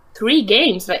 3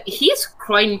 games. Like, he's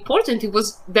quite important. He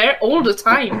was there all the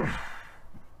time.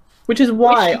 Which is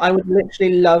why I would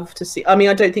literally love to see... I mean,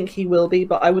 I don't think he will be,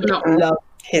 but I would love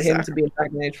him to be in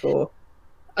Dragon Age 4.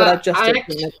 But I just don't think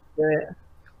they can do it.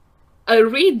 I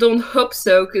really don't hope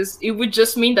so, because it would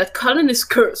just mean that Colin is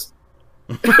cursed.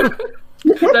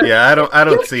 Yeah, I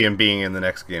don't see him being in the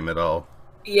next game at all.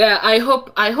 Yeah, I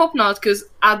hope not, because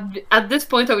at this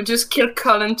point I would just kill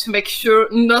Colin to make sure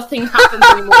nothing happens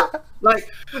anymore. Like,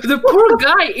 the poor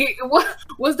guy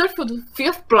was there for the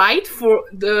 5th Blight, for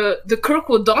the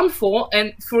Kirkwood Dawnfall,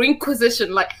 and for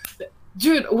Inquisition. Like,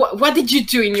 dude, what did you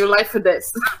do in your life for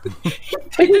this?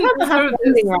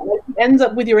 It ends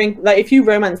up with your... Like, if you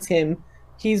romance him,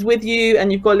 he's with you,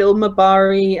 and you've got little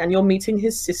Mabari, and you're meeting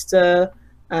his sister,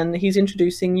 and he's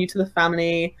introducing you to the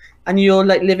family, and you're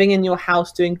like living in your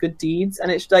house doing good deeds,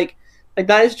 and it's like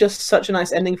that is just such a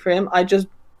nice ending for him. I just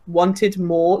wanted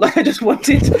more. Like, I just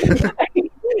wanted...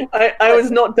 I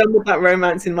was not done with that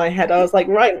romance in my head. I was like,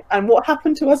 right, and what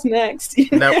happened to us next?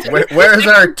 Now, where's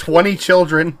our 20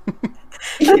 children?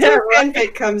 That's where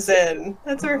fanfic comes in.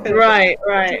 That's where fanfic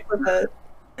right.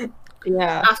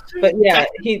 Yeah, but yeah,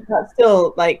 that's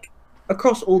still, like,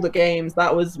 across all the games,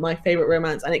 that was my favorite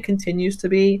romance, and it continues to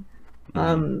be.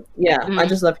 I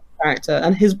just love his character,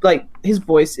 and his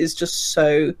voice is just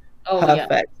so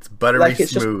perfect. Yeah. It's buttery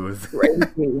smooth.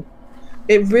 Crazy.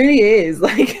 It really is.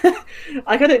 Like,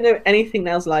 I don't know anything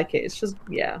else like it. It's just,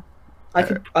 yeah. I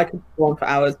could go on for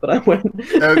hours, but I won't.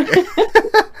 Okay.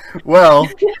 Well,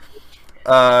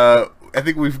 I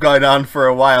think we've gone on for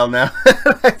a while now.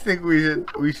 I think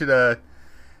we should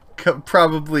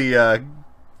probably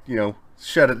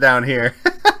shut it down here.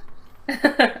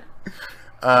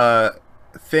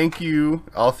 Thank you,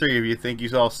 all 3 of you. Thank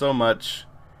you all so much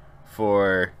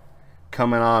for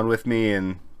coming on with me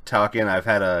and talking. I've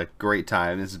had a great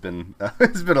time. This has been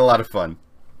a lot of fun.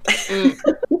 Thank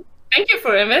you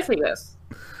for inviting us.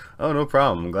 Oh, no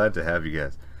problem. I'm glad to have you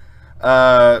guys.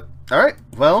 All right.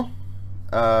 Well,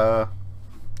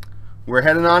 we're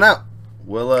heading on out.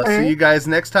 We'll see you guys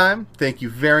next time. Thank you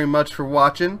very much for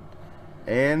watching,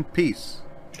 and peace.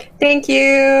 Thank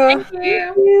you. Thank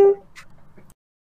you.